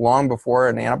long before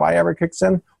an antibody ever kicks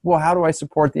in. Well, how do I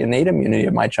support the innate immunity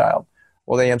of my child?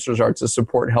 Well, the answers are to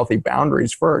support healthy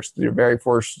boundaries first. The very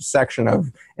first section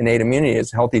of innate immunity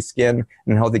is healthy skin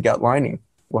and healthy gut lining.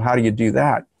 Well, how do you do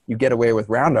that? You get away with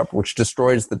Roundup, which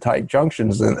destroys the tight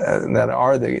junctions that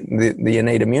are the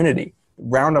innate immunity.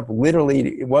 Roundup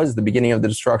literally was the beginning of the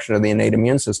destruction of the innate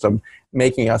immune system,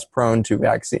 making us prone to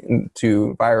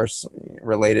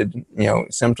virus-related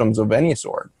symptoms of any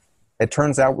sort. It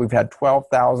turns out we've had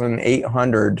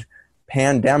 12,800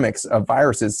 pandemics of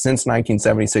viruses since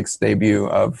 1976 debut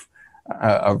of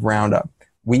Roundup.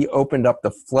 We opened up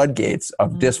the floodgates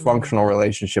of dysfunctional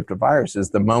relationship to viruses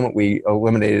the moment we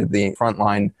eliminated the front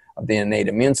line of the innate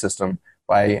immune system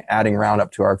by adding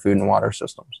Roundup to our food and water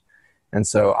systems. And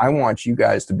so I want you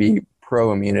guys to be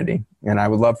pro-immunity. And I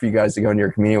would love for you guys to go into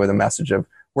your community with a message of,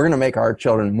 we're going to make our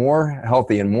children more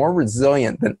healthy and more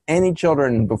resilient than any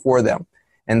children before them,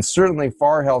 and certainly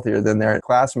far healthier than their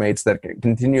classmates that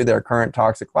continue their current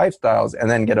toxic lifestyles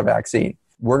and then get a vaccine.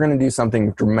 We're going to do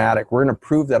something dramatic. We're going to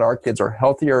prove that our kids are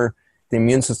healthier at the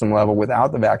immune system level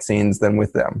without the vaccines than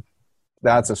with them.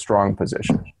 That's a strong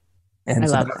position. And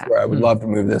so that's where I would love to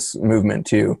move this movement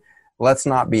to. Let's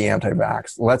not be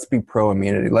anti-vax. Let's be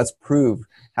pro-immunity. Let's prove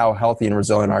how healthy and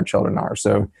resilient our children are.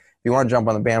 So if you want to jump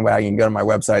on the bandwagon, you can go to my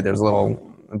website. There's a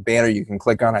little banner you can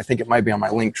click on. I think it might be on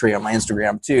my link tree on my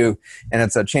Instagram too. And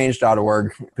it's a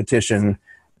change.org petition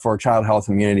for child health,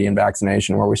 immunity, and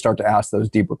vaccination, where we start to ask those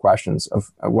deeper questions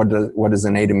of what does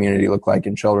innate immunity look like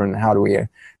in children? How do we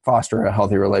foster a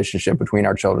healthy relationship between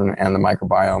our children and the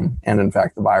microbiome and, in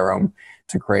fact, the virome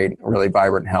to create really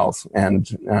vibrant health? And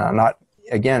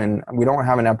we don't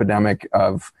have an epidemic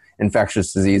of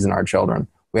infectious disease in our children.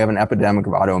 We have an epidemic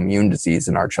of autoimmune disease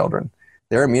in our children.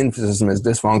 Their immune system is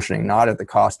dysfunctioning, not at the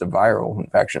cost of viral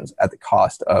infections, at the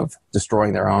cost of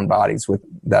destroying their own bodies with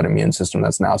that immune system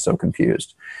that's now so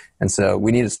confused. And so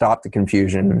we need to stop the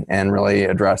confusion and really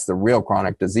address the real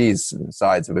chronic disease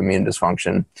sides of immune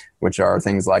dysfunction, which are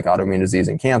things like autoimmune disease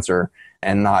and cancer,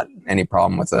 and not any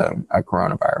problem with a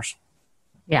coronavirus.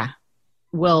 Yeah.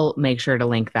 We'll make sure to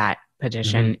link that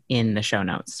petition in the show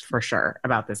notes for sure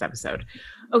about this episode.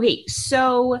 Okay,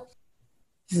 so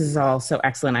this is all so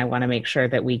excellent. I want to make sure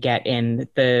that we get in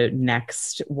the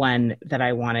next one that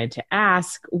I wanted to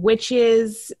ask, which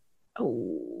is...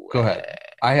 Go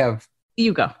ahead.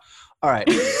 You go. All right.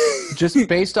 Just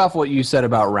based off what you said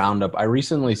about Roundup, I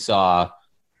recently saw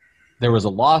there was a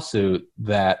lawsuit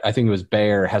that I think it was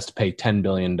Bayer has to pay $10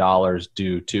 billion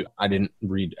due to, I didn't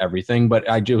read everything, but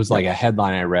it was like a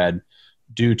headline I read,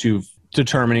 due to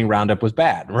determining Roundup was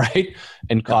bad, right?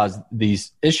 And caused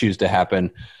these issues to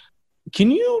happen.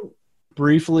 Can you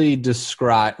briefly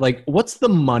describe, like, what's the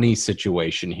money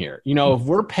situation here? You know, if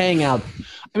we're paying out,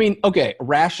 I mean, okay,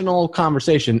 rational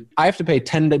conversation, I have to pay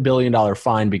 $10 billion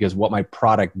fine because what my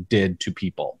product did to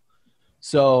people.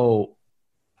 So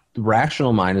the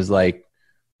rational mind is like,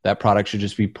 that product should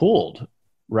just be pulled,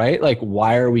 right? Like,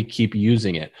 why are we keep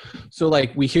using it? So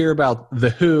like we hear about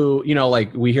the WHO, you know,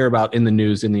 like we hear about in the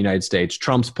news in the United States,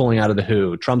 Trump's pulling out of the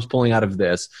WHO, Trump's pulling out of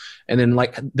this. And then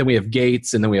then we have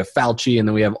Gates, and then we have Fauci, and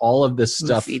then we have all of this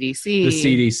stuff, the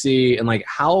CDC, and like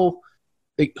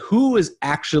who is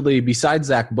actually, besides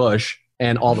Zach Bush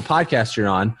and all the podcasts you're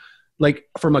on, like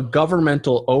from a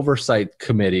governmental oversight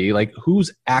committee, like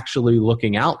who's actually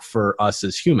looking out for us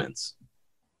as humans?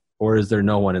 Or is there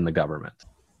no one in the government?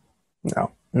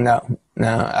 No.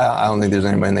 I don't think there's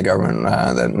anybody in the government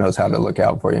that knows how to look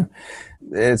out for you.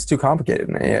 It's too complicated.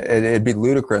 It'd be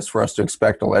ludicrous for us to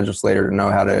expect a legislator to know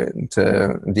how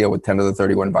to deal with 10 to the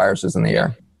 31 viruses in the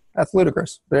air. That's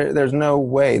ludicrous. There's no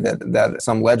way that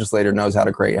some legislator knows how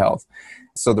to create health.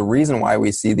 So the reason why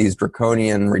we see these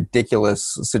draconian,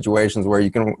 ridiculous situations where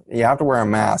you have to wear a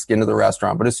mask into the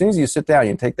restaurant, but as soon as you sit down,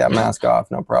 you take that mask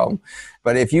off, no problem.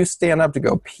 But if you stand up to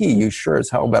go pee, you sure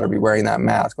as hell better be wearing that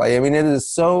mask. Like, I mean, it is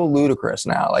so ludicrous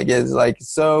now. Like, it's like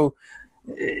so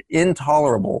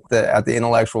intolerable at the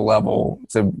intellectual level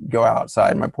to go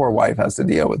outside. My poor wife has to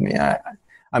deal with me.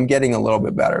 I'm getting a little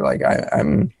bit better. Like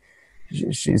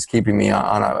she's keeping me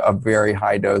on a very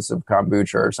high dose of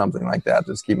kombucha or something like that,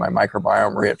 just keep my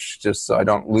microbiome rich, just so I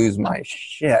don't lose my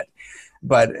shit.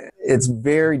 But it's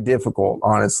very difficult,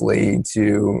 honestly,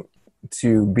 to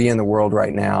be in the world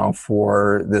right now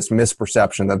for this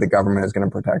misperception that the government is going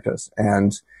to protect us.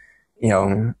 And, you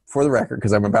know, for the record,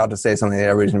 because I'm about to say something that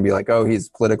everybody's going to be like, oh, he's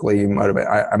politically motivated.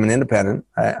 I'm an independent.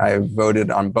 I've voted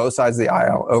on both sides of the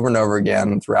aisle over and over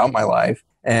again throughout my life.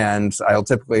 And I'll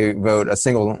typically vote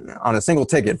on a single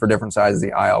ticket for different sides of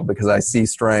the aisle because I see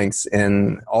strengths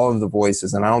in all of the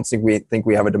voices. And I don't think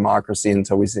we have a democracy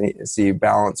until we see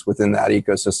balance within that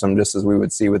ecosystem, just as we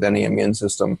would see with any immune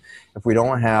system. If we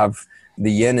don't have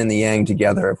the yin and the yang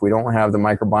together, if we don't have the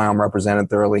microbiome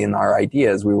represented thoroughly in our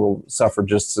ideas, we will suffer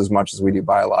just as much as we do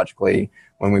biologically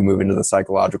when we move into the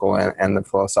psychological and the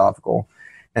philosophical.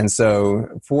 And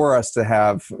so for us to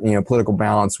have, you know, political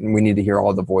balance, we need to hear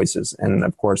all the voices. And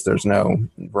of course, there's no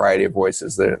variety of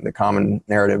voices. The common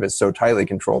narrative is so tightly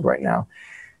controlled right now.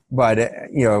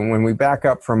 But, you know, when we back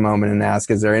up for a moment and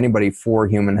ask, is there anybody for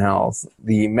human health?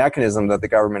 The mechanism that the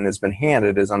government has been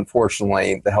handed is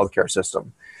unfortunately the healthcare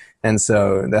system. And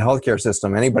so the healthcare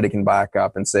system, anybody can back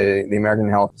up and say the American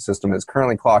health system is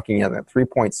currently clocking in at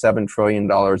 $3.7 trillion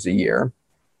a year.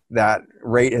 That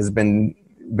rate has been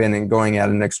going at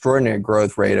an extraordinary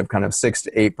growth rate of kind of 6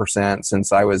 to 8%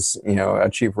 since I was, you know, a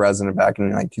chief resident back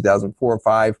in like 2004 or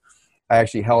 5. I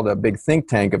actually held a big think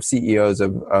tank of CEOs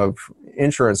of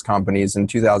insurance companies in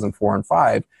 2004 and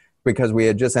 5, because we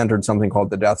had just entered something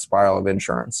called the death spiral of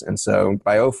insurance. And so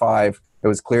by 2005, it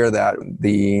was clear that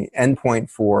the endpoint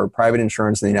for private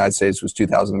insurance in the United States was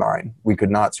 2009. We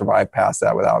could not survive past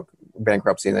that without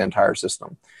bankruptcy of the entire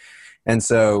system. And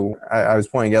so I was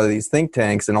pulling together these think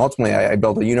tanks, and ultimately I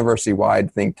built a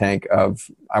university-wide think tank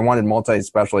I wanted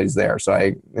multi-specialties there. So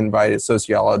I invited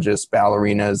sociologists,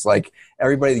 ballerinas, like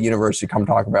everybody at the university come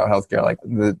talk about healthcare. Like,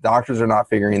 the doctors are not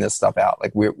figuring this stuff out.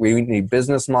 Like, we need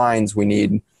business minds, we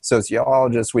need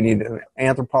sociologists, we need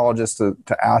anthropologists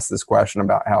to ask this question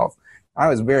about health. I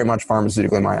was very much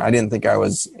pharmaceutically minded. I didn't think I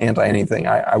was anti-anything.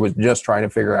 I was just trying to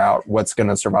figure out what's going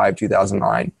to survive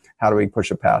 2009. How do we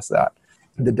push it past that?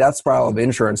 The death spiral of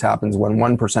insurance happens when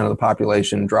 1% of the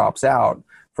population drops out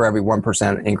for every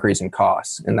 1% increase in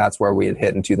costs. And that's where we had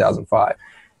hit in 2005.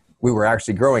 We were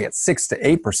actually growing at 6 to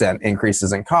 8%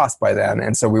 increases in cost by then.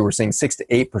 And so we were seeing 6 to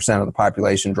 8% of the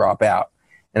population drop out.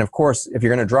 And of course, if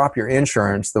you're going to drop your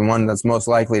insurance, the one that's most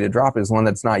likely to drop is one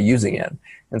that's not using it.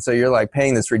 And so you're like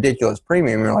paying this ridiculous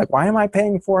premium. You're like, why am I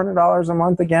paying $400 a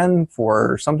month again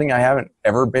for something I haven't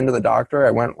ever been to the doctor?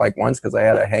 I went like once because I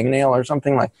had a hangnail or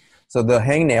something like. So the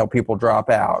hangnail people drop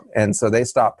out, and so they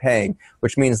stop paying,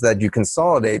 which means that you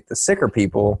consolidate the sicker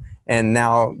people, and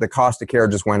now the cost of care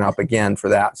just went up again for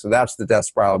that. So that's the death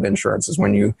spiral of insurance, is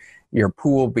when your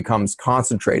pool becomes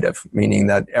concentrative, meaning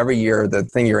that every year the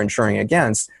thing you're insuring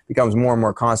against becomes more and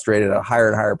more concentrated at a higher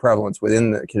and higher prevalence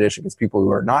within the condition, because people who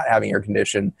are not having your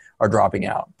condition are dropping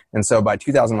out. And so by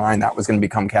 2009, that was going to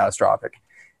become catastrophic.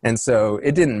 And so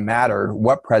it didn't matter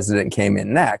what president came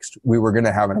in next, we were going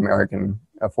to have an American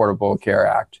Affordable Care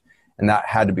Act, and that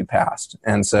had to be passed.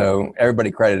 And so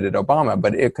everybody credited Obama,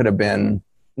 but it could have been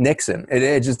Nixon.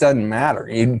 It just doesn't matter.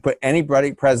 You can put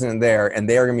anybody president there, and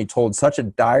they are going to be told such a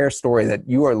dire story that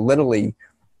you are literally,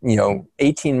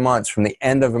 18 months from the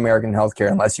end of American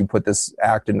healthcare unless you put this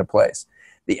act into place.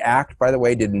 The act, by the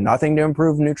way, did nothing to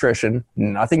improve nutrition,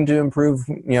 nothing to improve,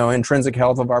 intrinsic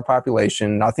health of our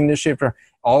population, nothing to shift.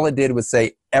 All it did was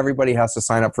say everybody has to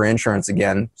sign up for insurance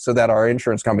again so that our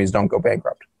insurance companies don't go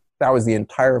bankrupt. That was the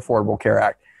entire Affordable Care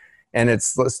Act. And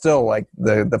it's still like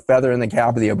the feather in the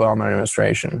cap of the Obama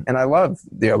administration. And I love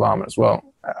the Obama as well.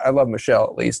 I love Michelle,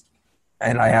 at least.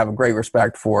 And I have a great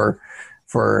respect for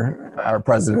our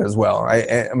president as well.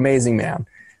 Amazing man.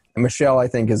 And Michelle, I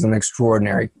think, is an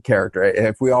extraordinary character.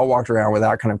 If we all walked around with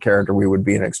that kind of character, we would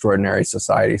be an extraordinary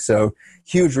society. So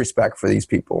huge respect for these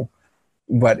people.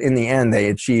 But in the end, they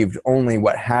achieved only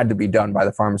what had to be done by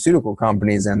the pharmaceutical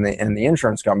companies and the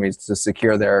insurance companies to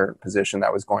secure their position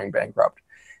that was going bankrupt.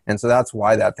 And so that's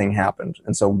why that thing happened.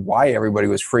 And so why everybody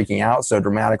was freaking out so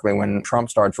dramatically when Trump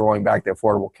starts rolling back the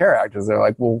Affordable Care Act is they're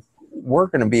like, well, we're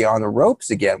going to be on the ropes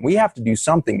again. We have to do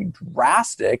something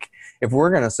drastic if we're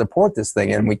going to support this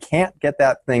thing. And we can't get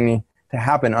that thing to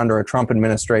happen under a Trump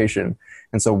administration.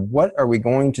 And so what are we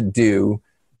going to do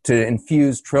to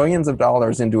infuse trillions of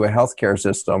dollars into a healthcare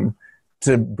system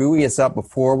to buoy us up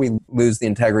before we lose the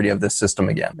integrity of this system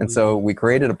again? And so we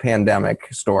created a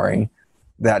pandemic story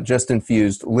that just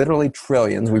infused literally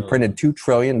trillions. We printed $2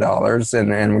 trillion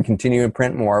and we continue to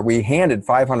print more. We handed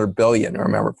 $500 billion,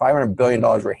 remember, $500 billion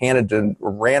were handed to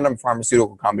random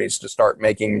pharmaceutical companies to start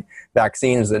making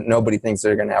vaccines that nobody thinks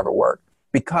they're going to ever work,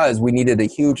 because we needed a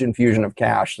huge infusion of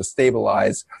cash to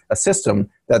stabilize a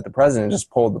system that the president just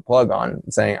pulled the plug on,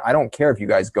 saying, I don't care if you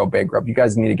guys go bankrupt. You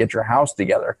guys need to get your house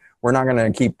together. We're not going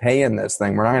to keep paying this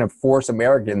thing. We're not going to force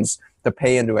Americans to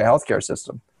pay into a healthcare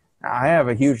system. I have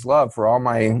a huge love for all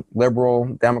my liberal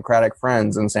Democratic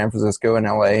friends in San Francisco and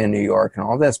LA and New York and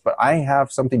all this, but I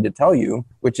have something to tell you,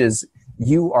 which is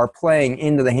you are playing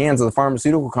into the hands of the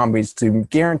pharmaceutical companies to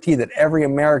guarantee that every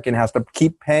American has to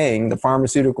keep paying the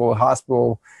pharmaceutical,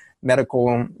 hospital,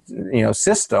 medical,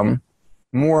 system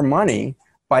more money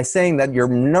by saying that your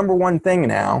number one thing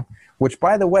now, which,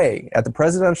 by the way, at the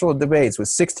presidential debates with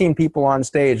 16 people on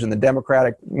stage in the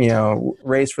Democratic,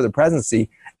 race for the presidency,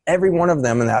 every one of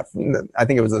them in that, I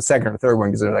think it was the second or third one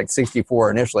because there were like 64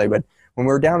 initially, but when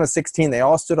we were down to 16, they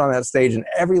all stood on that stage, and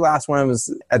every last one of them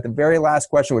was at the very last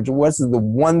question, which was the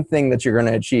one thing that you're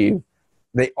going to achieve.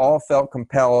 They all felt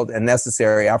compelled and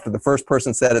necessary. After the first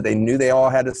person said it, they knew they all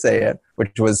had to say it,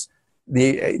 which was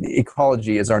the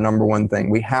ecology is our number one thing.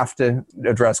 We have to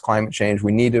address climate change.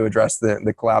 We need to address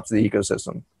the collapse of the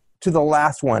ecosystem. To the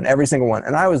last one, every single one.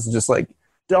 And I was just like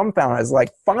dumbfounded. I was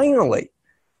like,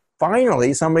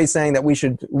 finally, somebody's saying that we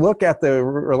should look at the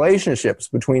relationships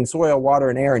between soil, water,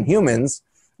 and air and humans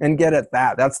and get at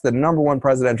that. That's the number one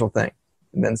presidential thing.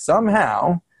 And then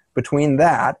somehow, between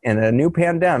that and a new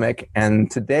pandemic and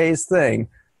today's thing,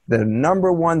 The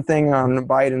number one thing on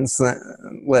Biden's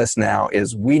list now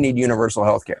is we need universal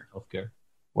health care.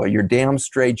 Well, you're damn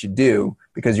straight you do,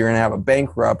 because you're going to have a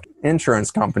bankrupt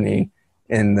insurance company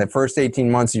in the first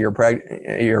 18 months of your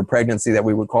pregnancy that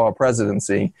we would call a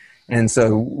presidency. And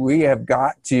so we have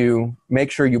got to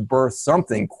make sure you birth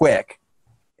something quick,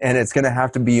 and it's going to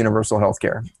have to be universal health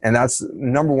care. And that's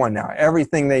number one now.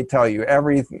 Everything they tell you,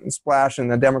 every splash in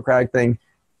the Democratic thing,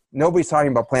 nobody's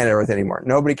talking about planet Earth anymore.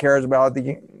 Nobody cares about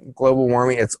the global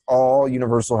warming. It's all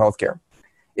universal health care.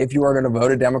 If you are going to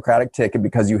vote a Democratic ticket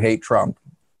because you hate Trump,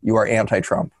 you are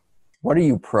anti-Trump. What are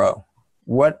you pro?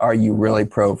 What are you really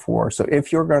pro for? So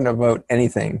if you're going to vote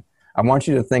anything, I want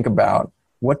you to think about,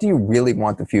 what do you really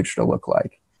want the future to look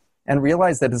like? And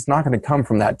realize that it's not going to come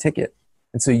from that ticket.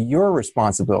 And so your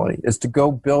responsibility is to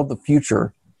go build the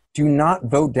future. Do not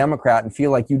vote Democrat and feel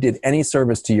like you did any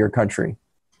service to your country.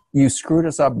 You screwed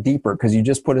us up deeper because you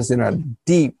just put us in a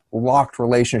deep, locked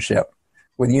relationship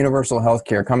with universal health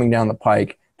care coming down the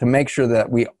pike to make sure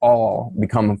that we all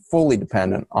become fully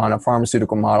dependent on a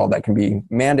pharmaceutical model that can be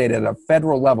mandated at a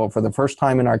federal level for the first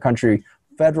time in our country,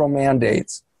 federal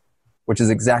mandates, which is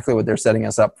exactly what they're setting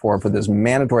us up for this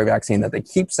mandatory vaccine that they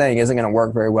keep saying isn't going to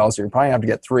work very well. So you probably have to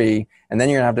get 3, and then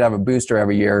you're going to have a booster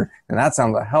every year. And that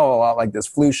sounds a hell of a lot like this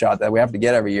flu shot that we have to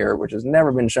get every year, which has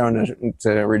never been shown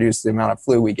to reduce the amount of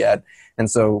flu we get. And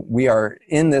so we are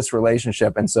in this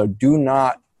relationship. And so do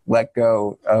not let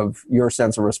go of your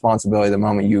sense of responsibility the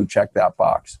moment you check that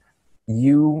box.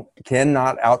 You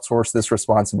cannot outsource this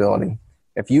responsibility.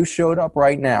 If you showed up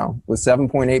right now with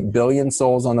 7.8 billion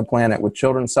souls on the planet, with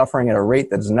children suffering at a rate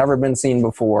that has never been seen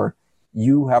before,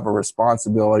 you have a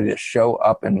responsibility to show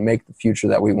up and make the future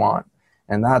that we want.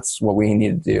 And that's what we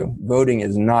need to do. Voting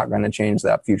is not going to change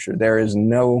that future. There is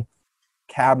no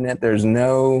cabinet, there's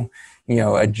no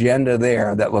agenda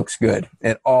there that looks good.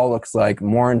 It all looks like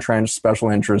more entrenched special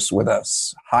interests with a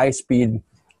high-speed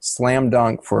slam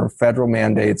dunk for federal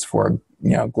mandates for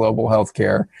global health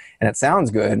care. And it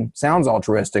sounds good, sounds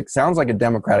altruistic, sounds like a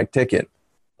Democratic ticket.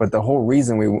 But the whole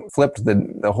reason we flipped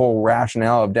the whole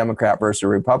rationale of Democrat versus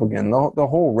Republican, the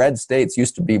whole red states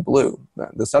used to be blue.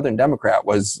 The Southern Democrat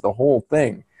was the whole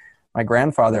thing. My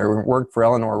grandfather worked for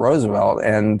Eleanor Roosevelt,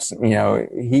 and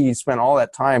he spent all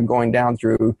that time going down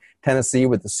through Tennessee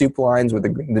with the soup lines, with the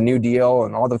New Deal,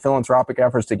 and all the philanthropic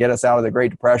efforts to get us out of the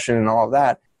Great Depression and all of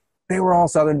that. They were all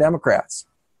Southern Democrats.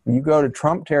 You go to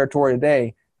Trump territory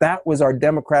today, that was our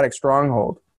Democratic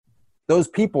stronghold. Those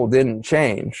people didn't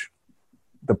change.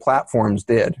 The platforms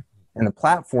did. And the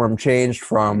platform changed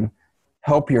from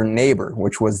help your neighbor,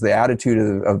 which was the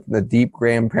attitude of the deep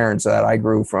grandparents that I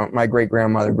grew from. My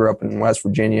great-grandmother grew up in West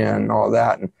Virginia and all of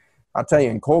that. And I'll tell you,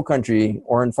 in coal country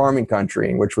or in farming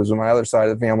country, which was on my other side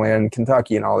of the family, in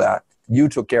Kentucky and all that, you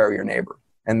took care of your neighbor.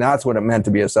 And that's what it meant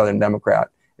to be a Southern Democrat,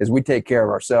 is we take care of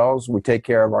ourselves, we take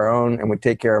care of our own, and we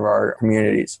take care of our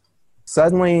communities.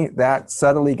 Suddenly, that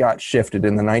subtly got shifted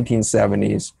in the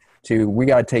 1970s to we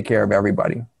got to take care of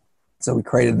everybody. So we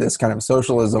created this kind of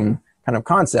socialism kind of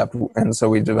concept. And so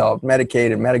we developed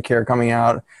Medicaid and Medicare coming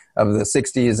out of the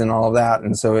 60s and all of that.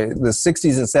 And so the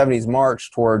 60s and 70s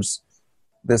marched towards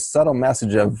this subtle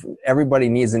message of everybody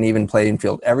needs an even playing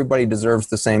field. Everybody deserves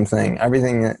the same thing.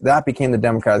 Everything that became the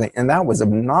Democratic thing. And that was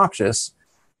obnoxious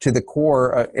to the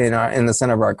core in the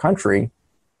center of our country.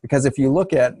 Because if you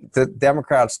look at the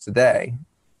Democrats today,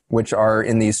 which are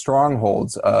in these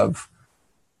strongholds of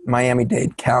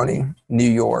Miami-Dade County, New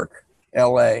York,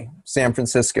 LA, San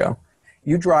Francisco,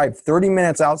 you drive 30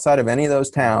 minutes outside of any of those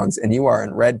towns and you are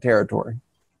in red territory.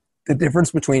 The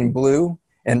difference between blue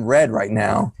and red right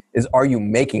now is, are you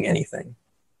making anything?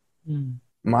 Mm.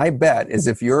 My bet is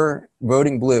if you're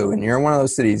voting blue and you're in one of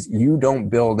those cities, you don't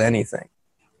build anything.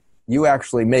 You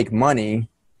actually make money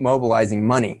mobilizing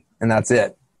money, and that's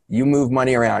it. You move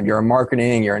money around. You're in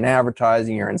marketing, you're in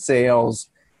advertising, you're in sales.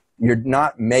 You're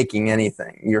not making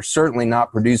anything. You're certainly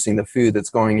not producing the food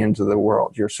that's going into the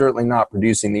world. You're certainly not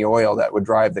producing the oil that would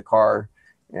drive the car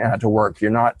to work. You're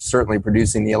not certainly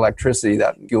producing the electricity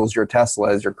that fuels your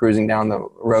Tesla as you're cruising down the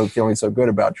road feeling so good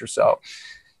about yourself.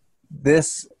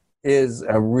 This is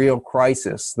a real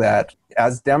crisis that,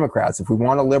 as Democrats, if we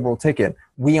want a liberal ticket,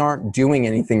 we aren't doing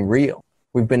anything real.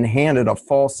 We've been handed a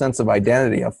false sense of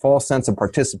identity, a false sense of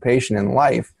participation in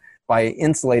life, by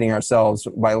insulating ourselves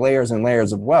by layers and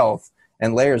layers of wealth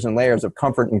and layers of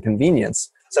comfort and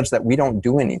convenience, such that we don't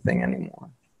do anything anymore.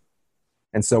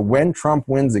 And so when Trump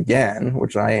wins again,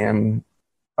 which I am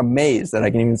amazed that I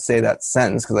can even say that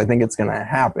sentence because I think it's going to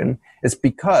happen, it's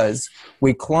because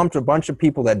we clumped a bunch of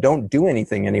people that don't do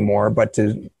anything anymore, but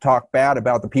to talk bad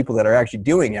about the people that are actually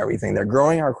doing everything. They're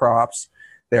growing our crops,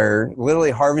 They're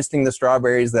literally harvesting the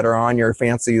strawberries that are on your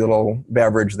fancy little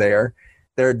beverage there.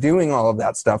 They're doing all of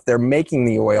that stuff. They're making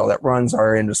the oil that runs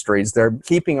our industries. They're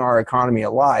keeping our economy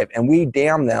alive. And we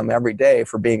damn them every day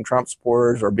for being Trump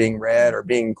supporters or being red or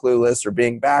being clueless or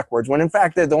being backwards, when in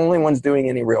fact they're the only ones doing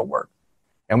any real work.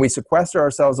 And we sequester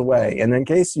ourselves away. And in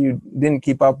case you didn't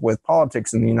keep up with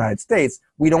politics in the United States,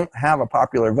 we don't have a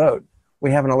popular vote.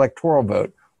 We have an electoral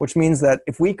vote, which means that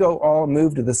if we go all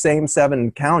move to the same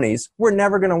 7 counties, we're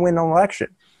never going to win an election.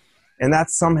 And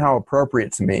that's somehow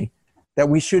appropriate to me, that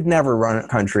we should never run a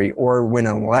country or win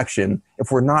an election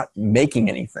if we're not making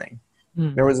anything.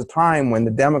 There was a time when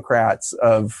the Democrats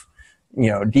of,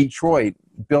 Detroit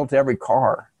built every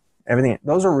car, everything.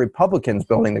 Those are Republicans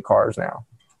building the cars now.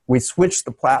 We switched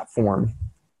the platform.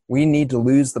 We need to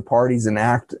lose the parties and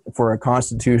act for a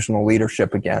constitutional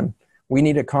leadership again. We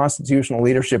need a constitutional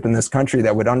leadership in this country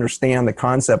that would understand the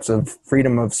concepts of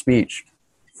freedom of speech,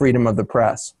 freedom of the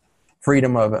press,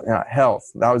 freedom of health.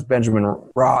 That was Benjamin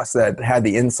Ross that had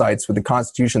the insights with the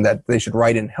Constitution that they should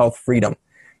write in health freedom.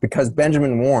 Because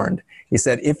Benjamin warned, he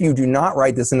said, if you do not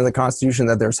write this into the Constitution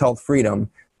that there's health freedom,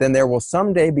 then there will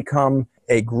someday become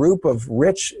a group of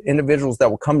rich individuals that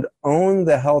will come to own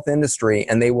the health industry,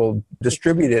 and they will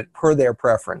distribute it per their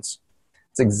preference.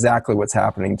 It's exactly what's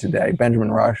happening today.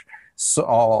 Benjamin Rush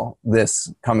saw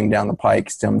this coming down the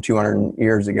pike some 200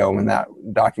 years ago when that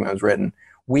document was written.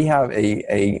 We have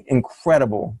a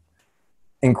incredible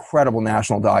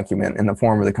national document in the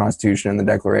form of the Constitution and the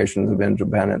Declarations of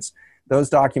Independence. Those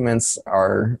documents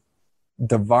are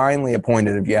divinely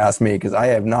appointed, if you ask me, because I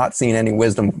have not seen any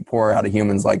wisdom pour out of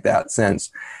humans like that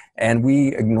since. And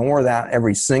we ignore that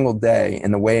every single day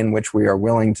in the way in which we are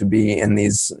willing to be in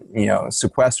these,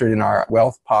 sequestered in our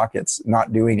wealth pockets,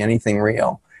 not doing anything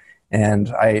real. And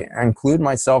I include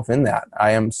myself in that.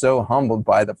 I am so humbled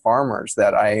by the farmers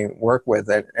that I work with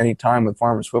at any time with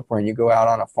Farmers Footprint. You go out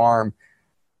on a farm,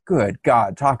 good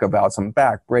God, talk about some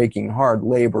back-breaking hard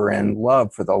labor and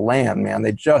love for the land, man.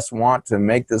 They just want to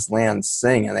make this land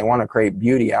sing, and they want to create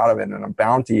beauty out of it and a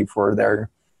bounty for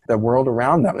the world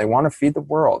around them. They want to feed the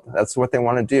world. That's what they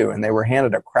want to do. And they were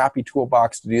handed a crappy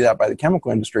toolbox to do that by the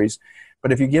chemical industries.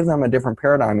 But if you give them a different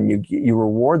paradigm and you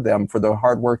reward them for the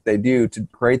hard work they do to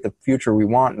create the future we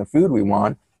want and the food we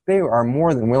want, they are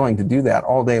more than willing to do that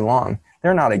all day long.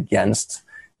 They're not against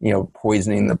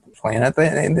poisoning the planet.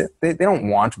 They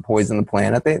don't want to poison the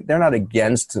planet. They're not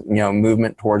against,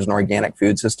 movement towards an organic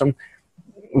food system.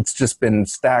 It's just been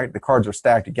stacked. The cards are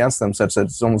stacked against them such that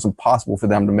it's almost impossible for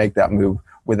them to make that move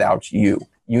without you.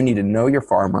 You need to know your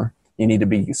farmer. You need to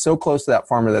be so close to that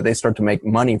farmer that they start to make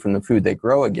money from the food they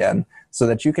grow again, so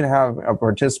that you can have a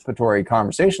participatory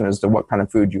conversation as to what kind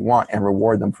of food you want and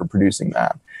reward them for producing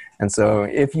that. And so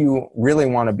if you really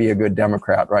want to be a good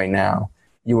Democrat right now,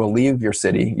 you will leave your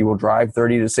city, you will drive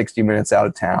 30 to 60 minutes out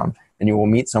of town, and you will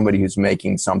meet somebody who's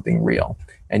making something real.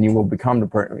 And you will become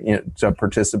to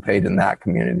participate in that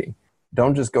community.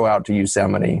 Don't just go out to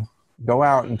Yosemite. Go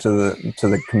out into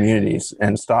the communities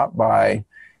and stop by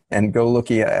and go look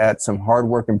at some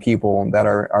hardworking people that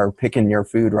are picking your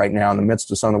food right now in the midst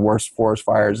of some of the worst forest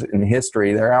fires in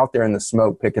history. They're out there in the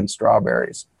smoke picking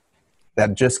strawberries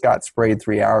that just got sprayed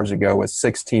 3 hours ago with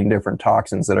 16 different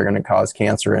toxins that are going to cause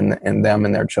cancer in them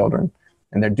and their children.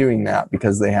 And they're doing that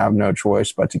because they have no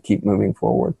choice but to keep moving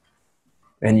forward.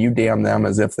 And you damn them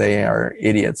as if they are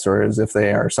idiots or as if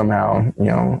they are somehow,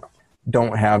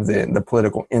 don't have the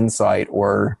political insight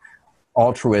or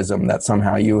altruism that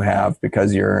somehow you have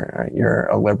because you're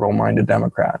a liberal-minded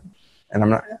Democrat.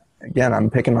 And I'm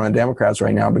picking on the Democrats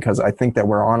right now because I think that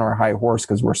we're on our high horse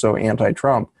because we're so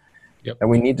anti-Trump. Yep.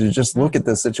 And we need to just look at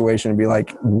this situation and be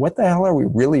like, what the hell are we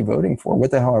really voting for?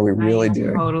 What the hell are we really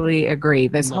doing? I totally agree.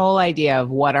 This whole idea of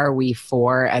what are we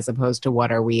for as opposed to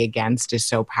what are we against is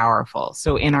so powerful.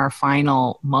 So in our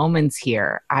final moments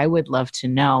here, I would love to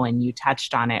know, and you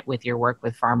touched on it with your work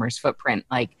with Farmers Footprint,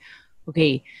 like,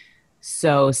 okay,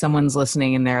 so someone's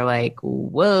listening and they're like,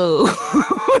 whoa,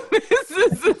 this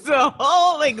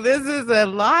is a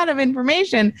lot of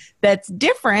information that's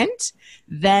different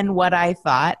than what I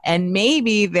thought. And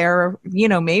maybe they're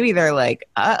like,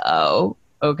 uh-oh,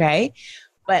 okay.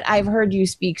 But I've heard you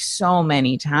speak so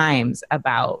many times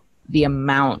about the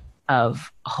amount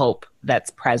of hope that's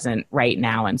present right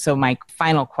now. And so my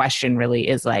final question really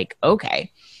is like,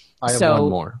 okay. I have one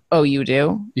more. Oh, you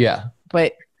do? Yeah.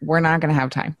 But we're not going to have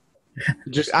time.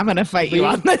 I'm going to fight you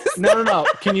on this. No.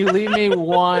 Can you leave me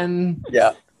one?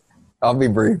 Yeah. I'll be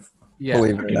brief. Yeah.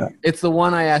 Believe it or not. It's the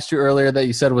one I asked you earlier that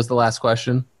you said was the last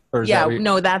question. Yeah,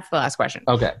 no, that's the last question.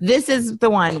 Okay. This is the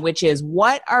one, which is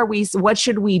what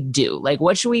should we do? Like,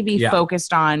 what should we be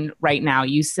focused on right now?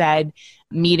 You said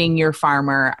meeting your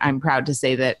farmer. I'm proud to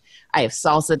say that I have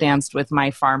salsa danced with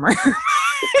my farmer.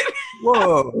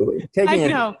 Whoa, taking it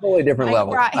to a totally different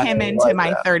level. I brought him into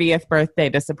my 30th birthday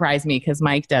to surprise me because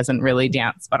Mike doesn't really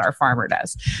dance, but our farmer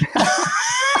does.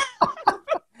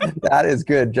 That is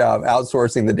good job.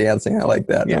 Outsourcing the dancing. I like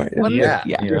that.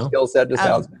 Yeah. Your skill set just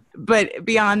sounds good. But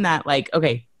beyond that, like,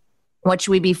 okay, what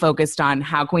should we be focused on?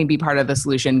 How can we be part of the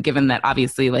solution, given that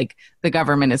obviously like the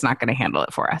government is not going to handle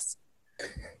it for us?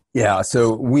 Yeah,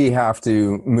 so we have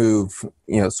to move,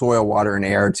 soil, water, and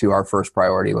air to our first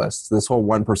priority list. This whole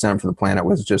 1% for the planet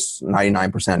was just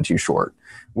 99% too short.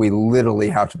 We literally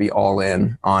have to be all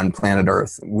in on planet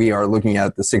Earth. We are looking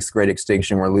at the sixth great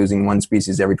extinction. We're losing one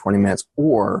species every 20 minutes.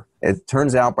 Or it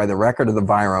turns out by the record of the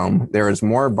virome, there is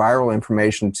more viral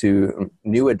information to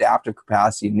new adaptive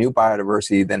capacity, new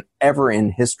biodiversity than ever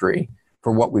in history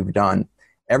for what we've done.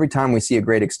 Every time we see a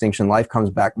great extinction, life comes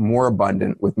back more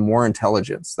abundant with more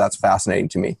intelligence. That's fascinating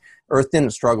to me. Earth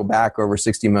didn't struggle back over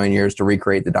 60 million years to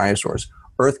recreate the dinosaurs.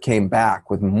 Earth came back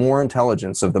with more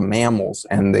intelligence of the mammals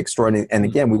and the extraordinary. And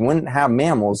again, we wouldn't have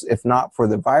mammals if not for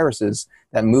the viruses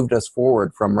that moved us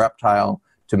forward from reptile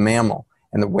to mammal.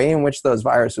 And the way in which those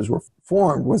viruses were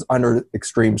formed was under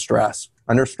extreme stress.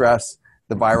 Under stress,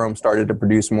 the virome started to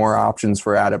produce more options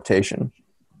for adaptation.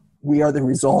 We are the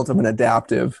result of an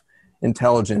adaptive,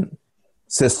 intelligent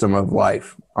system of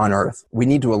life on Earth. We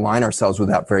need to align ourselves with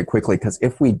that very quickly, because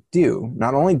if we do,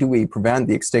 not only do we prevent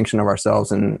the extinction of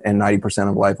ourselves and 90%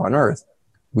 of life on Earth,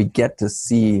 we get to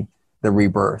see the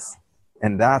rebirth.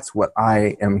 And that's what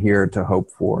I am here to hope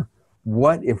for.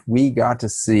 What if we got to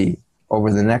see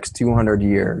over the next 200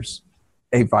 years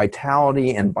a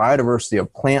vitality and biodiversity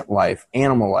of plant life,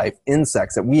 animal life,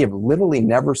 insects that we have literally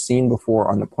never seen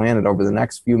before on the planet over the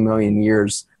next few million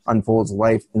years unfolds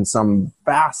life in some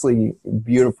vastly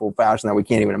beautiful fashion that we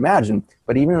can't even imagine.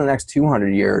 But even in the next 200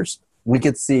 years, we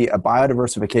could see a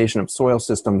biodiversification of soil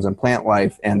systems and plant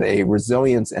life and a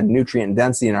resilience and nutrient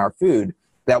density in our food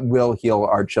that will heal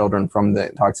our children from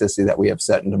the toxicity that we have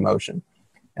set into motion.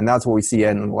 And that's what we see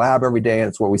in the lab every day, and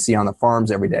it's what we see on the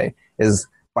farms every day, is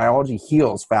biology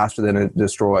heals faster than it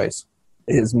destroys.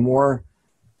 It is more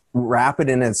rapid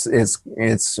in its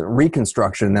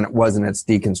reconstruction than it was in its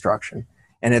deconstruction.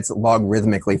 And it's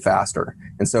logarithmically faster.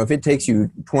 And so if it takes you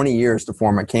 20 years to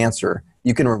form a cancer,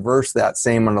 you can reverse that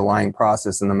same underlying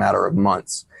process in a matter of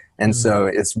months. And so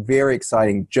it's very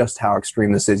exciting just how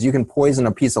extreme this is. You can poison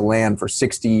a piece of land for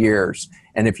 60 years.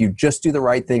 And if you just do the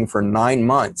right thing for 9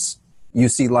 months, you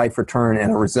see life return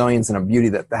and a resilience and a beauty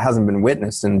that hasn't been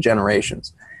witnessed in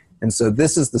generations. And so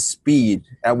this is the speed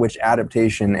at which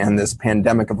adaptation and this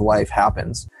pandemic of life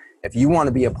happens. If you want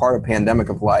to be a part of pandemic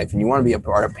of life and you want to be a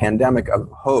part of pandemic of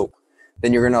hope,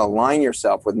 then you're going to align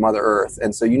yourself with Mother Earth.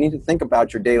 And so you need to think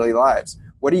about your daily lives.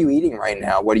 What are you eating right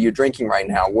now? What are you drinking right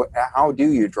now? How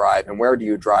do you drive, and where do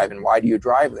you drive, and why do you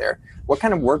drive there? What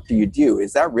kind of work do you do?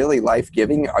 Is that really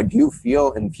life-giving? Or do you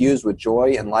feel infused with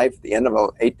joy in life at the end of an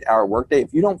 8-hour workday?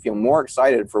 If you don't feel more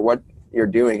excited for what you're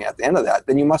doing at the end of that,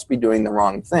 then you must be doing the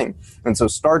wrong thing. And so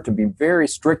start to be very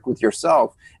strict with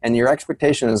yourself, and your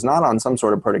expectation is not on some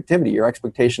sort of productivity. Your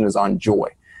expectation is on joy.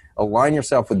 Align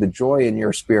yourself with the joy in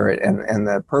your spirit and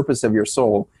the purpose of your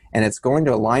soul, and it's going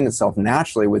to align itself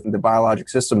naturally with the biologic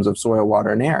systems of soil, water,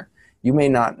 and air. You may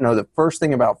not know the first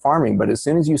thing about farming, but as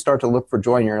soon as you start to look for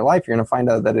joy in your life, you're going to find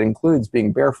out that it includes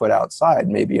being barefoot outside,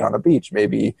 maybe on a beach,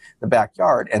 maybe the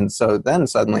backyard. And so then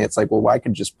suddenly it's like, well, I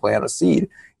could just plant a seed.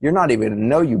 You're not even going to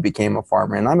know you became a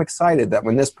farmer. And I'm excited that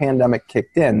when this pandemic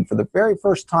kicked in, for the very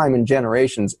first time in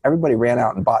generations, everybody ran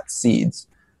out and bought seeds.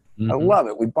 I love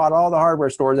it. We bought all the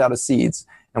hardware stores out of seeds,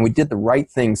 and we did the right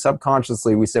thing.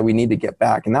 Subconsciously, we said we need to get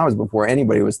back. And that was before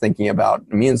anybody was thinking about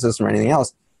immune system or anything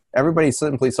else. Everybody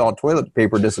simply saw toilet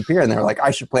paper disappear, and they were like,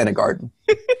 I should plant a garden.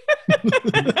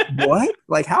 What?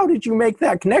 Like, how did you make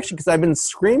that connection? Because I've been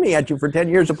screaming at you for 10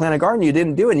 years to plant a garden. You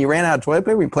didn't do it, and you ran out of toilet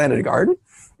paper, you planted a garden?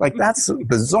 Like, that's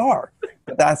bizarre.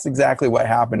 But that's exactly what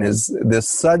happened, is this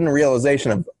sudden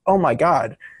realization of, oh, my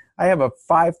God, I have a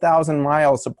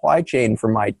 5,000-mile supply chain for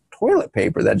my toilet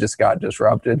paper that just got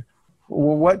disrupted.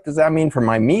 Well, what does that mean for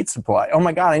my meat supply? Oh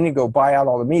my God, I need to go buy out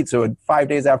all the meat. So 5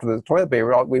 days after the toilet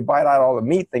paper, we buy out all the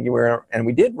meat thinking and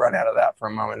we did run out of that for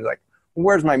a moment. It's like, well,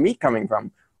 where's my meat coming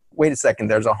from? Wait a second,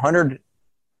 there's 100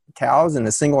 cows in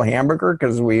a single hamburger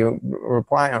because we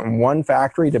rely on one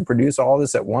factory to produce all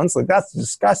this at once? Like, that's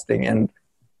disgusting. And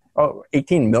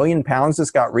 18 million pounds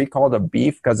just got recalled of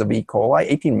beef because of E. coli.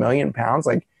 18 million pounds?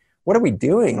 Like, what are we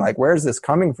doing? Like, where's this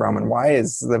coming from? And why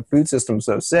is the food system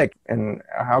so sick? And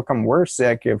how come we're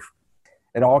sick if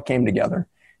it all came together?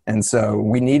 And so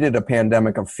we needed a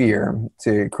pandemic of fear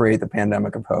to create the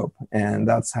pandemic of hope. And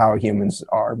that's how humans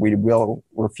are. We will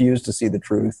refuse to see the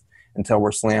truth until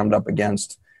we're slammed up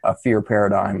against a fear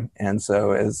paradigm. And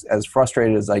so as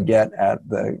frustrated as I get at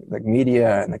the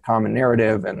media and the common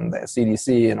narrative and the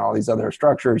CDC and all these other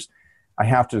structures, I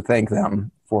have to thank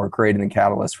them for creating the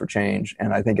catalyst for change.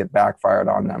 And I think it backfired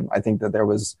on them. I think that there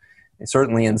was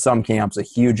certainly in some camps a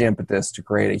huge impetus to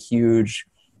create a huge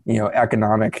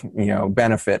economic,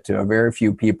 benefit to a very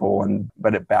few people,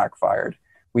 but it backfired.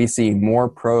 We see more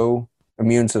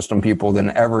pro-immune system people than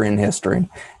ever in history.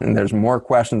 And there's more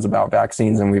questions about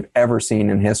vaccines than we've ever seen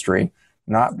in history,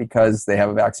 not because they have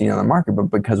a vaccine on the market,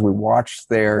 but because we watched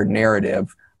their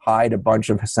narrative hide a bunch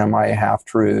of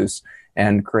semi-half-truths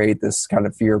and create this kind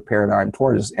of fear paradigm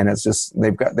towards us. And it's just,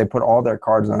 they put all their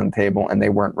cards on the table and they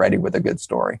weren't ready with a good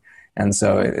story. And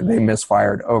so they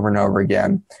misfired over and over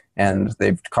again, and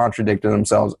they've contradicted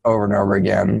themselves over and over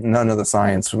again. None of the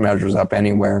science measures up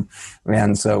anywhere.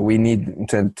 And so we need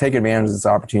to take advantage of this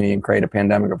opportunity and create a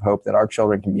pandemic of hope that our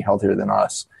children can be healthier than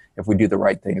us if we do the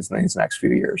right things in these next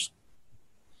few years.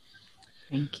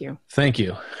 Thank you. Thank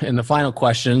you. And the final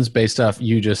questions, based off,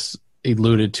 you just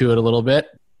alluded to it a little bit.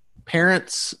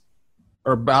 Parents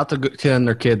are about to send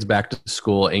their kids back to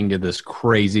school and get this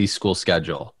crazy school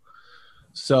schedule.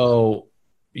 So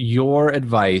your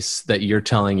advice that you're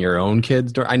telling your own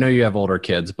kids, I know you have older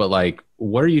kids, but like,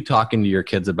 what are you talking to your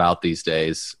kids about these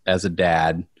days as a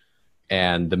dad?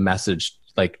 And the message,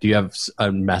 like, do you have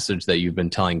a message that you've been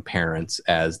telling parents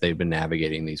as they've been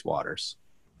navigating these waters?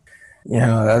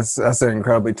 That's an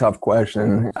incredibly tough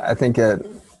question. I think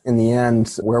in the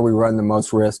end, where we run the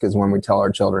most risk is when we tell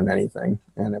our children anything.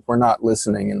 And if we're not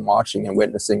listening and watching and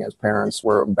witnessing as parents,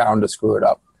 we're bound to screw it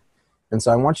up. And so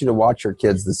I want you to watch your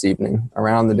kids this evening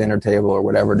around the dinner table or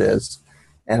whatever it is.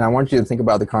 And I want you to think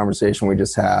about the conversation we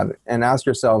just had and ask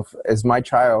yourself, is my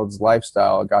child's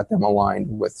lifestyle got them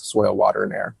aligned with soil, water,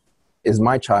 and air? Is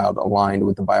my child aligned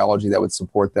with the biology that would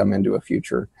support them into a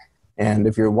future? And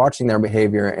if you're watching their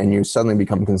behavior and you suddenly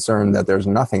become concerned that there's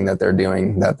nothing that they're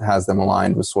doing that has them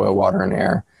aligned with soil, water, and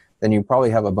air, then you probably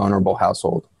have a vulnerable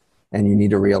household. And you need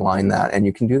to realign that. And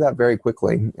you can do that very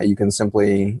quickly. You can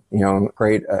simply,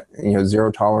 create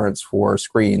zero tolerance for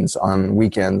screens on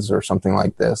weekends or something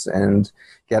like this, and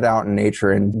get out in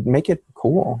nature and make it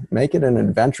cool. Make it an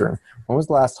adventure. When was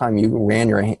the last time you ran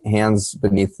your hands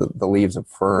beneath the leaves of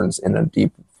ferns in a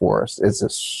deep forest? It's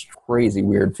a crazy,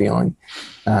 weird feeling.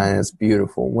 And it's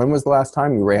beautiful. When was the last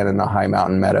time you ran in a high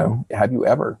mountain meadow? Have you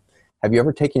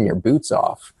ever taken your boots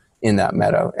off in that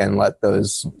meadow and let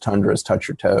those tundras touch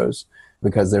your toes?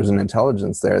 Because there's an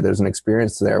intelligence there, there's an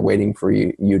experience there waiting for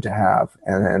you to have.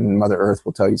 And Mother Earth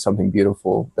will tell you something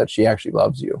beautiful, that she actually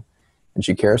loves you and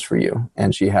she cares for you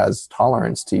and she has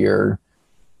tolerance to your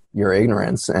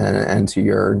ignorance and to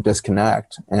your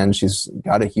disconnect. And she's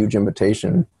got a huge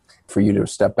invitation for you to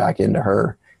step back into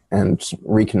her and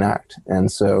reconnect.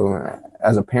 And so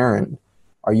as a parent,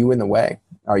 are you in the way?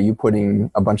 Are you putting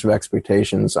a bunch of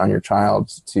expectations on your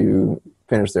child to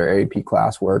finish their AP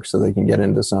classwork so they can get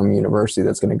into some university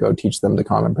that's going to go teach them the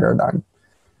common paradigm?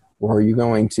 Or are you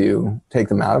going to take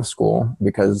them out of school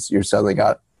because you're suddenly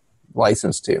got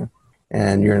licensed to,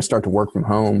 and you're going to start to work from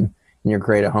home and you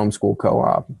create a homeschool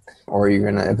co-op? Or are you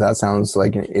going to, if that sounds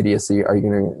like an idiocy, are you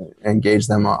going to engage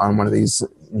them on one of these,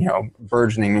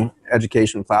 burgeoning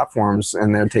education platforms,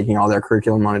 and they're taking all their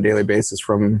curriculum on a daily basis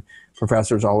from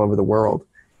professors all over the world?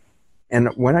 And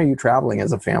when are you traveling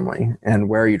as a family, and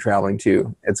where are you traveling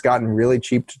to? It's gotten really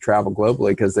cheap to travel globally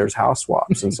because there's house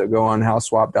swaps. And so go on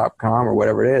houseswap.com or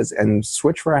whatever it is and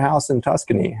switch for a house in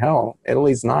Tuscany. Hell,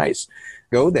 Italy's nice.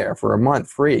 Go there for a month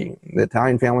free. The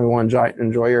Italian family will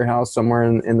enjoy your house somewhere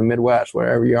in the Midwest,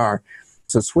 wherever you are.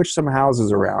 So switch some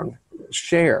houses around.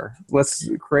 Share. Let's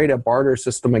create a barter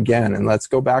system again, and let's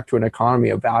go back to an economy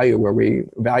of value where we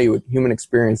value human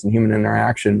experience and human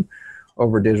interaction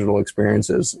over digital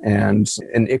experiences. And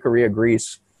in Ikaria,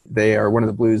 Greece, they are one of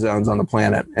the blue zones on the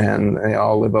planet, and they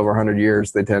all live over 100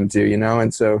 years, they tend to,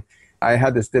 And so I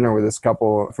had this dinner with this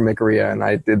couple from Ikaria, and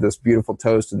I did this beautiful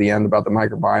toast at the end about the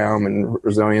microbiome and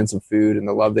resilience of food and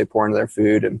the love they pour into their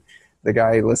food. And the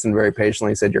guy listened very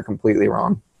patiently, said, "You're completely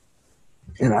wrong."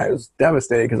 And I was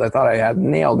devastated because I thought I had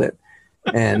nailed it.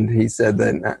 And he said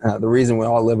that the reason we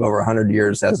all live over 100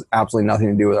 years has absolutely nothing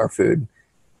to do with our food.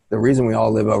 The reason we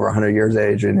all live over 100 years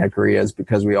age in Korea is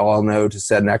because we all know to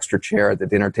set an extra chair at the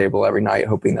dinner table every night,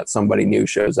 hoping that somebody new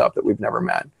shows up that we've never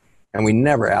met. And we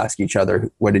never ask each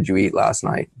other, what did you eat last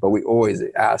night? But we always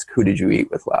ask, who did you eat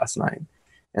with last night?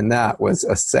 And that was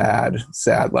a sad,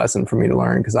 sad lesson for me to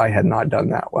learn because I had not done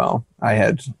that well. I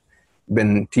had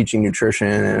been teaching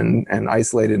nutrition and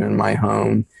isolated in my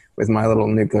home with my little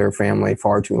nuclear family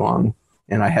far too long.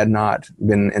 And I had not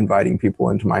been inviting people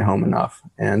into my home enough.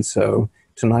 And so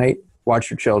tonight, watch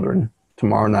your children.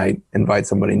 Tomorrow night, invite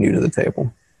somebody new to the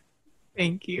table.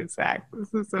 Thank you, Zach.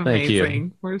 This is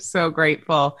amazing. We're so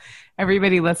grateful.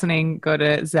 Everybody listening, go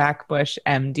to Zach Bush,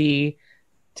 MD,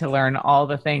 to learn all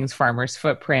the things Farmer's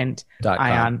Footprint.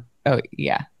 Ion. Oh,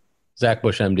 yeah.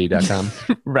 ZachBushMD.com.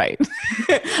 Right.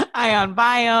 Ion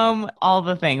Biome, all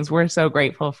the things. We're so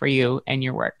grateful for you and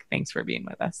your work. Thanks for being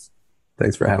with us.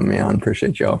 Thanks for having me on.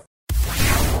 Appreciate y'all.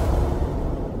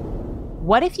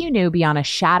 What if you knew beyond a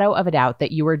shadow of a doubt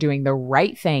that you were doing the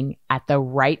right thing at the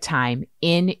right time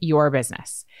in your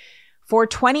business? For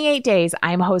 28 days,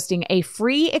 I'm hosting a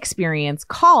free experience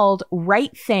called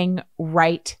Right Thing,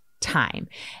 Right Time.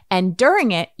 And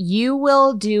during it, you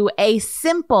will do a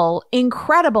simple,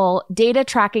 incredible data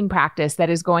tracking practice that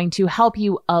is going to help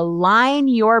you align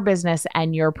your business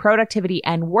and your productivity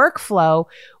and workflow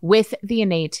with the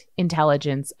innate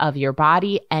intelligence of your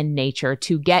body and nature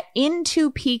to get into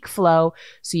peak flow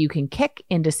so you can kick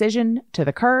indecision to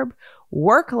the curb,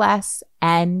 work less,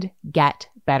 and get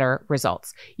better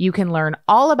results. You can learn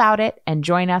all about it and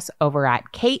join us over at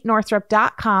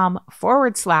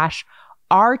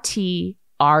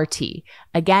katenorthrup.com/RTRT.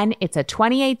 Again, it's a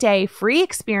 28-day free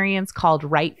experience called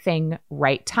Right Thing,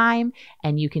 Right Time.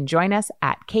 And you can join us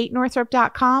at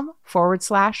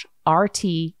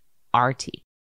katenorthrup.com/RTRT.